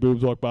with fake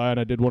boobs walked by and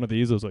I did one of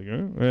these. I was like,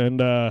 and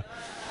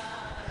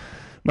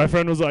my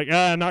friend was like,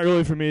 not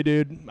really for me,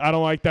 dude. I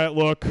don't like that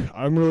look.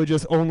 I'm really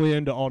just only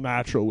into all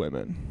natural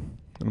women.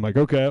 And I'm like,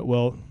 okay,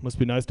 well, must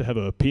be nice to have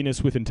a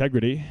penis with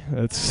integrity.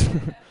 That's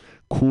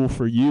cool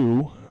for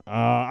you.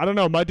 I don't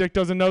know. My dick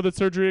doesn't know that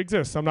surgery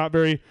exists. I'm not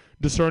very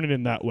discerning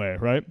in that way,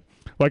 right?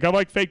 Like I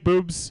like fake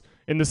boobs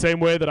in the same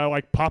way that I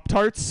like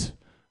Pop-Tarts,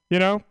 you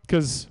know?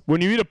 Because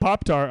when you eat a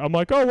Pop-Tart, I'm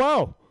like, oh,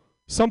 wow,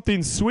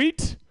 something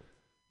sweet?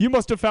 You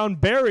must have found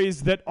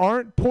berries that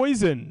aren't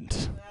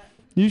poisoned.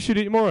 You should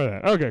eat more of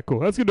that. Okay, cool.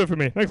 That's good enough for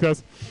me. Thanks,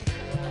 guys.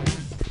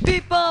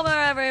 Beep over,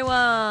 everyone.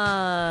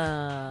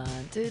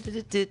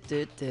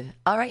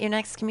 All right, your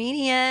next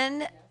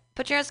comedian.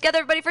 Put your hands together,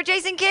 everybody, for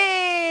Jason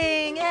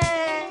King.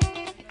 Yay!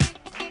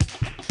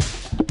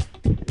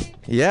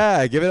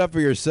 Yeah, give it up for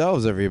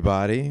yourselves,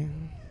 everybody.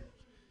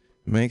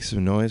 Make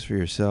some noise for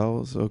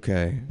yourselves.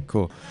 Okay,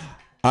 cool.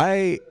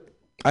 I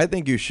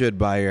think you should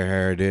buy your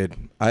hair,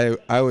 dude.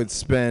 I would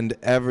spend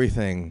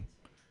everything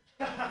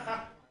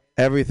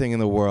in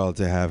the world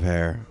to have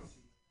hair.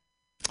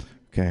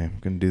 Okay, I'm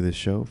gonna do this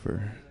show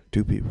for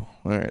 2 people.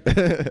 All right.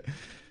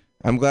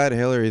 I'm glad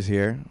Hillary's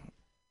here.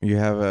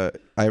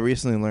 I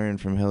recently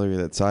learned from Hillary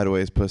that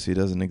sideways pussy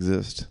doesn't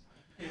exist.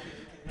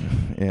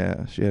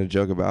 Yeah, she had a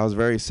joke about it. I was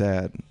very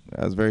sad.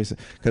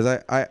 Because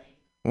I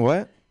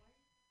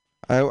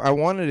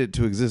wanted it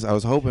to exist. I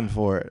was hoping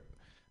for it.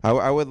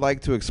 I would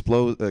like to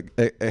explode. I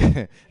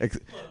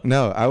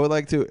would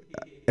like to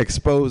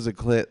expose a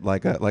clit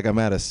like I'm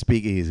at a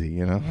speakeasy,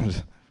 you know?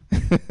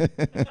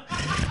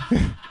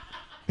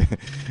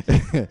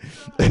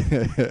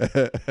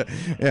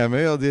 Yeah,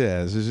 maybe I'll do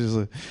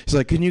that. She's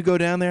like, can you go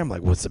down there? I'm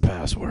like, what's the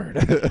password?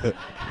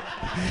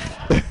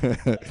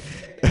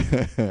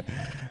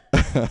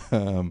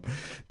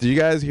 Did you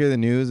guys hear the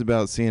news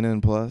about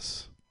CNN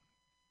Plus?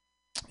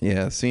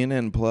 Yeah,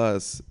 CNN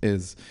Plus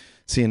is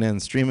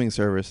CNN's streaming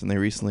service, and they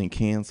recently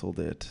canceled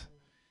it.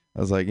 I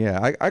was like,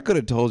 yeah, I could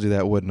have told you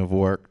that wouldn't have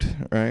worked,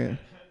 right?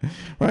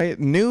 Right?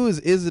 News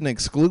isn't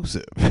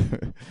exclusive.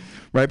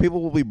 Right?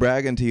 People will be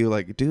bragging to you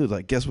like, dude,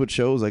 like, guess what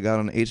shows I got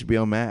on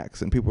HBO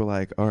Max? And people are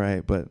like, all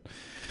right, but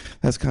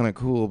that's kind of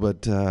cool,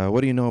 but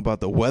what do you know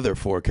about the weather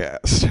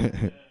forecast?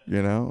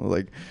 You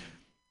know?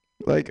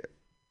 Like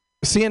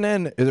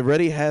CNN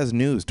already has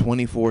news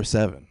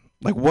 24/7.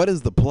 Like, what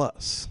is the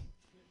plus?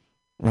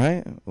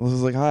 Right? This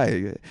is like,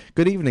 hi,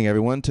 good evening,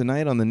 everyone.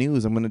 Tonight on the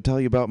news, I'm going to tell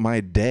you about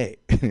my day.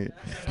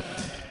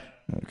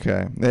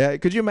 Okay. Yeah,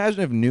 could you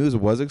imagine if news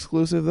was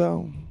exclusive,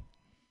 though?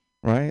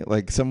 Right?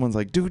 Like, someone's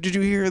like, dude, did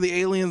you hear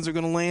the aliens are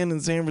going to land in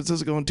San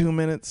Francisco in 2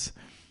 minutes?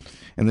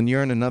 And then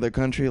you're in another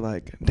country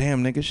like,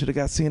 damn, nigga, should have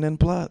got CNN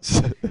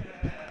Plus.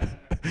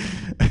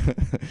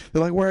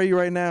 They're like, where are you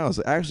right now?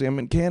 So actually, I'm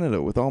in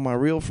Canada with all my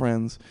real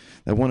friends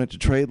that wanted to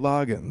trade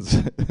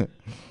logins.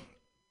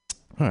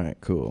 All right,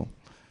 cool.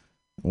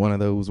 One of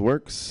those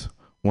works.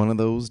 One of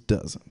those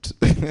doesn't.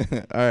 All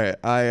right.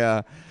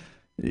 Have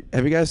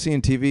you guys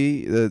seen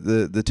TV,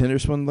 the Tinder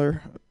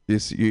swindler?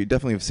 You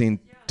definitely have seen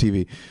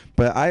TV.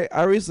 But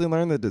I recently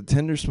learned that the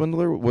Tinder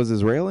swindler was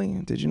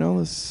Israeli. Did you know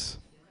this?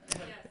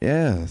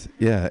 Yeah.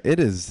 Yeah, it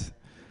is.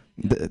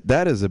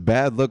 That is a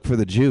bad look for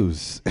the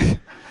Jews.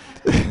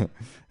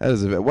 That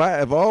is why,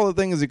 of all the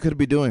things he could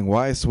be doing,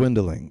 why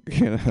swindling?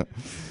 You know,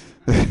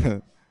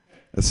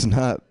 it's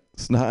not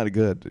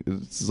good.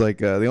 It's like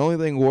the only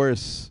thing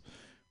worse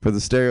for the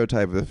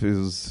stereotype if he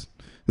was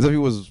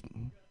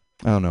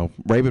I don't know,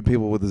 raping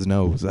people with his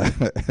nose. I'm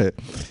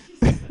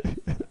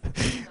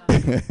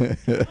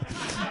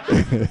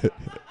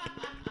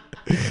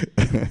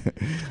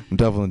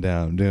doubling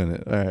down. I'm doing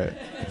it. All right.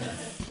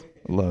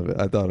 Love it.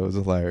 I thought it was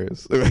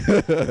hilarious.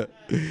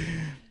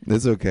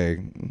 It's okay.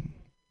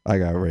 I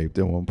got raped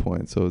at one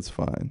point, so it's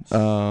fine.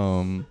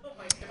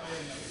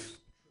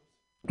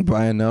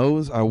 By a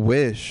nose? I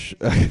wish.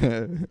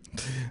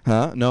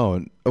 Huh?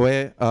 No.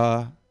 Wait.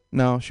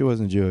 No, she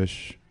wasn't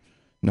Jewish.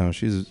 No,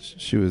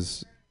 she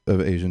was of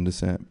Asian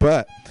descent.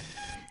 But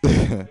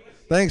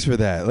thanks for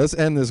that. Let's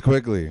end this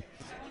quickly.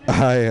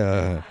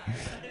 Let's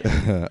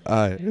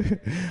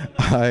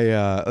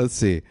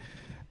see.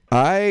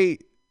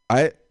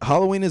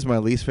 Halloween is my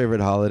least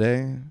favorite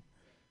holiday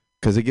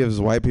because it gives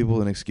white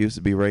people an excuse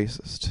to be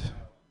racist.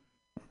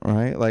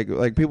 Right?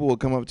 Like people will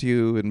come up to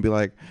you and be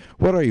like,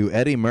 "What are you,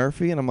 Eddie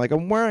Murphy?" And I'm like,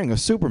 "I'm wearing a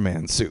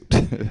Superman suit."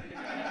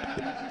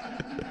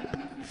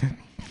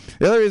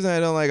 The other reason I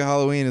don't like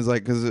Halloween is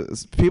like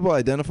because people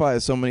identify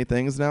as so many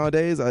things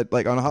nowadays.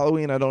 Like on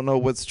Halloween, I don't know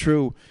what's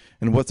true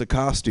and what's a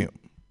costume.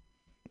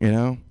 You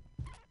know,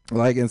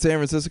 like in San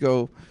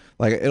Francisco,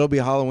 like it'll be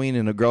Halloween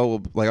and a girl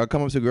will like I'll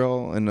come up to a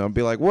girl and I'll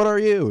be like, "What are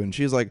you?" And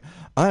she's like,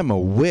 "I'm a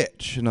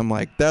witch," and I'm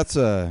like, "That's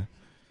a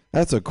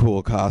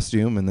cool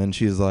costume." And then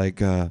she's like,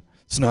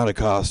 "It's not a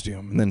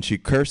costume," and then she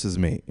curses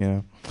me. You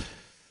know,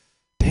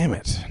 damn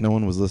it! No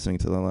one was listening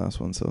to the last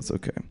one, so it's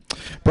okay.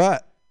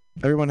 But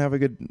everyone have a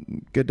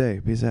good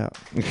day. Peace out.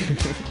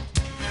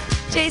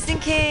 Jason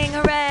King,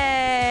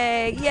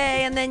 hooray!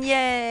 Yay, and then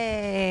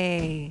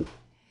yay.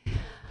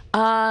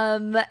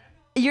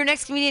 Your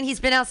next comedian,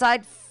 he's been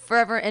outside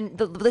forever, and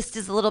the list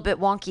is a little bit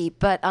wonky,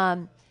 but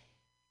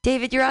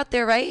David, you're out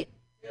there, right?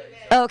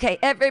 Okay,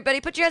 everybody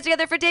put your hands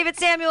together for David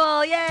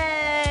Samuel.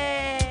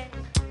 Yay!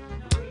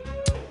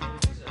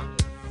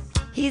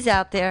 He's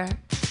out there.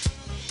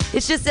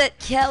 It's just that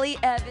Kelly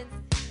Evans.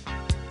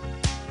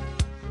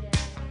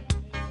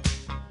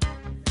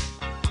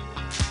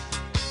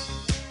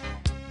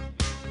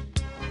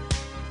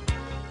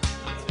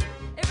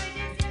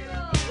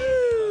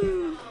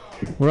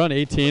 We're on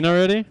 18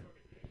 already?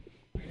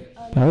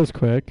 That was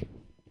quick.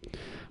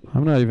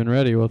 I'm not even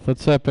ready. Well,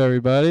 what's up,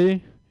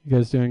 everybody? You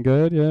guys doing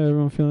good? Yeah,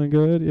 everyone feeling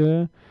good?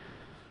 Yeah?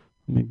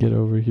 Let me get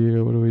over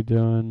here. What are we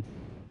doing?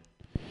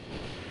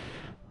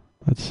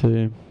 Let's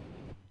see.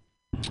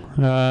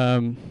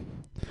 I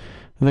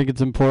think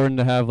it's important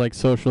to have, like,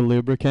 social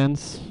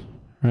lubricants,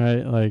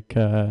 right? Like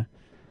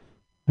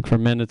for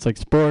men, it's like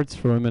sports.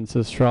 For women, it's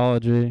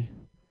astrology.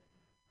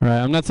 Right,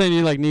 I'm not saying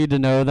you like need to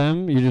know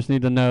them. You just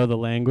need to know the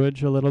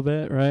language a little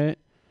bit, right?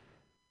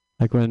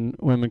 Like when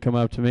women come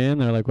up to me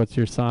and they're like, "What's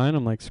your sign?"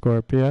 I'm like,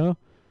 "Scorpio."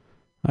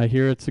 I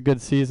hear it's a good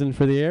season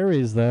for the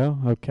Aries, though.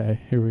 Okay,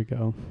 here we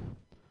go.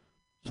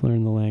 Let's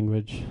learn the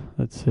language.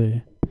 Let's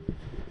see.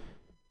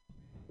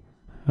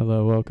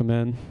 Hello, welcome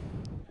in.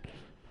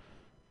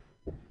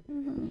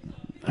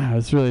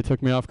 This really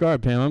took me off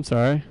guard, Pam. I'm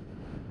sorry.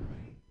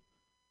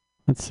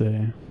 Let's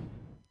see.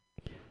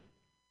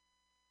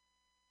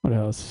 What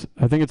else?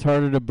 I think it's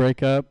harder to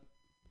break up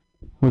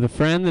with a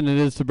friend than it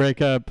is to break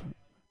up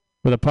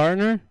with a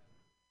partner.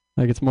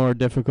 Like it's more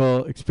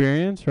difficult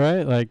experience,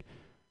 right? Like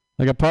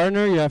a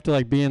partner, you have to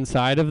like be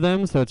inside of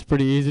them, so it's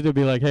pretty easy to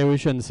be like, "Hey, we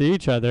shouldn't see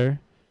each other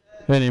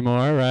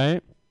anymore," right?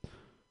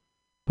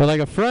 But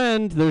like a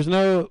friend, there's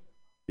not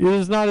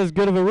as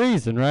good of a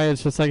reason, right?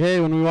 It's just like, "Hey,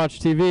 when we watch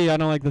TV, I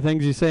don't like the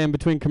things you say in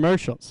between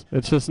commercials."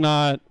 It's just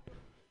not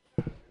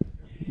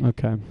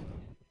okay.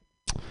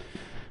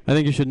 I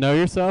think you should know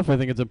yourself. I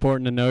think it's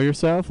important to know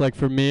yourself. Like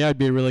for me, I'd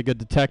be a really good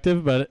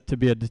detective, but to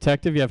be a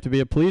detective, you have to be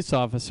a police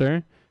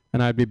officer,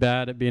 and I'd be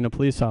bad at being a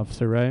police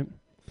officer, right?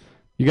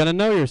 You got to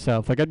know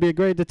yourself. Like I'd be a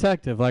great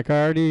detective. Like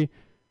I already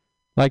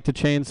like to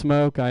chain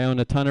smoke. I own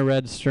a ton of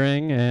red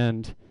string,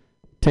 and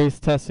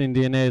taste testing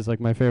DNA is like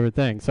my favorite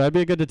thing. So I'd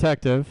be a good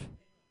detective.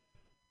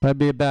 But I'd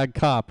be a bad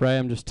cop, right?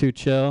 I'm just too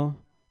chill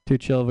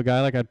of a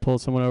guy. Like I'd pull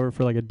someone over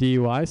for like a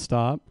DUI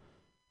stop.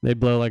 They'd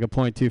blow like a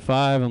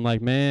 .25. I'm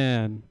like,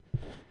 man.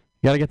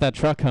 You got to get that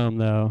truck home,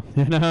 though.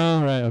 You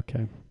know? Right,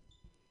 okay.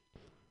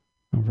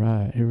 All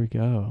right, here we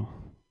go.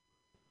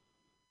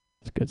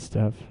 It's good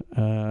stuff.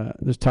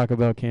 There's Taco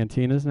Bell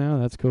cantinas now.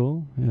 That's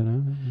cool.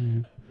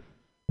 You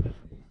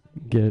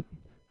know?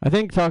 I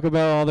think Taco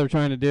Bell, all they're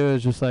trying to do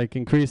is just, like,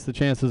 increase the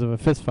chances of a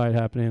fist fight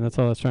happening. That's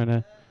all it's trying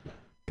to...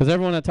 Because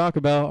everyone at Taco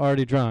Bell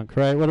already drunk,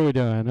 right? What are we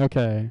doing?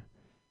 Okay.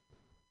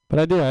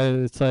 But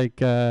it's like,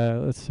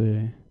 let's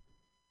see.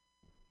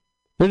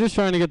 They're just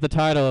trying to get the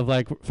title of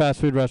like fast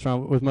food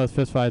restaurant with most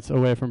fistfights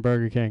away from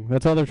Burger King.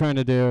 That's all they're trying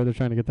to do. They're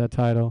trying to get that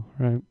title,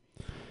 right?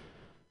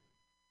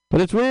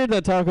 But it's weird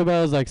that Taco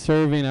Bell is like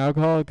serving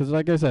alcohol because,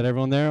 like I said,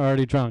 everyone there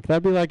already drunk.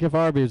 That'd be like if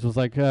Arby's was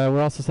like, we're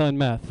also selling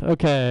meth.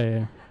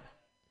 Okay.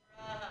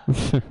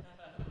 Let's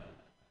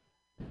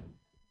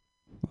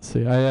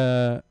see.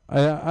 I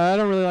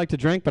don't really like to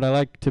drink, but I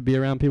like to be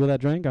around people that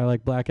drink. I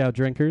like blackout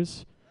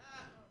drinkers.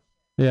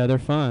 Yeah, they're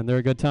fun. They're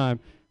a good time.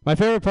 My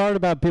favorite part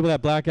about people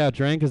that blackout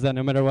drink is that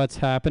no matter what's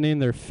happening,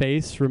 their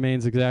face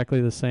remains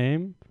exactly the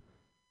same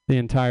the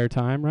entire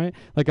time, right?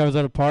 Like I was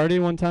at a party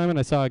one time and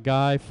I saw a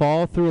guy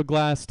fall through a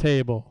glass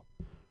table.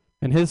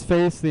 And his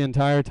face the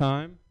entire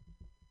time,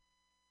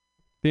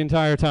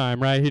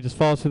 right? He just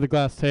falls through the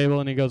glass table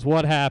and he goes,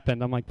 "What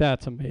happened?" I'm like,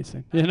 that's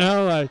amazing. You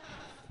know, like,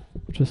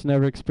 just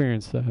never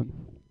experienced that.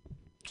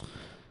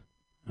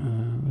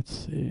 Let's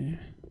see.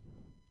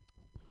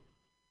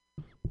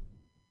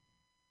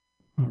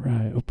 All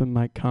right, open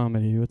mic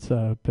comedy. What's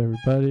up,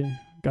 everybody?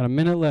 Got a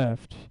minute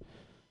left.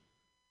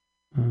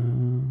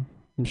 I'm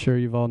sure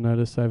you've all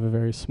noticed I have a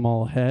very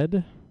small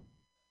head.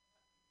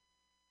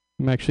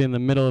 I'm actually in the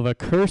middle of a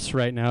curse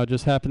right now. It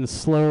just happens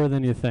slower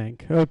than you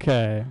think.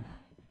 Okay.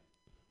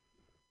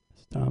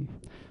 It's dumb.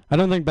 I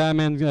don't think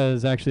Batman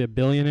is actually a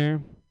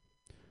billionaire.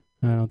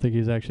 I don't think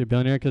he's actually a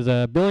billionaire because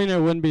a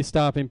billionaire wouldn't be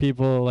stopping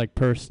people like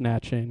purse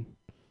snatching.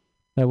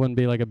 That wouldn't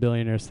be like a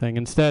billionaire's thing.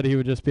 Instead, he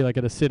would just be like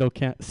at a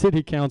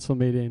city council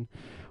meeting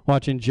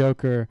watching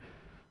Joker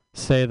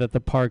say that the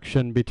park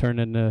shouldn't be turned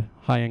into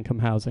high-income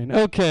housing.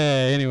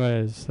 Okay,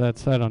 anyways, I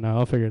don't know.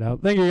 I'll figure it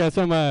out. Thank you guys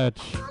so much.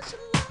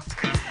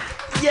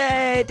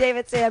 Yay,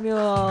 David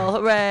Samuel.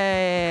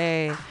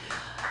 Hooray.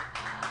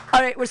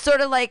 All right, we're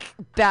sort of like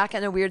back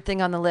on a weird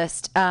thing on the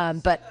list.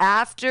 But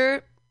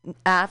after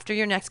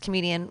your next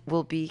comedian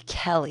will be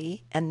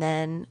Kelly, and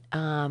then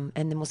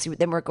we'll see.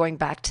 Then we're going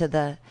back to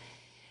the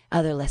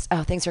other list.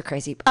 Oh, things are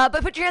crazy. But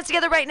put your hands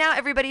together right now,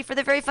 everybody, for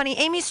the very funny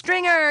Amy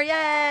Stringer.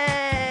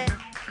 Yay!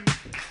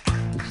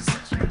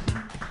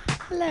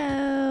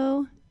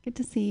 Hello. Good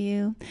to see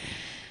you.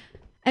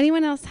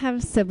 Anyone else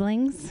have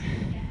siblings?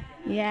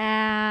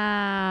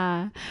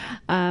 Yeah.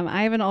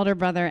 I have an older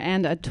brother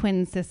and a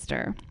twin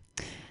sister.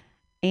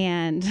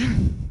 And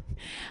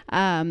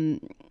I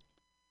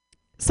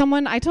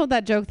told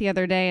that joke the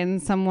other day,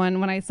 and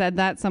when I said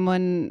that,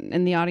 someone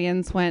in the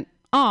audience went,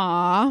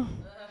 "Aw."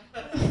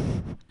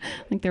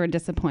 Like they were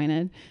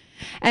disappointed.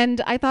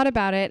 And I thought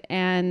about it,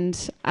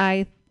 and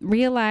I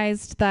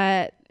realized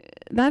that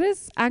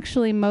is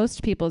actually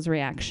most people's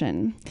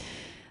reaction.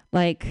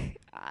 Like,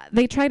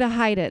 they try to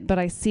hide it, but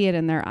I see it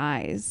in their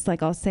eyes.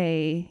 Like, I'll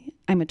say,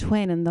 "I'm a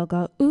twin," and they'll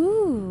go,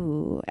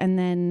 "Ooh." And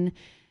then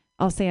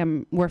I'll say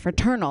we're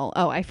fraternal.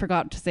 Oh, I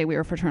forgot to say we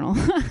were fraternal.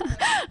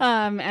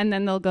 And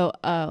then they'll go,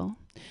 "Oh.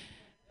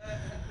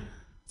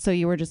 So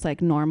you were just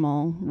like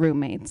normal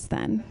roommates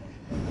then."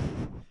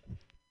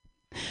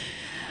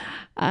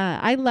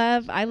 I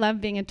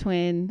love being a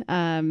twin.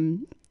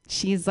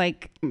 She's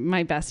like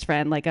my best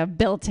friend, like a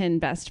built-in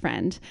best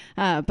friend.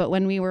 But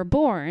when we were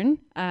born,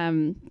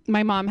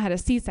 my mom had a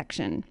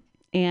C-section,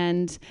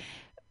 and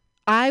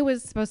I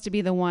was supposed to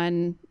be the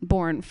one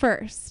born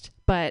first,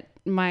 but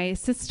my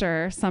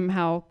sister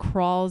somehow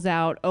crawls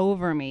out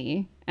over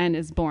me and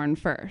is born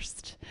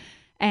first.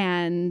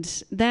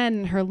 And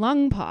then her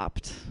lung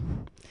popped,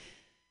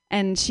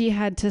 and she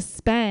had to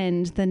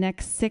spend the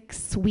next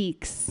 6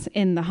 weeks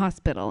in the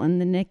hospital, in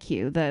the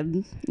NICU,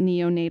 the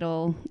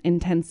neonatal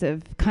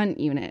intensive cunt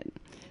unit,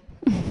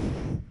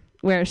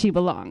 where she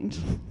belonged.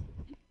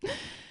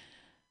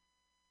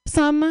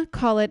 Some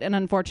call it an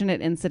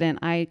unfortunate incident.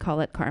 I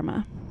call it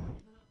karma.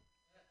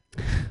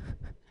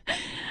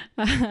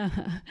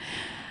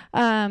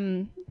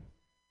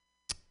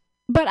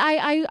 But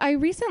I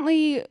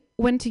recently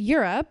went to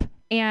Europe,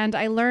 and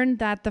I learned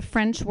that the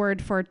French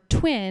word for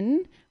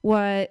twin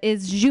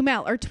is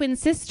jumelle, or twin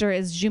sister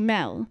is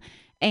jumelle.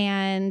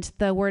 And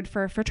the word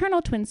for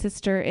fraternal twin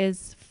sister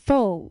is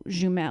faux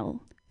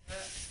jumelle,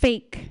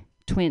 fake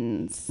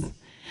twins.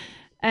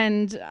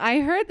 And I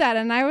heard that,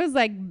 and I was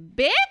like,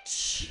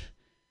 bitch!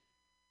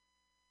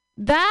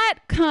 That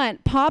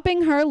cunt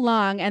popping her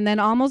lung and then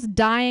almost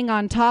dying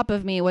on top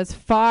of me was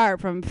far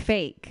from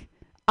fake.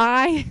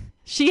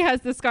 She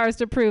has the scars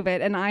to prove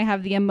it, and I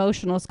have the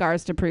emotional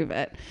scars to prove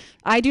it.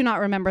 I do not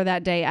remember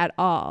that day at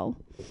all.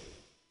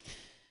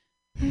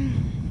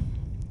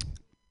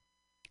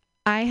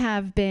 I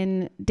have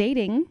been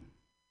dating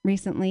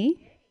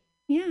recently.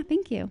 Yeah,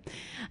 thank you.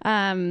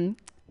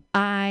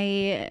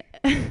 I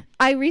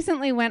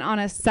recently went on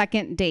a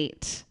second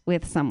date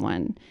with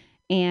someone,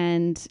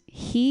 and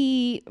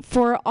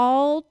for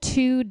all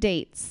 2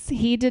 dates,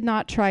 he did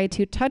not try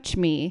to touch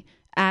me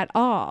at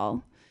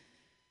all.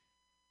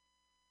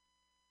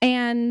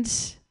 And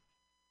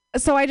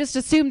so I just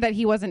assumed that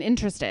he wasn't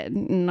interested.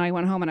 And I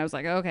went home and I was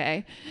like,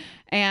 okay.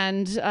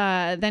 And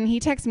then he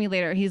texted me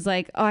later. He's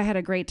like, "Oh, I had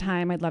a great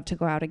time. I'd love to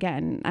go out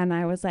again." And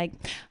I was like,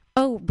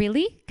 "Oh,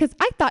 really? Because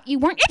I thought you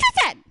weren't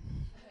interested."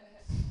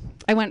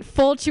 I went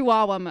full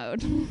Chihuahua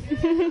mode.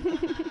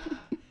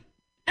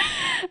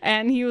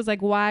 And he was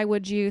like, "Why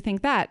would you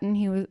think that?"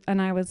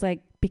 And I was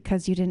like,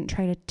 "Because you didn't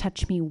try to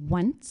touch me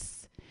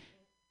once."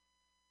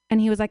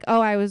 And he was like,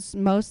 "Oh, I was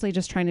mostly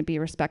just trying to be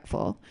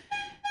respectful."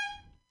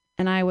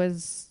 And I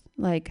was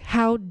like,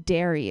 "How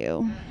dare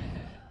you?"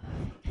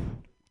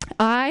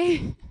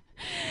 I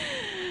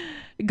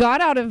got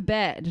out of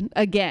bed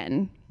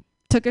again,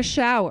 took a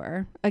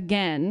shower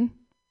again,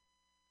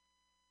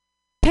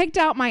 picked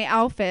out my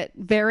outfit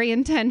very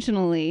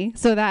intentionally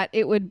so that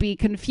it would be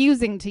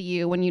confusing to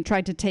you when you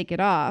tried to take it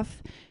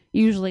off,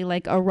 usually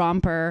like a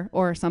romper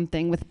or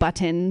something with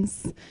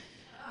buttons,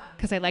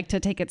 because I like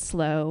to take it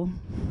slow.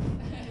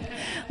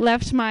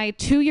 Left my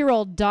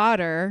 2-year-old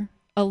daughter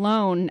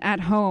alone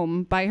at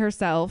home by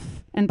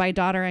herself, and by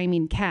daughter I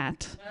mean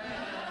cat.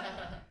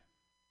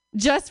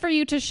 Just for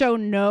you to show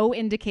no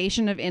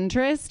indication of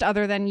interest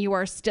other than you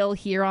are still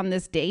here on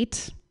this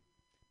date.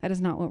 That is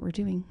not what we're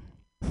doing.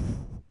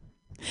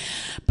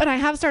 But I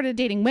have started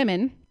dating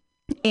women.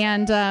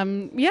 And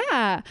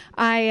I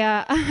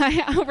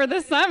over the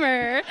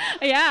summer,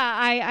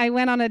 I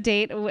went on a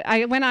date.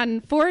 I went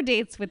on 4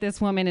 dates with this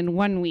woman in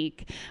 1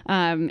 week.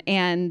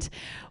 And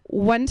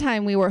one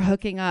time we were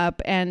hooking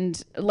up,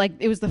 and like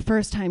it was the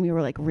first time we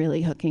were like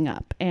really hooking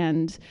up.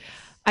 And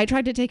I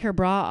tried to take her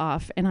bra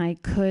off, and I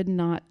could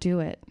not do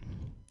it.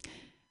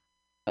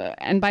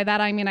 And by that,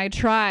 I mean I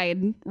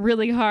tried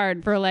really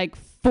hard for like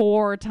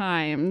 4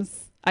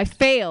 times. I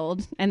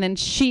failed, and then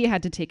she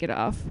had to take it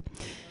off.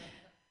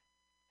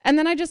 And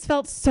then I just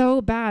felt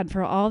so bad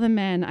for all the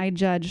men I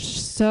judged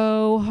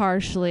so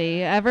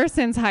harshly ever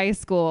since high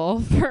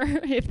school for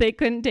if they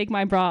couldn't take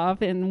my bra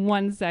off in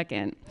 1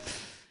 second.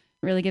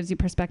 Really gives you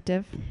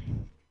perspective.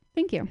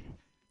 Thank you.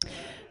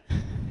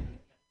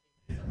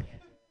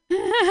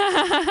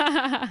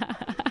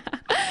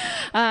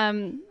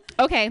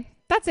 Okay,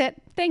 that's it.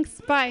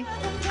 Thanks. Bye.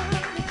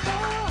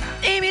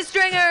 Amy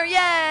Stringer,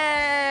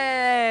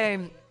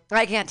 yay!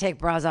 I can't take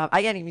bras off.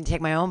 I can't even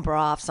take my own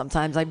bra off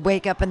sometimes. I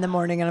wake up in the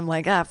morning and I'm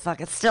like, fuck,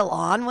 it's still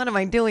on. What am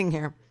I doing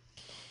here?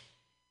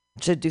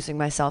 Introducing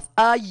myself.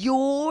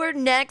 Your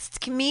next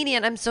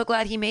comedian. I'm so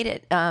glad he made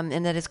it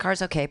and that his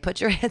car's okay.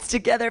 Put your hands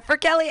together for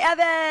Kelly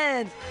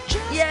Evans.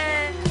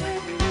 Yay!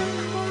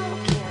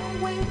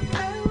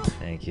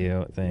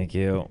 Thank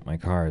you. My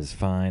car is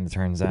fine.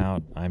 Turns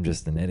out I'm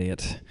just an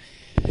idiot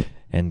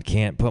and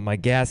can't put my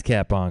gas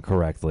cap on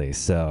correctly.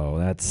 So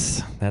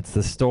that's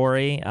the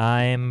story.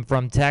 I'm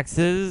from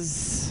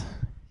Texas.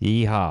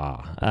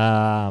 Yeehaw.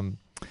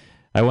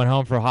 I went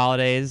home for the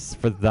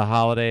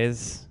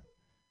holidays.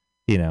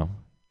 You know,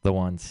 the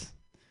ones.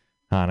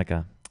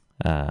 Hanukkah.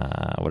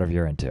 Whatever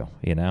you're into,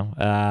 you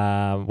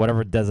know.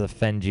 Whatever does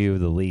offend you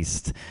the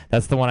least.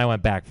 That's the one I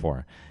went back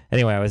for.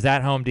 Anyway, I was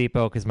at Home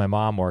Depot because my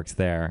mom works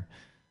there.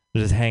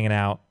 Just hanging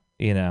out,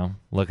 you know,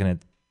 looking at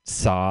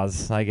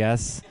saws, I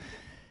guess.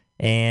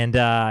 And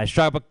I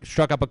struck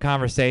up a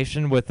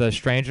conversation with a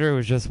stranger who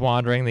was just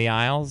wandering the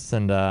aisles,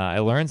 and I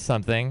learned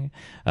something.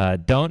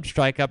 Don't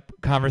strike up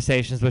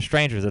conversations with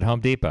strangers at Home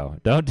Depot.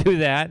 Don't do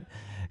that,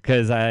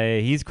 because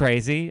he's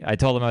crazy. I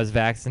told him I was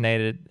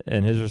vaccinated,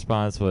 and his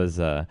response was,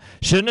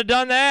 shouldn't have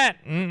done that.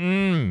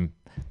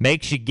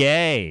 Makes you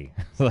gay.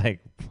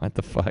 Like, what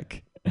the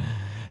fuck?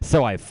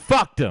 So I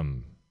fucked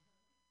him.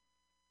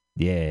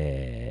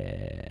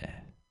 Yeah.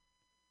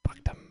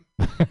 Fucked him.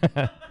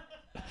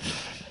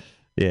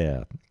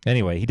 Yeah.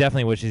 Anyway, he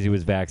definitely wishes he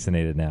was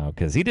vaccinated now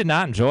because he did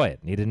not enjoy it.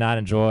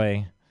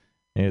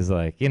 He was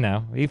like, you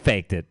know, he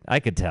faked it. I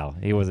could tell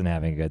he wasn't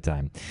having a good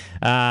time.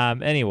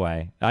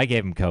 Anyway, I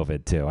gave him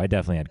COVID too. I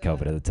definitely had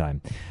COVID at the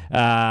time.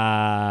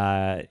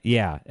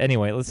 Yeah.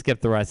 Anyway, let's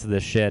skip the rest of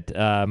this shit.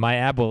 My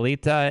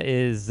abuelita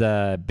is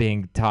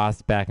being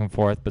tossed back and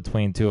forth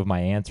between two of my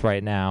aunts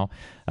right now.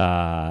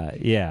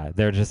 Yeah,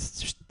 they're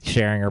just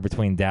sharing her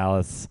between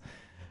Dallas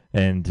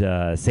and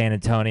San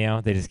Antonio.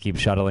 They just keep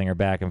shuttling her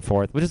back and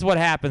forth, which is what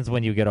happens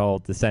when you get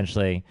old,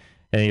 essentially,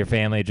 and your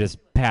family just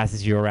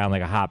passes you around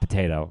like a hot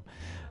potato,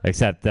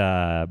 except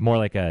more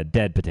like a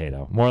dead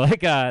potato, more like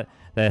that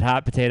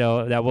hot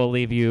potato that will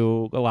leave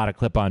you a lot of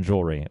clip-on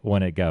jewelry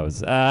when it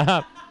goes,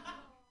 and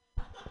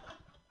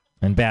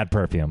bad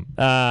perfume.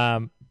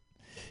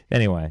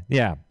 Anyway,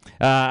 yeah.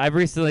 I've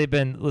recently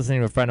been listening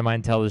to a friend of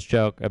mine tell this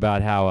joke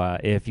about how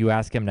if you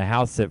ask him to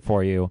house sit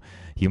for you,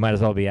 you might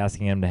as well be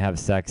asking him to have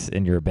sex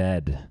in your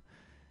bed.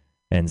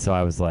 And so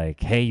I was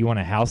like, hey, you want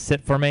to house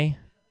sit for me?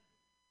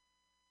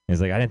 He's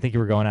like, I didn't think you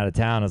were going out of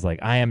town. I was like,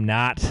 I am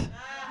not.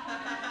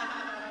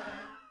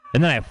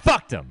 And then I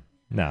fucked him.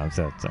 No, I'm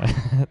sorry.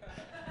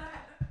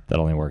 That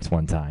only works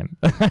one time.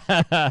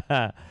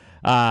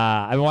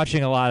 I've been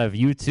watching a lot of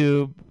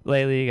YouTube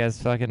lately. You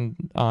guys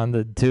fucking on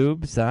the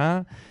tubes,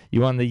 huh?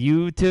 You on the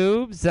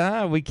YouTubes,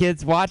 huh? We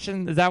kids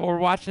watching? Is that what we're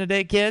watching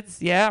today,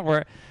 kids?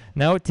 Yeah,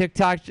 no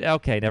TikTok.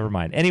 Okay, never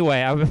mind.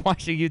 Anyway, I've been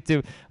watching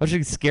YouTube.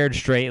 Watching Scared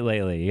Straight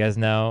lately. You guys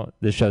know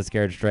the show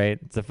Scared Straight?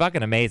 It's a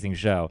fucking amazing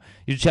show.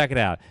 You should check it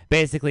out.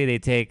 Basically, they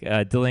take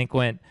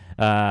delinquent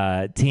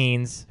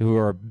teens who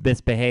are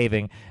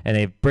misbehaving and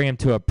they bring them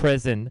to a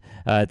prison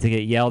to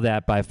get yelled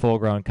at by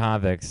full-grown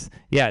convicts.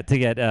 Yeah, to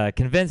get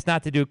convinced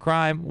not to do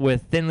crime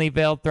with thinly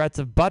veiled threats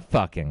of butt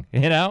fucking.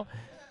 You know,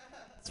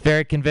 it's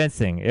very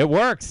convincing. It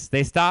works.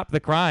 They stop the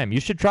crime. You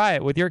should try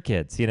it with your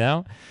kids. You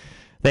know,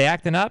 they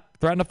acting up,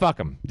 threaten to fuck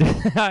them.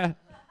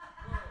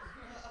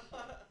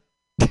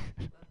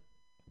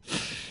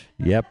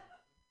 Yep.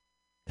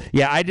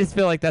 Yeah, I just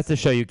feel like that's a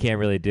show you can't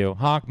really do.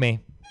 Honk me.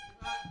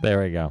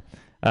 There we go.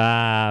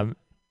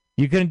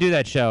 You couldn't do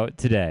that show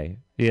today,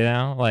 you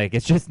know? Like,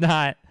 it's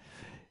not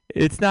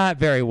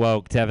very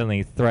woke to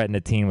heavily threaten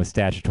a teen with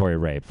statutory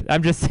rape.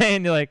 I'm just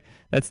saying, like,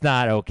 that's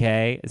not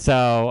okay.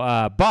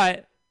 So,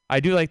 but I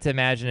do like to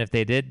imagine if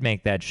they did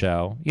make that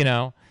show, you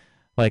know,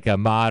 like a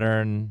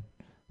modern,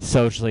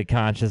 socially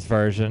conscious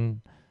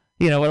version,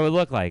 you know, what it would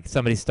look like.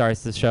 Somebody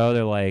starts the show,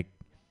 they're like,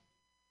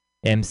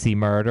 MC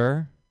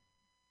Murder,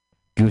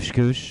 Goosh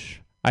Goosh.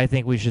 I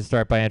think we should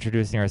start by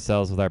introducing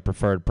ourselves with our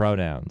preferred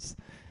pronouns.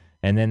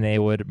 And then they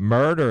would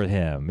murder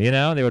him, you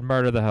know? They would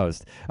murder the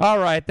host. All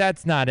right,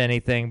 that's not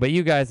anything, but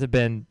you guys have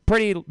been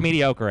pretty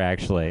mediocre,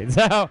 actually.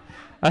 So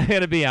I'm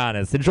going to be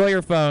honest. Enjoy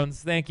your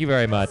phones. Thank you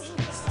very much.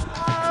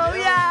 Oh,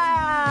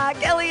 yeah!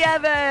 Kelly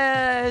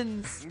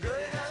Evans!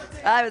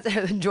 I was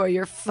enjoy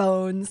your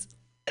phones.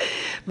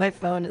 My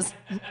phone is...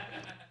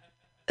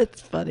 It's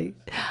funny.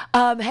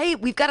 Hey,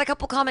 we've got a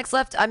couple comics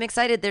left. I'm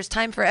excited. There's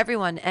time for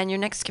everyone. And your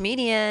next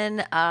comedian,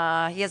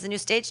 he has a new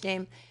stage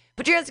name.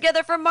 Put your hands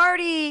together for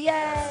Marty.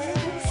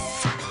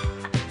 Yes.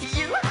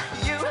 You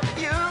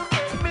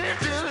give me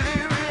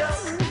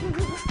delirious.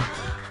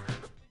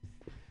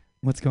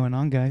 What's going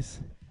on, guys?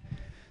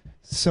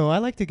 So I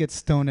like to get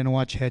stoned and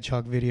watch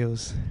hedgehog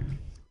videos.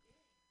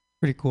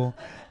 Pretty cool.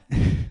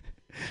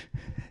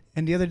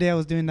 And the other day I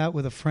was doing that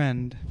with a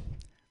friend,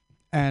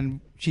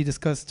 and she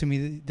discussed to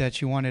me that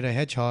she wanted a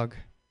hedgehog,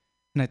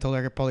 and I told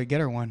her I could probably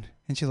get her one.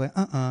 And she's like,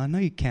 no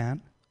you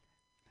can't.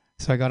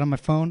 So I got on my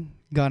phone,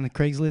 got on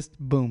Craigslist,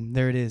 boom,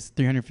 there it is,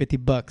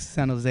 $350,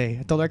 San Jose.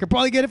 I told her I could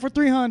probably get it for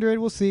 $300.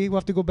 We'll see. We'll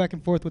have to go back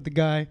and forth with the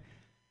guy.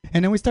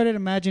 And then we started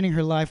imagining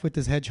her life with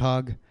this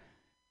hedgehog,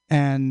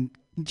 and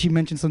she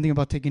mentioned something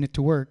about taking it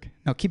to work.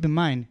 Now keep in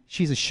mind,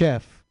 she's a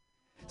chef.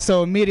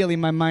 So immediately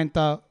my mind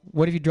thought,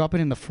 what if you drop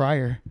it in the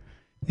fryer?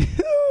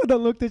 The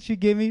look that she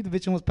gave me, the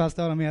bitch almost passed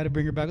out on me. I had to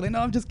bring her back. Like, no,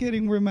 I'm just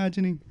kidding. We're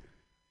imagining.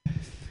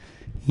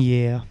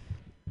 Yeah.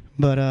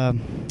 But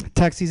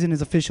tax season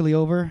is officially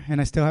over, and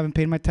I still haven't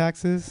paid my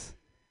taxes.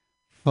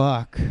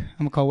 Fuck. I'm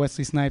going to call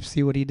Wesley Snipes,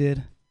 see what he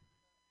did.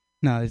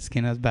 No, this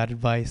kid has bad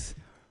advice.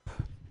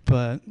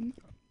 But,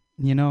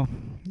 you know,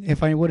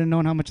 if I would have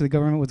known how much the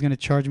government was going to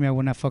charge me, I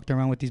wouldn't have fucked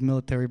around with these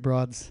military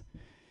broads.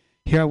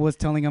 Here I was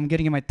telling him I'm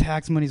getting my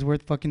tax money's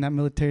worth fucking that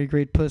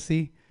military-grade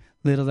pussy.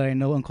 Little did I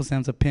know Uncle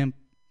Sam's a pimp.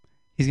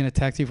 He's going to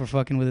tax you for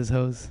fucking with his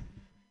hose.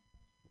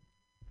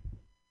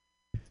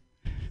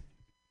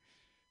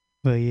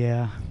 But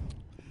yeah,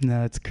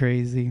 no, it's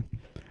crazy.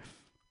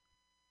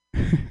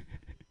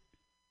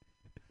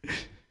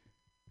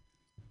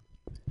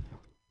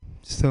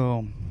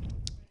 So,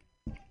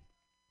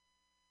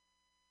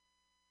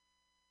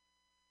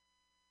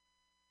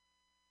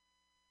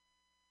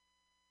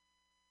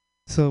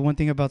 one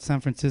thing about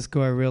San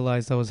Francisco I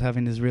realized, I was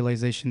having this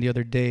realization the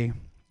other day,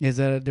 is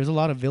that there's a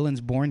lot of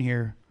villains born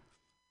here.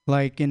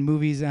 Like in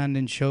movies and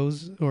in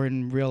shows or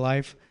in real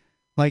life.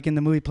 Like in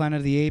the movie Planet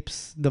of the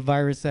Apes, the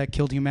virus that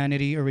killed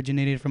humanity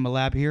originated from a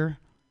lab here.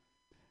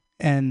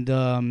 And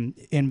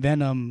in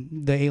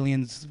Venom, the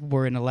aliens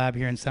were in a lab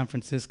here in San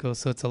Francisco,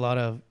 so it's a lot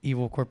of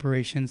evil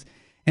corporations.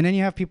 And then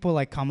you have people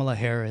like Kamala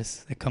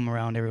Harris that come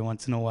around every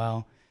once in a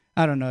while.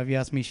 I don't know, if you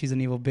ask me, she's an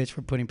evil bitch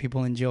for putting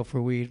people in jail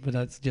for weed, but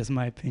that's just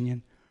my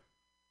opinion.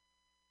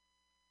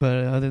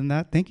 But other than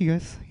that, thank you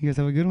guys. You guys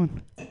have a good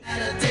one.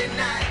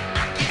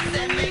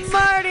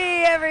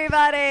 Marty,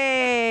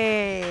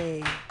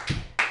 everybody!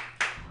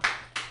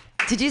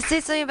 Did you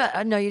say something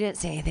about? No, you didn't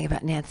say anything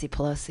about Nancy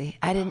Pelosi.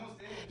 I didn't.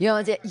 You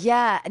know,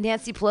 yeah,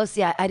 Nancy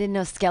Pelosi. I didn't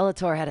know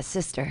Skeletor had a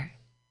sister.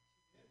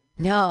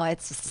 No,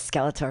 it's just a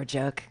Skeletor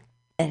joke.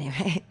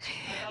 Anyway.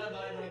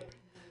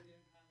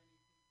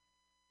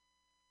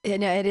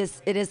 No, it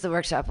is the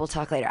workshop. We'll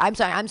talk later. I'm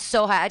sorry. I'm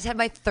so high. I just had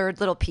my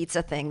third little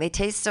pizza thing. They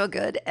taste so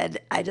good, and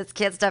I just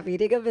can't stop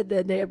eating them. And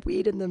then they have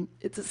weed in them.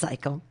 It's a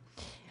cycle,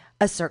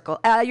 a circle.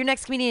 Your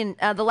next comedian,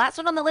 the last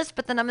one on the list,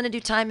 but then I'm going to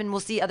do time, and we'll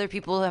see other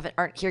people who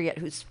aren't here yet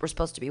who we're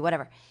supposed to be.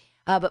 Whatever.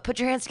 But put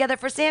your hands together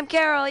for Sam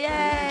Carroll. Yay!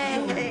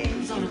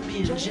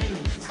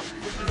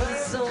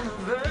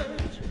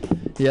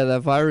 Yeah,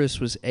 that virus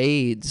was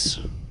AIDS.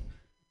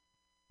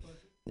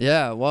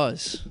 Yeah, it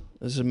was.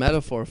 There's a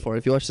metaphor for it.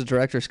 If you watch the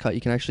director's cut,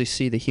 you can actually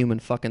see the human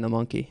fucking the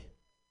monkey.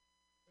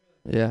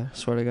 Yeah,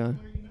 swear to God.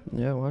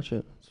 Yeah, watch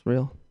it. It's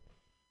real.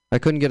 I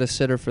couldn't get a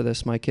sitter for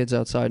this. My kid's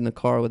outside in the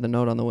car with a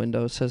note on the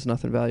window. It says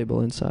nothing valuable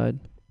inside.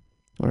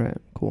 All right,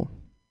 cool.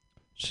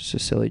 It's just a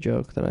silly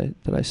joke that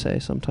I say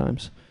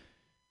sometimes.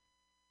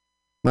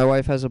 My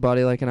wife has a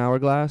body like an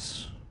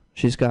hourglass.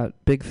 She's got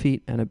big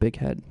feet and a big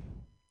head.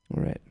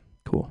 All right,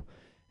 cool.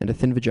 And a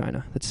thin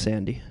vagina that's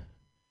sandy.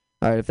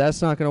 All right, if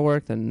that's not going to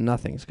work, then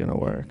nothing's going to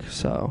work.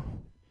 So,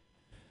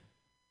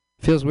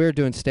 feels weird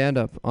doing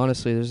stand-up.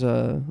 Honestly, there's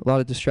a lot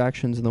of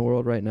distractions in the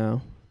world right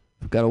now.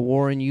 We've got a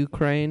war in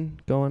Ukraine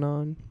going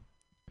on.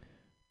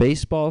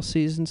 Baseball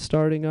season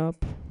starting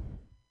up.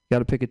 Got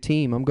to pick a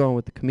team. I'm going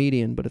with the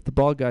comedian, but if the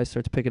bald guy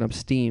starts picking up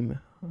steam,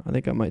 I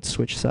think I might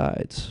switch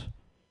sides.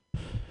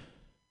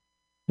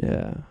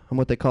 Yeah, I'm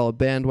what they call a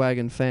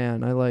bandwagon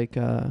fan. I like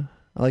the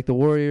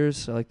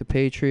Warriors. I like the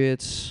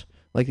Patriots.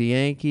 I like the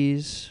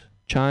Yankees.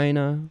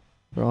 China,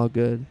 they're all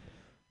good.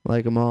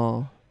 Like them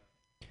all.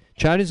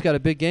 China's got a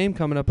big game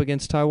coming up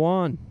against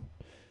Taiwan.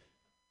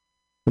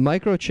 The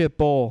microchip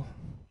bowl.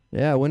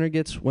 Yeah, winner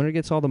gets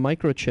all the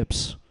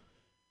microchips.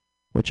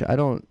 Which I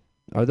don't.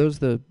 Are those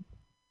the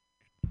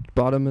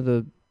bottom of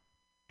the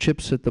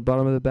chips at the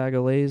bottom of the bag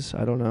of Lay's?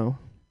 I don't know.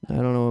 I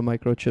don't know what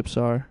microchips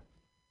are.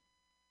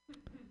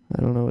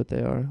 I don't know what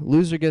they are.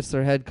 Loser gets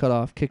their head cut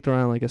off, kicked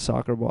around like a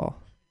soccer ball.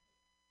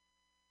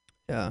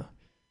 Yeah.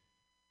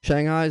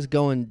 Shanghai's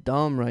going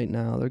dumb right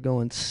now. They're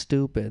going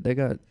stupid. They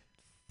got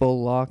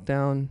full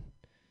lockdown.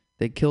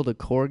 They killed a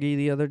corgi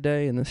the other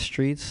day in the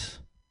streets.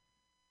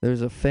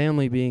 There's a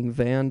family being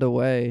vanned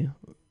away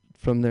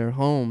from their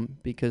home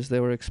because they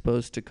were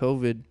exposed to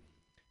COVID,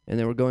 and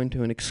they were going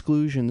to an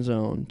exclusion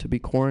zone to be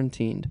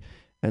quarantined.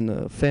 And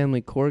the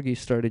family corgi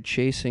started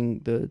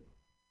chasing the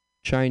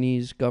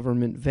Chinese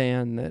government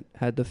van that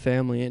had the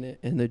family in it,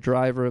 and the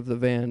driver of the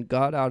van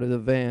got out of the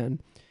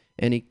van,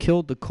 and he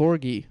killed the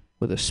corgi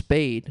with a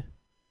spade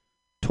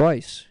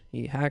twice.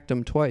 He hacked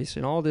him twice.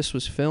 And all this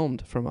was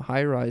filmed from a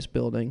high-rise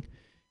building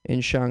in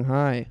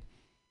Shanghai.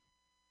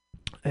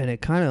 and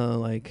it kind of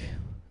like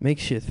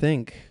makes you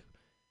think,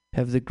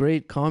 have the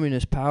great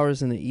communist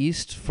powers in the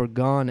East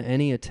forgone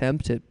any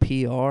attempt at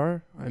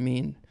PR? I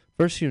mean,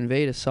 first you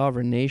invade a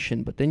sovereign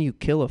nation, but then you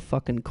kill a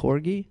fucking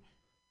corgi?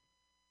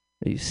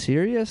 Are you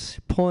serious?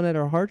 You're pulling at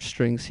our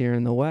heartstrings here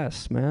in the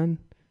West, man.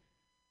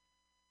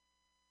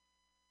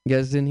 You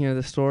guys didn't hear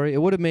the story?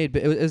 It would have made,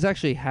 it was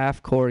actually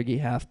half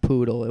corgi, half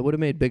poodle. It would have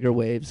made bigger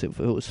waves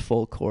if it was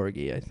full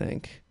corgi, I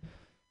think.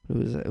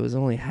 It was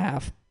only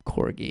half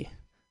corgi.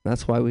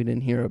 That's why we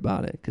didn't hear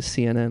about it, because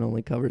CNN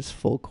only covers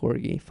full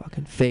corgi.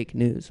 Fucking fake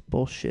news.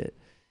 Bullshit.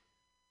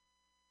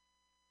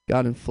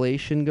 Got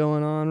inflation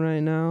going on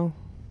right now.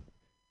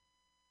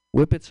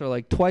 Whippets are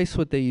like twice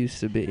what they used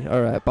to be.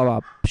 All right.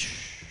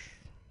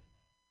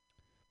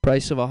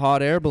 Price of a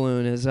hot air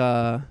balloon is,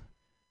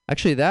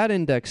 actually that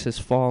index has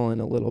fallen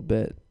a little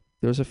bit.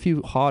 There was a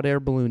few hot air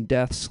balloon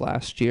deaths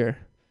last year.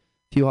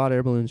 A few hot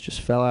air balloons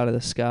just fell out of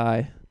the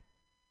sky.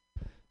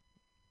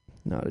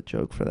 Not a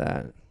joke for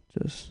that.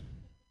 Just...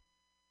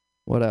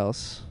 What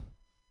else?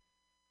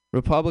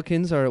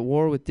 Republicans are at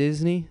war with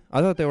Disney.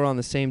 I thought they were on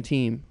the same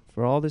team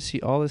for all this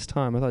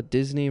time. I thought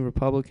Disney,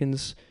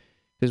 Republicans,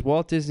 because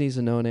Walt Disney's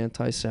a known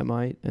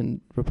anti-Semite,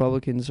 and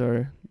Republicans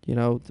are,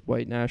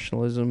 white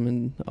nationalism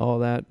and all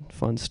that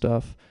fun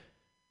stuff.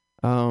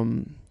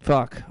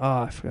 Fuck.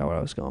 Oh, I forgot where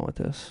I was going with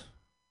this.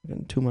 I'm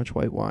getting too much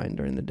white wine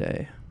during the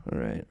day. All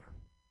right.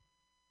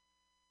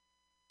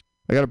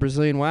 I got a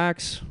Brazilian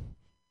wax.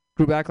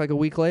 Grew back like a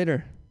week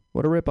later.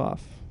 What a ripoff.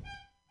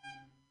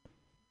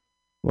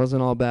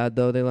 Wasn't all bad,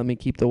 though. They let me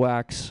keep the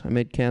wax. I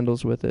made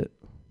candles with it.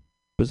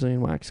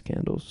 Brazilian wax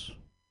candles.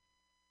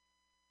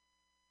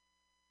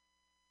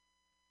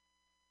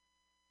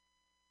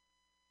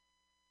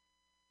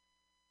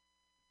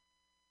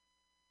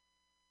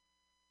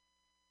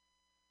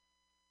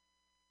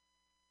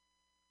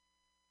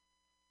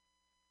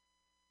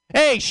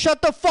 Hey,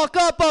 shut the fuck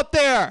up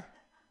there!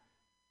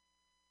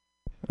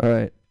 All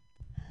right.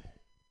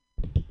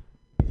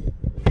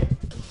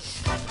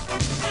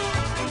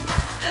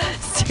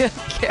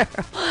 Carol,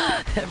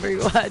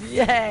 everyone,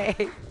 yay.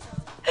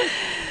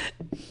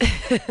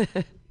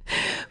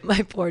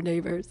 My poor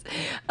neighbors.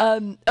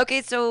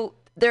 Okay, so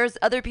there's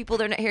other people,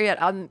 they're not here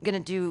yet. I'm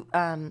going to do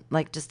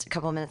just a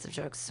couple of minutes of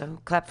jokes, so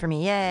clap for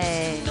me,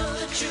 yay.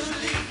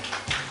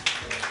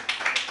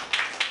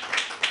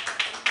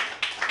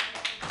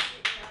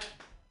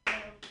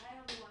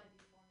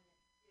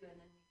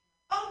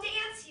 Oh,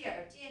 Dan's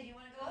here. Dan, do you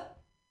want to go up?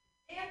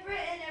 Dan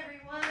Britton,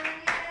 everyone,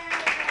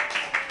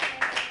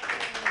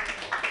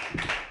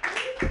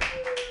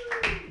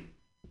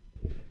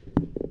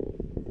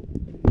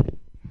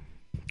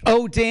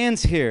 Oh,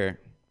 Dan's here.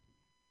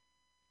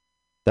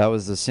 That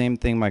was the same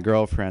thing my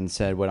girlfriend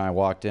said when I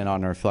walked in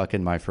on her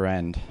fucking my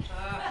friend.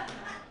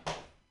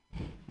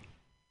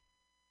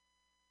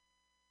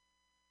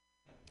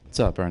 What's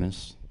up,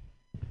 Ernest?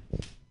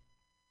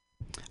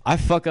 I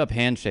fuck up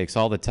handshakes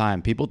all the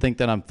time. People think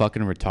that I'm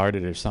fucking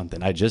retarded or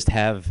something. I just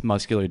have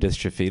muscular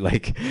dystrophy.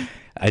 Like,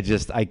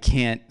 I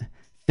can't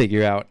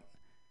figure out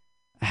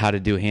how to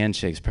do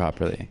handshakes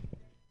properly.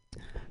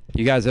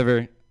 You guys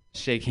ever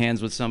shake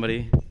hands with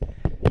somebody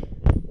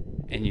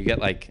and you get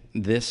like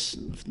this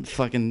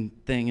fucking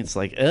thing? It's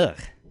like, ugh.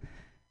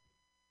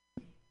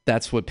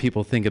 That's what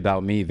people think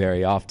about me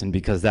very often,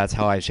 because that's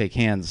how I shake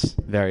hands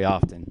very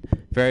often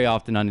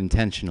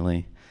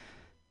unintentionally.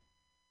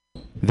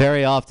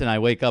 Very often I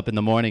wake up in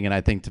the morning and I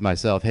think to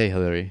myself, hey,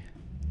 Hillary.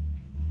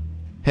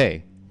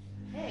 Hey.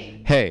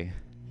 Hey. Hey.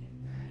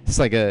 It's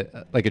like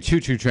a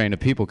choo-choo train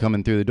of people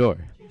coming through the door.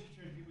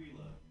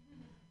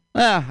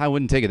 I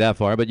wouldn't take it that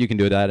far, but you can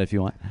do that if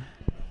you want.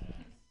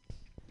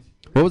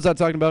 What was I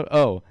talking about?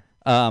 Oh,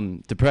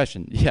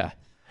 depression. Yeah.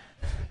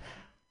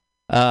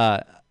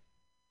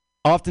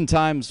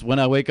 Oftentimes when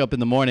I wake up in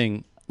the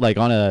morning, like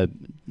on a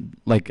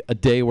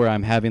day where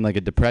I'm having like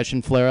a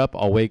depression flare up,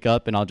 I'll wake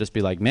up and I'll just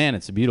be like, man,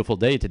 it's a beautiful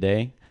day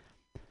today.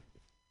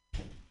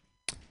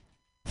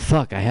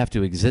 Fuck, I have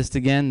to exist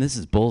again? This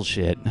is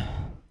bullshit.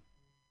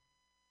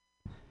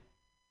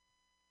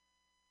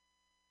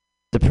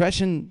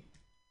 Depression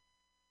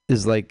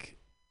is like,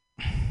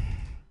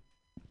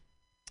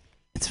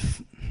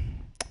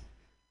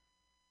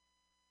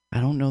 I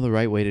don't know the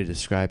right way to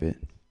describe it.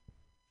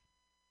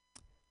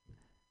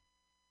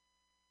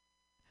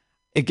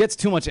 It gets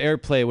too much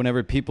airplay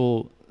whenever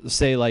people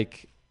say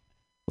like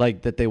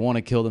that they want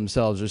to kill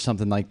themselves or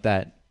something like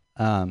that.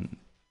 You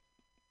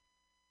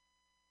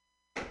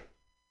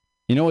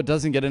know what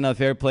doesn't get enough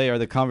airplay are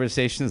the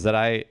conversations that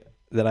I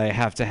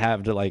have to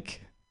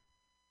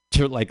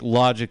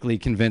logically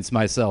convince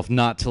myself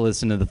not to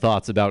listen to the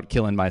thoughts about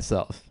killing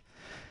myself.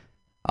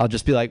 I'll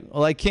just be like,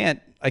 well, I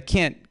can't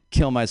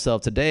kill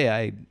myself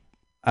today.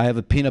 I have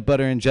a peanut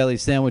butter and jelly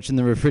sandwich in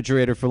the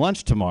refrigerator for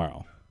lunch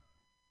tomorrow.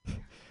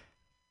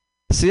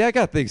 See, I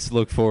got things to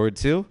look forward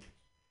to.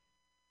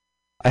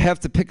 I have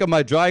to pick up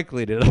my dry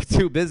cleaning. I'm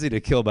too busy to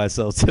kill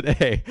myself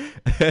today.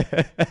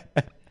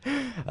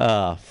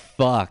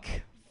 Fuck.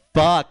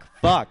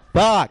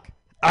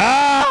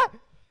 Ah!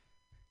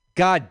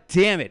 God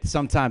damn it.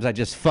 Sometimes I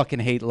just fucking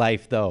hate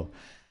life, though.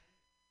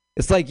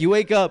 It's like you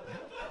wake up.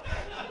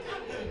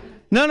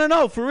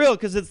 No, for real,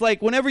 because it's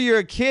like whenever you're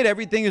a kid,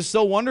 everything is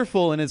so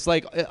wonderful and it's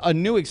like a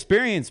new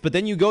experience. But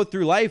then you go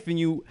through life and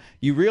you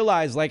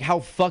realize like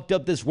how fucked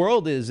up this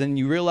world is, and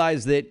you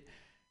realize that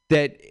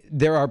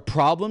there are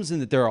problems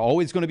and that there are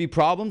always going to be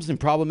problems and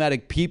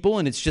problematic people,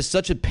 and it's just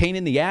such a pain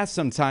in the ass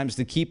sometimes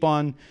to keep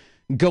on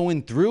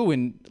going through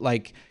and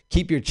like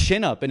keep your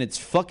chin up, and it's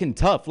fucking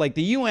tough. Like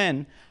the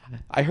UN,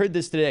 I heard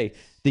this today.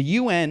 The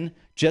UN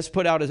just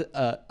put out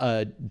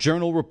a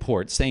journal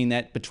report saying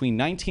that between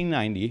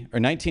 1990 or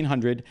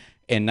 1900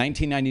 and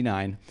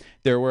 1999,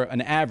 there were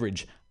an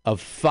average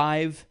of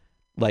 5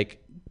 like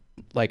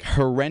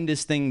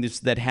horrendous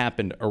things that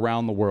happened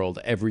around the world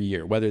every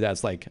year, whether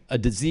that's like a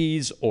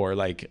disease or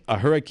like a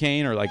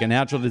hurricane or like a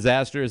natural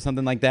disaster or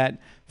something like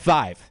that.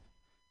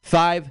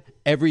 5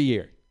 every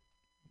year.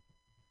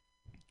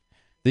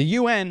 The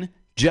UN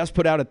just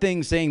put out a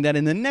thing saying that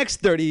in the next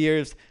 30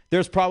 years,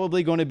 there's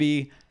probably going to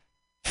be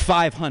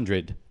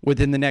 500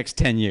 within the next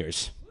 10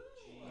 years.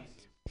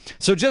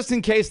 So just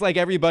in case like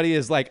everybody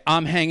is like,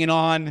 I'm hanging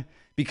on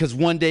because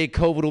one day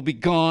COVID will be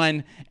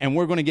gone and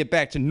we're going to get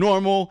back to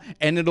normal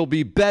and it'll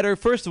be better.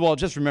 First of all,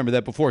 just remember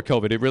that before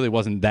COVID, it really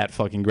wasn't that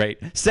fucking great.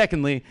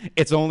 Secondly,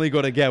 it's only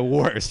going to get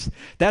worse.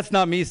 That's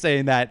not me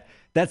saying that.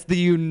 That's the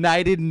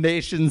United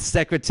Nations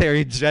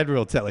Secretary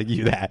General telling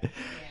you that.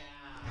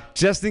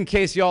 Just in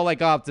case y'all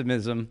like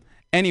optimism.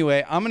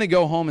 Anyway, I'm going to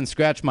go home and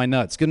scratch my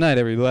nuts. Good night,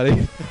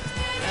 everybody.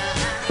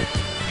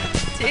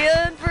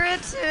 Dan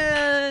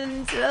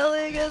Britton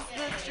telling us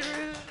the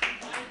truth.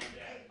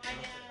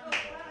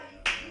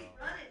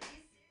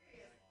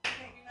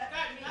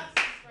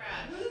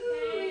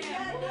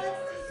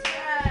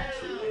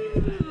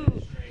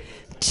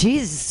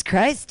 Jesus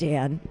Christ,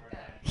 Dan.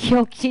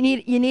 You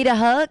need a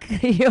hug?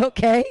 You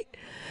okay?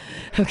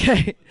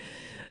 Okay.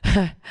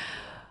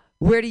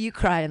 Where do you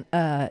cry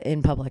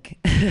in public?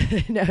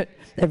 No,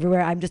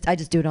 everywhere. I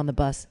just do it on the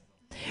bus.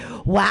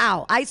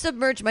 Wow. I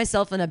submerge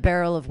myself in a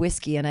barrel of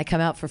whiskey and I come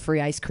out for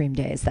free ice cream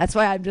days. That's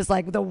why I'm just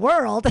like, the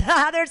world.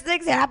 There's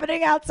things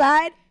happening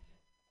outside.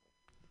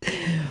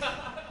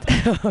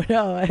 Oh,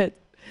 no.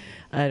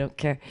 I don't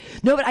care.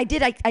 No, but I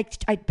did.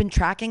 I've been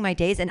tracking my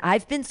days and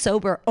I've been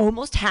sober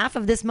almost half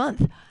of this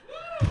month.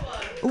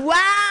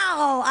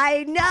 Wow.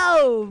 I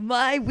know.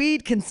 My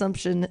weed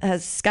consumption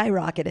has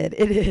skyrocketed.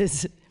 It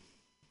is.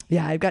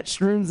 Yeah, I've got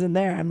shrooms in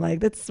there. I'm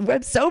like,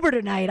 I'm sober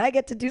tonight. I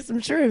get to do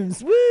some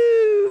shrooms.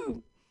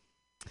 Woo!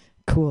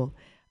 Cool.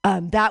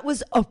 That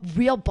was a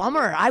real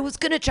bummer. I was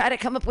gonna try to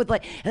come up with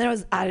like, and then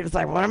I was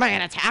like, what am I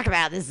gonna talk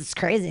about? This is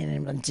crazy,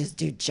 and I'm just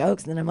do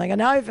jokes. And then I'm like,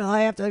 now I feel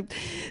I have to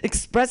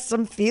express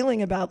some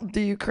feeling about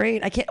the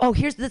Ukraine. I can't. Oh,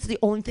 that's the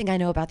only thing I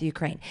know about the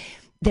Ukraine.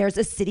 There's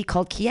a city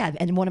called Kiev,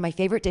 and one of my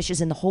favorite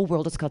dishes in the whole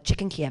world is called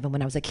chicken Kiev. And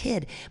when I was a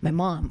kid, my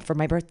mom, for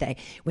my birthday,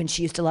 when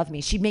she used to love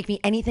me, she'd make me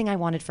anything I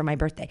wanted for my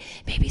birthday.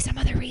 Maybe some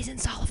other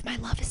reasons all of my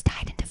love is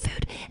tied into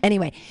food.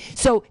 Anyway,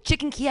 so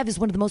chicken Kiev is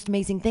one of the most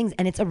amazing things,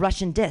 and it's a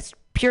Russian dish,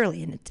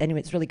 purely. And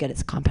it's really good.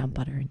 It's compound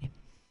butter.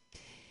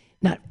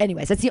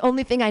 Anyways, that's the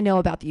only thing I know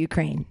about the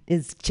Ukraine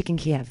is chicken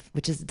Kiev,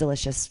 which is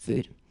delicious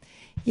food.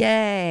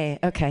 Yay.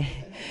 Okay.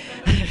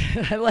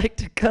 I like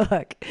to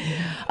cook.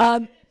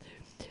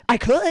 I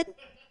could.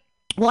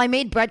 Well, I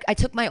made bread. I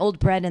took my old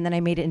bread and then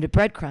I made it into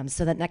breadcrumbs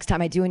so that next time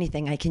I do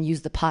anything, I can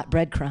use the pot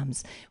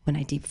breadcrumbs when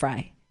I deep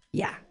fry.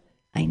 Yeah,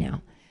 I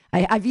know.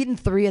 I've eaten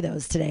 3 of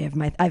those today.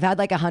 I've had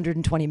like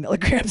 120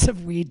 milligrams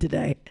of weed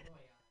today.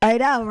 I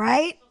know,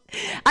 right?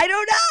 I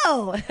don't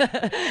know.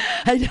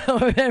 I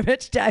know. How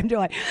much time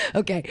do I?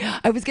 Okay.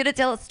 I was going to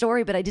tell a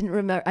story, but I didn't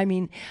remember. I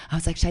mean, I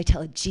was like, should I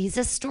tell a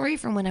Jesus story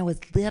from when I was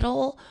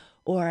little?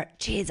 Or,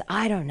 geez,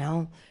 I don't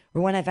know.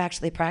 Or when I've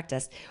actually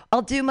practiced.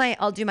 I'll do my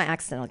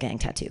accidental gang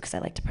tattoo because I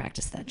like to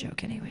practice that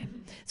joke anyway.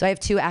 So I have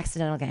 2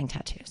 accidental gang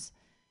tattoos.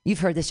 You've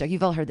heard this joke.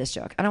 You've all heard this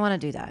joke. I don't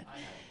want to do that.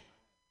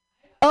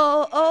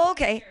 Oh,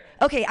 okay.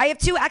 Okay, I have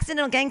 2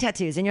 accidental gang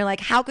tattoos. And you're like,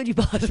 how could you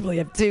possibly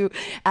have 2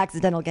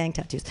 accidental gang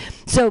tattoos?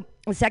 So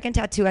the second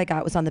tattoo I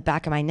got was on the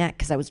back of my neck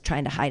because I was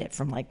trying to hide it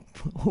from like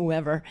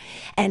whoever.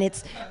 And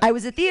I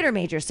was a theater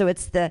major, so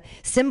it's the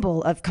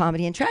symbol of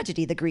comedy and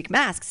tragedy, the Greek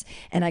masks.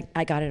 And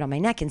I got it on my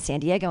neck in San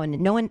Diego, and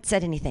no one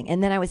said anything.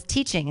 And then I was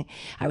teaching.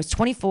 I was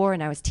 24,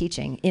 and I was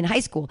teaching in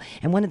high school.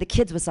 And one of the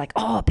kids was like,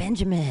 oh,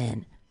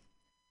 Benjamin,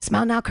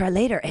 smile now, cry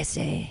later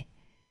essay.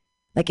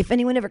 Like, if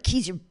anyone ever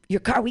keys your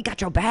car, we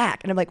got your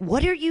back. And I'm like,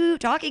 what are you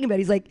talking about?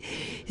 He's like,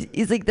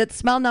 that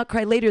smile now,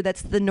 cry later,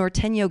 that's the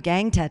Norteño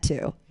gang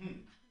tattoo.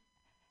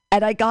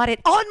 And I got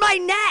it on my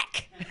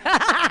neck.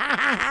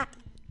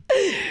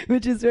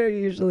 Which is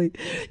very usually.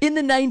 In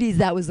the 90s,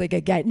 that was like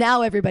a gang.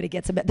 Now everybody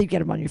gets them. They get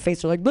them on your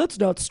face. They're like, that's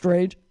not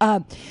strange.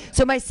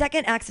 So my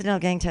second accidental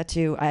gang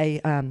tattoo,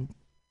 I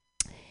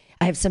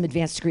have some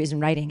advanced degrees in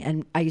writing.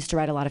 And I used to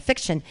write a lot of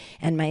fiction.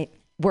 And my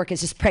work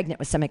is just pregnant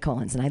with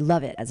semicolons, and I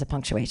love it as a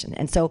punctuation.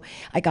 And so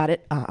I got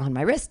it on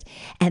my wrist.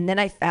 And then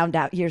I found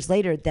out years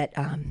later that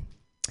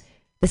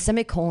the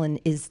semicolon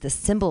is the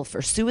symbol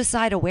for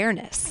suicide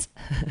awareness.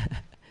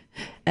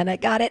 And I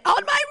got it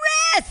on my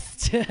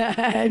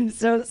I'm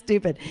so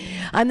stupid.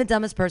 I'm the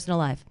dumbest person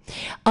alive.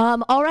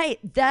 All right,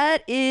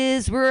 that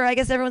is where I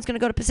guess everyone's going to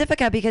go to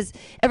Pacifica because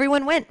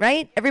everyone went,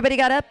 right? Everybody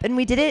got up and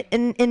we did it.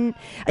 And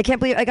I can't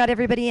believe I got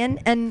everybody in.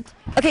 And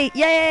okay,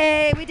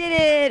 yay, we did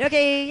it.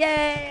 Okay,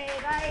 yay,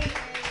 bye.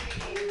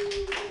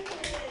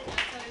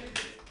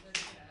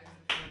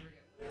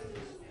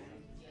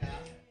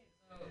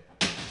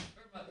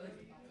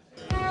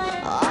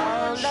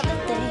 All of the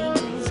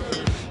things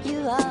you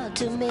are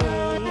to me,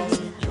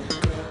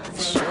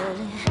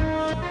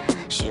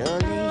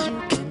 surely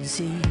you can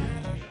see.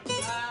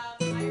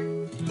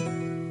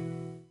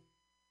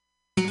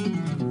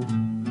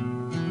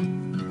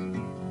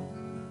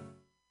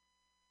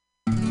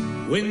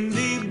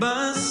 Windy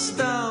bus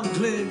stop,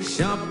 click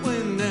shop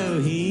window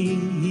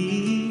here.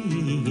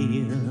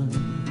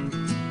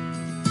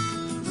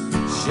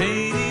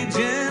 Shady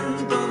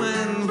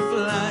gentleman,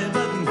 fly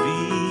button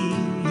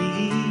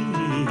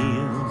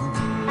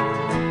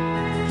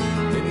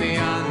in the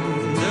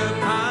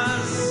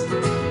underpass,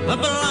 a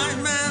blind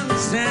man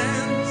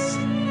stands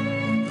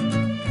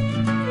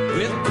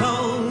with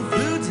cold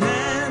flute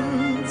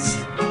hands.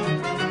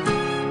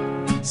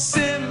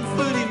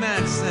 Symphony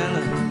match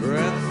seller,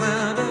 breath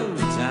out of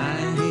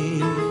time.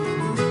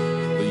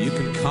 But you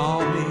can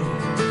call me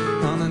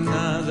on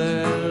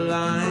another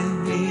line.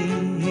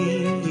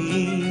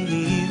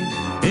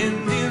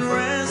 Indian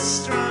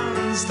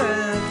restaurants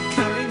that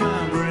carry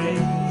my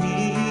brain.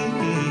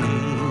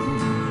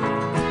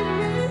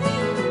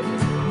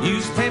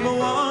 Newspaper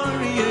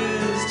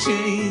warriors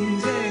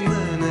changing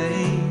the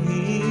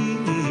names.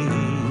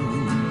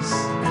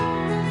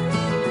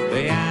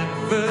 They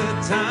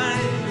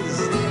advertise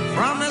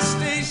from the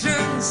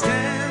station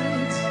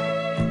stand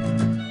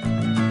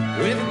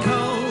with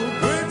cold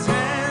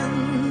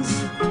pretends.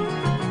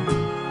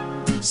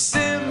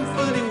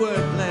 Symphony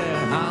wordplay,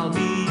 I'll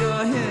be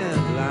your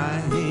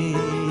headline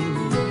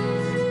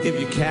if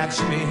you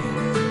catch me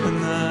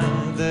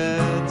another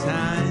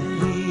time.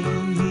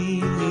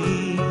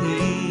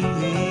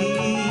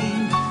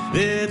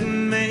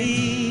 Didn't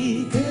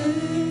make it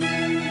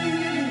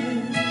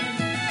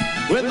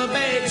with my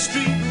Baker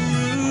Street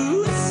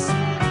roots.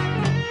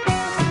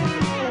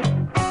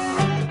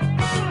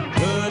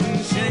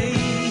 Couldn't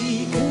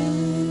shake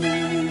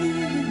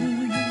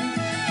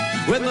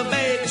with my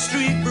Baker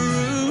Street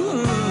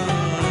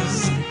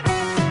blues.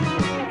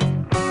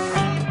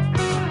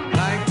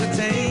 Like to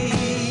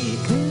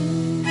take,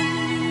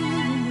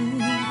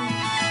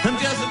 I'm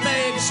just a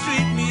Baker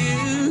Street muse.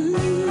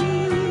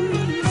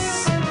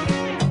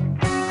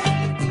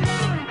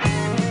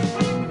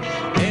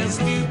 There's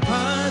new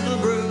puddle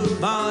brew,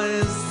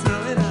 boys,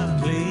 throw it up,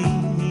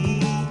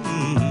 please.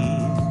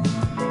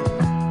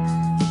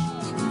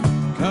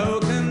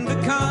 Coke and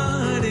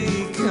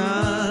Bacardi,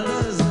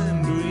 colors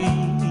and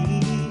green.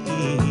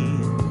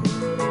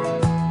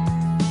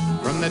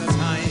 From the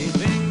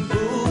typing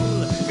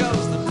pool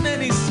goes the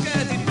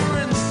mini-skirty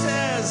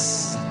princess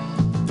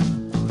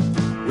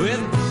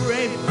with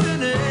great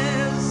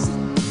finesse.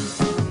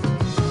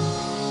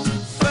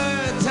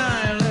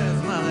 Fertile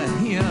earth, mother,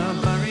 your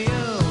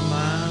burial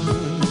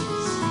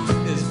mounds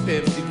is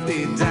 50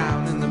 feet down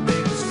in the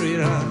Baker Street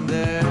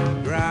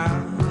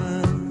underground.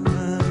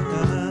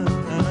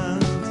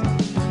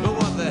 But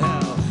what the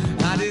hell,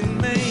 I didn't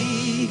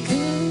make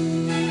it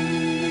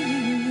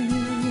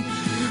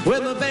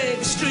with my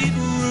Baker Street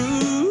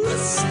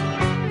roots.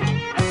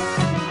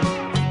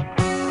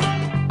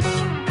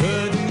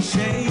 Couldn't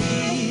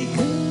shake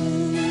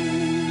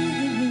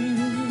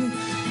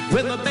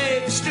with my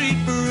Baker Street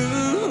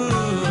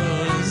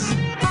brews.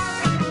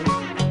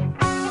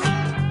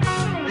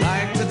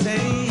 Like to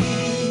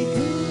take,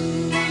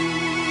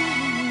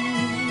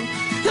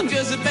 I'm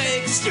just a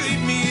Baker Street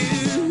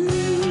muse.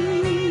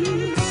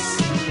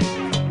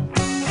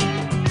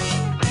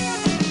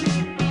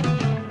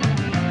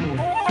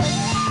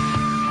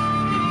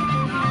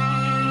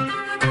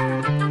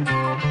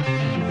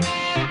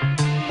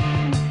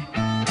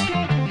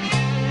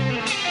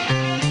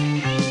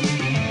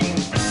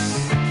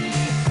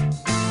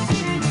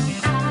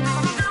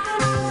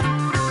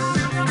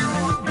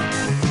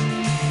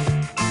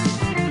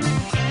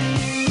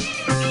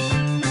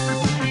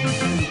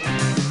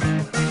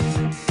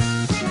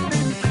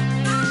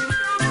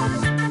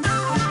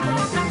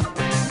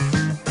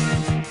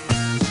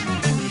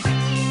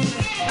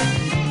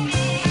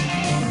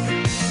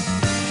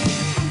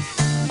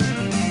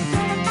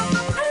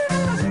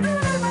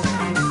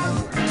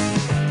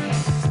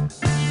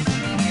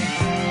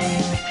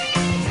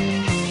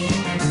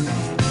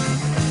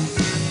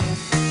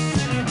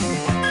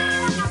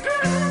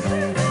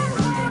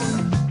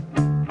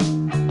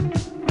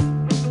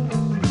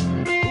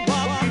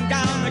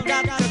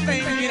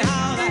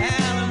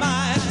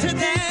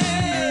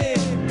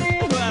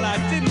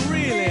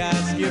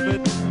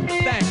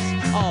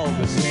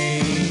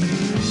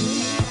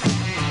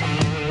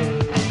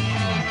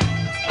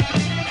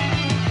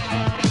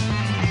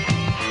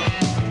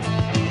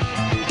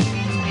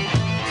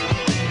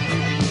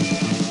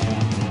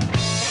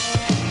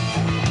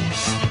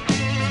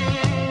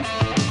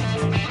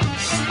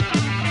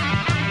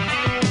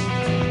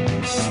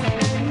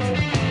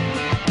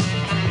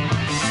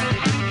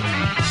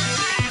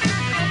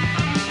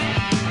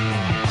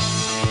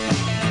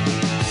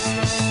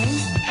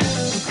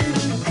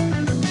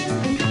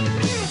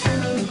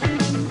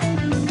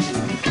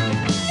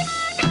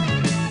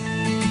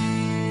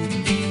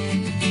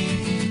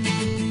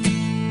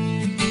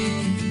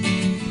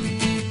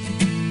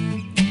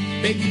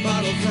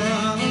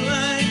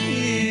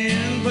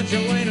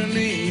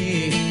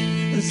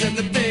 said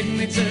they begged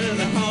me to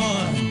the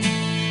heart,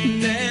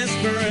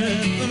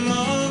 desperate for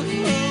more.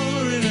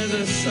 And as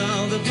I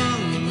saw upon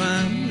the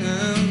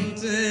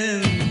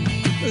mountain,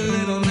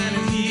 little man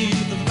is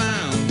youth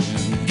found,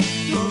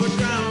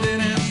 overground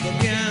and asked for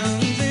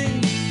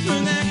counting,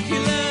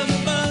 vernacular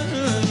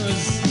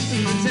buzz,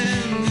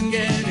 pretending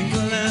getting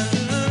close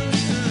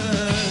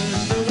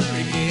to where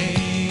he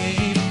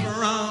came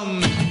from,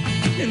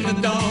 in the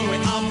doorway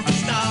of the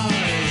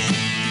stars,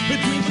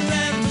 between the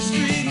land, the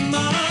street and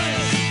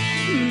Mars,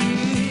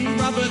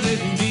 proper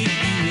than deep,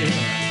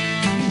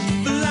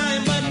 the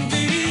lion button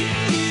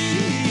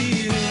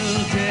deal,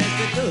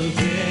 technical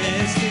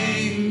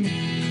testing,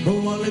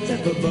 wallet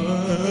type of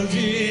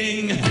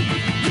bulging,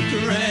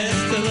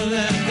 dressed to the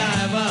left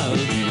eye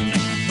bulging,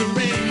 the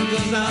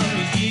wrinkles of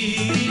his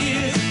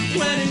years,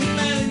 wedding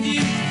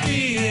melodies,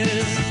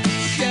 fears,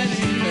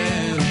 shedding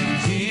melon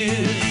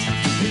tears,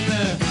 in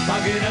the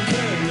pocket of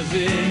her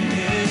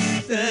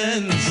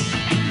resistance,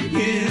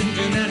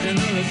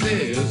 international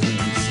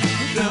assistance,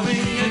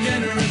 flowing a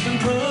generous and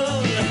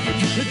pull,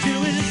 the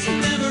Jewish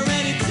never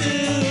ready to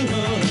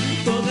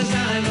pull the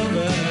sign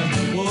over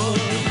the wall.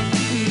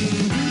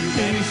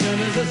 And he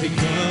shudders as he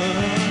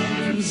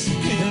comes,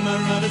 and my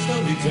rudder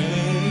slowly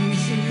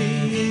turns me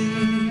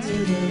into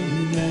the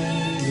man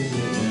of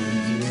the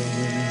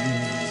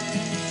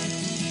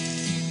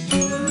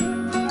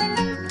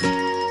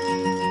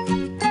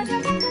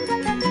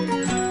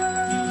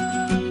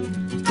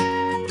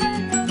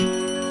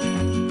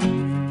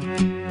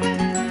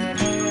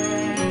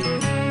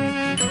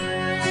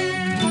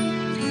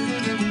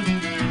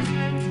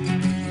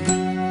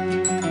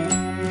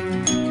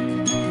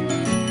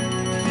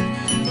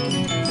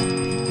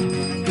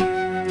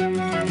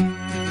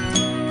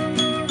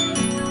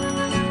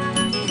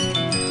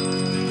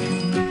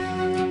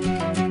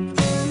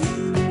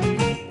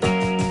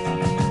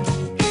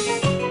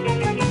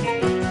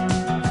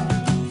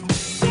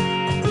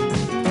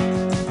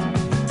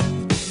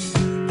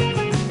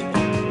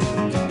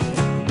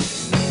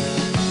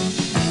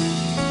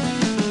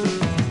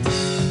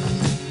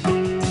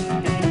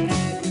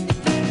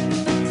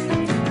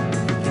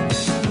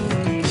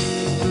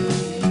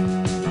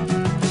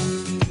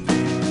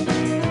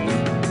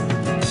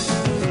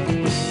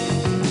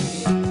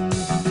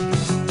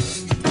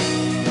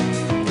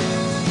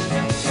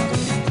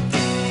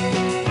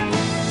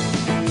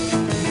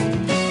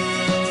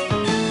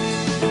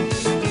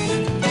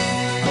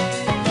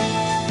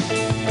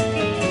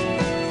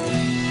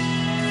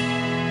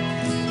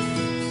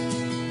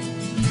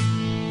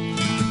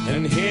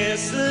And here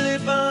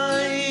slip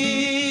I,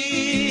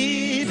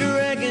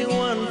 dragging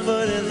one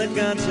foot in the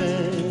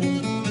gutter,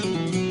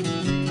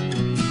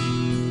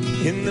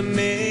 in the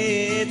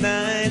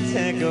midnight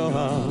tango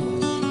hall.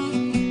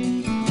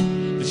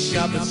 The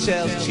shop that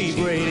sells cheap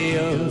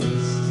radios,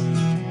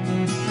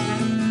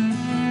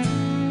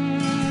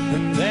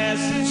 and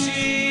there's the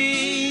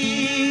cheap,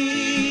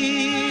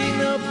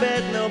 no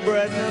bed, no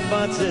bread, no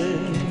butter,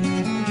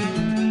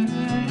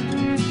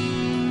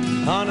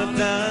 on a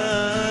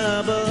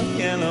double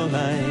yellow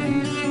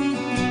line,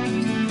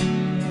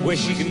 where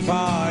she can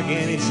park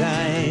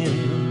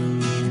anytime.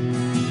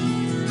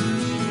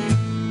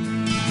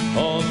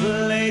 Oh,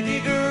 the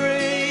Lady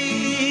Grey,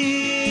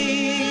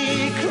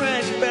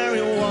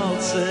 Crashberry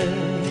waltzer,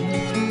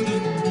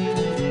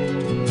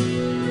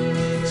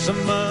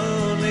 some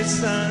only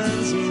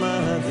son's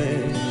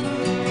mother,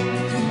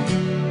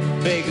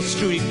 Baker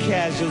Street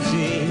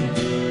casualty.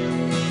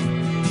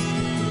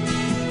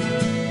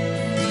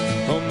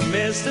 Oh,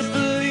 Mr.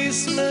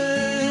 Policeman,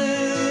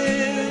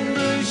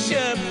 blue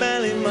shirt,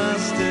 belly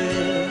monster,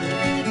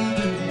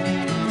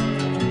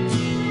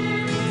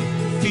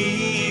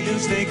 feet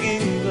and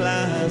sticking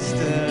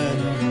plaster,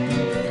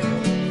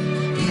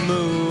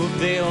 move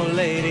the old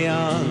lady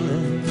on.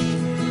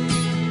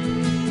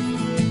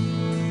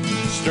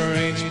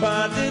 Strange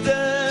part the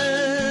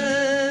Dutch,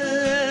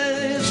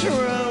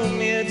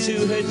 Romeo to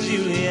her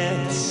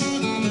Juliet,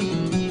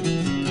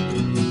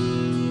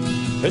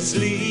 her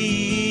sleeping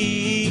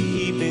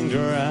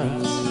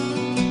draught,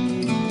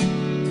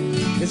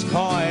 his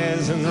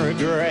poison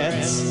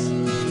regrets.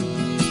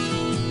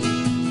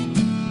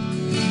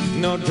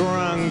 No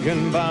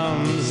drunken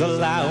bums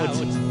allowed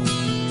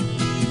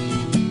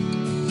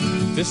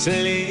to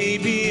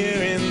sleep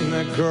here in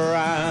the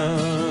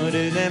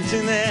crowded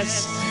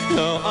emptiness.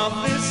 No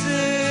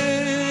officer,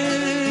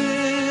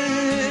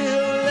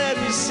 let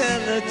me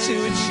send her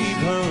to a cheap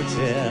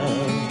hotel.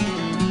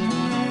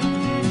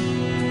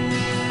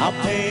 I'll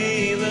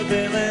pay the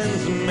bill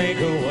and make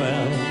her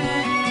well.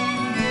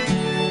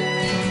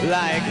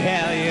 Like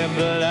hell you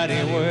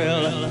bloody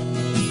will.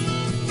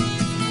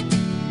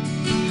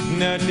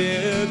 No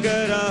do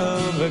good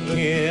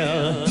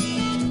overkill.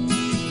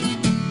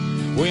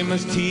 We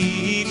must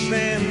teach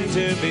them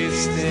to be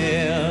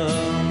still,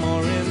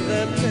 more in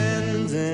the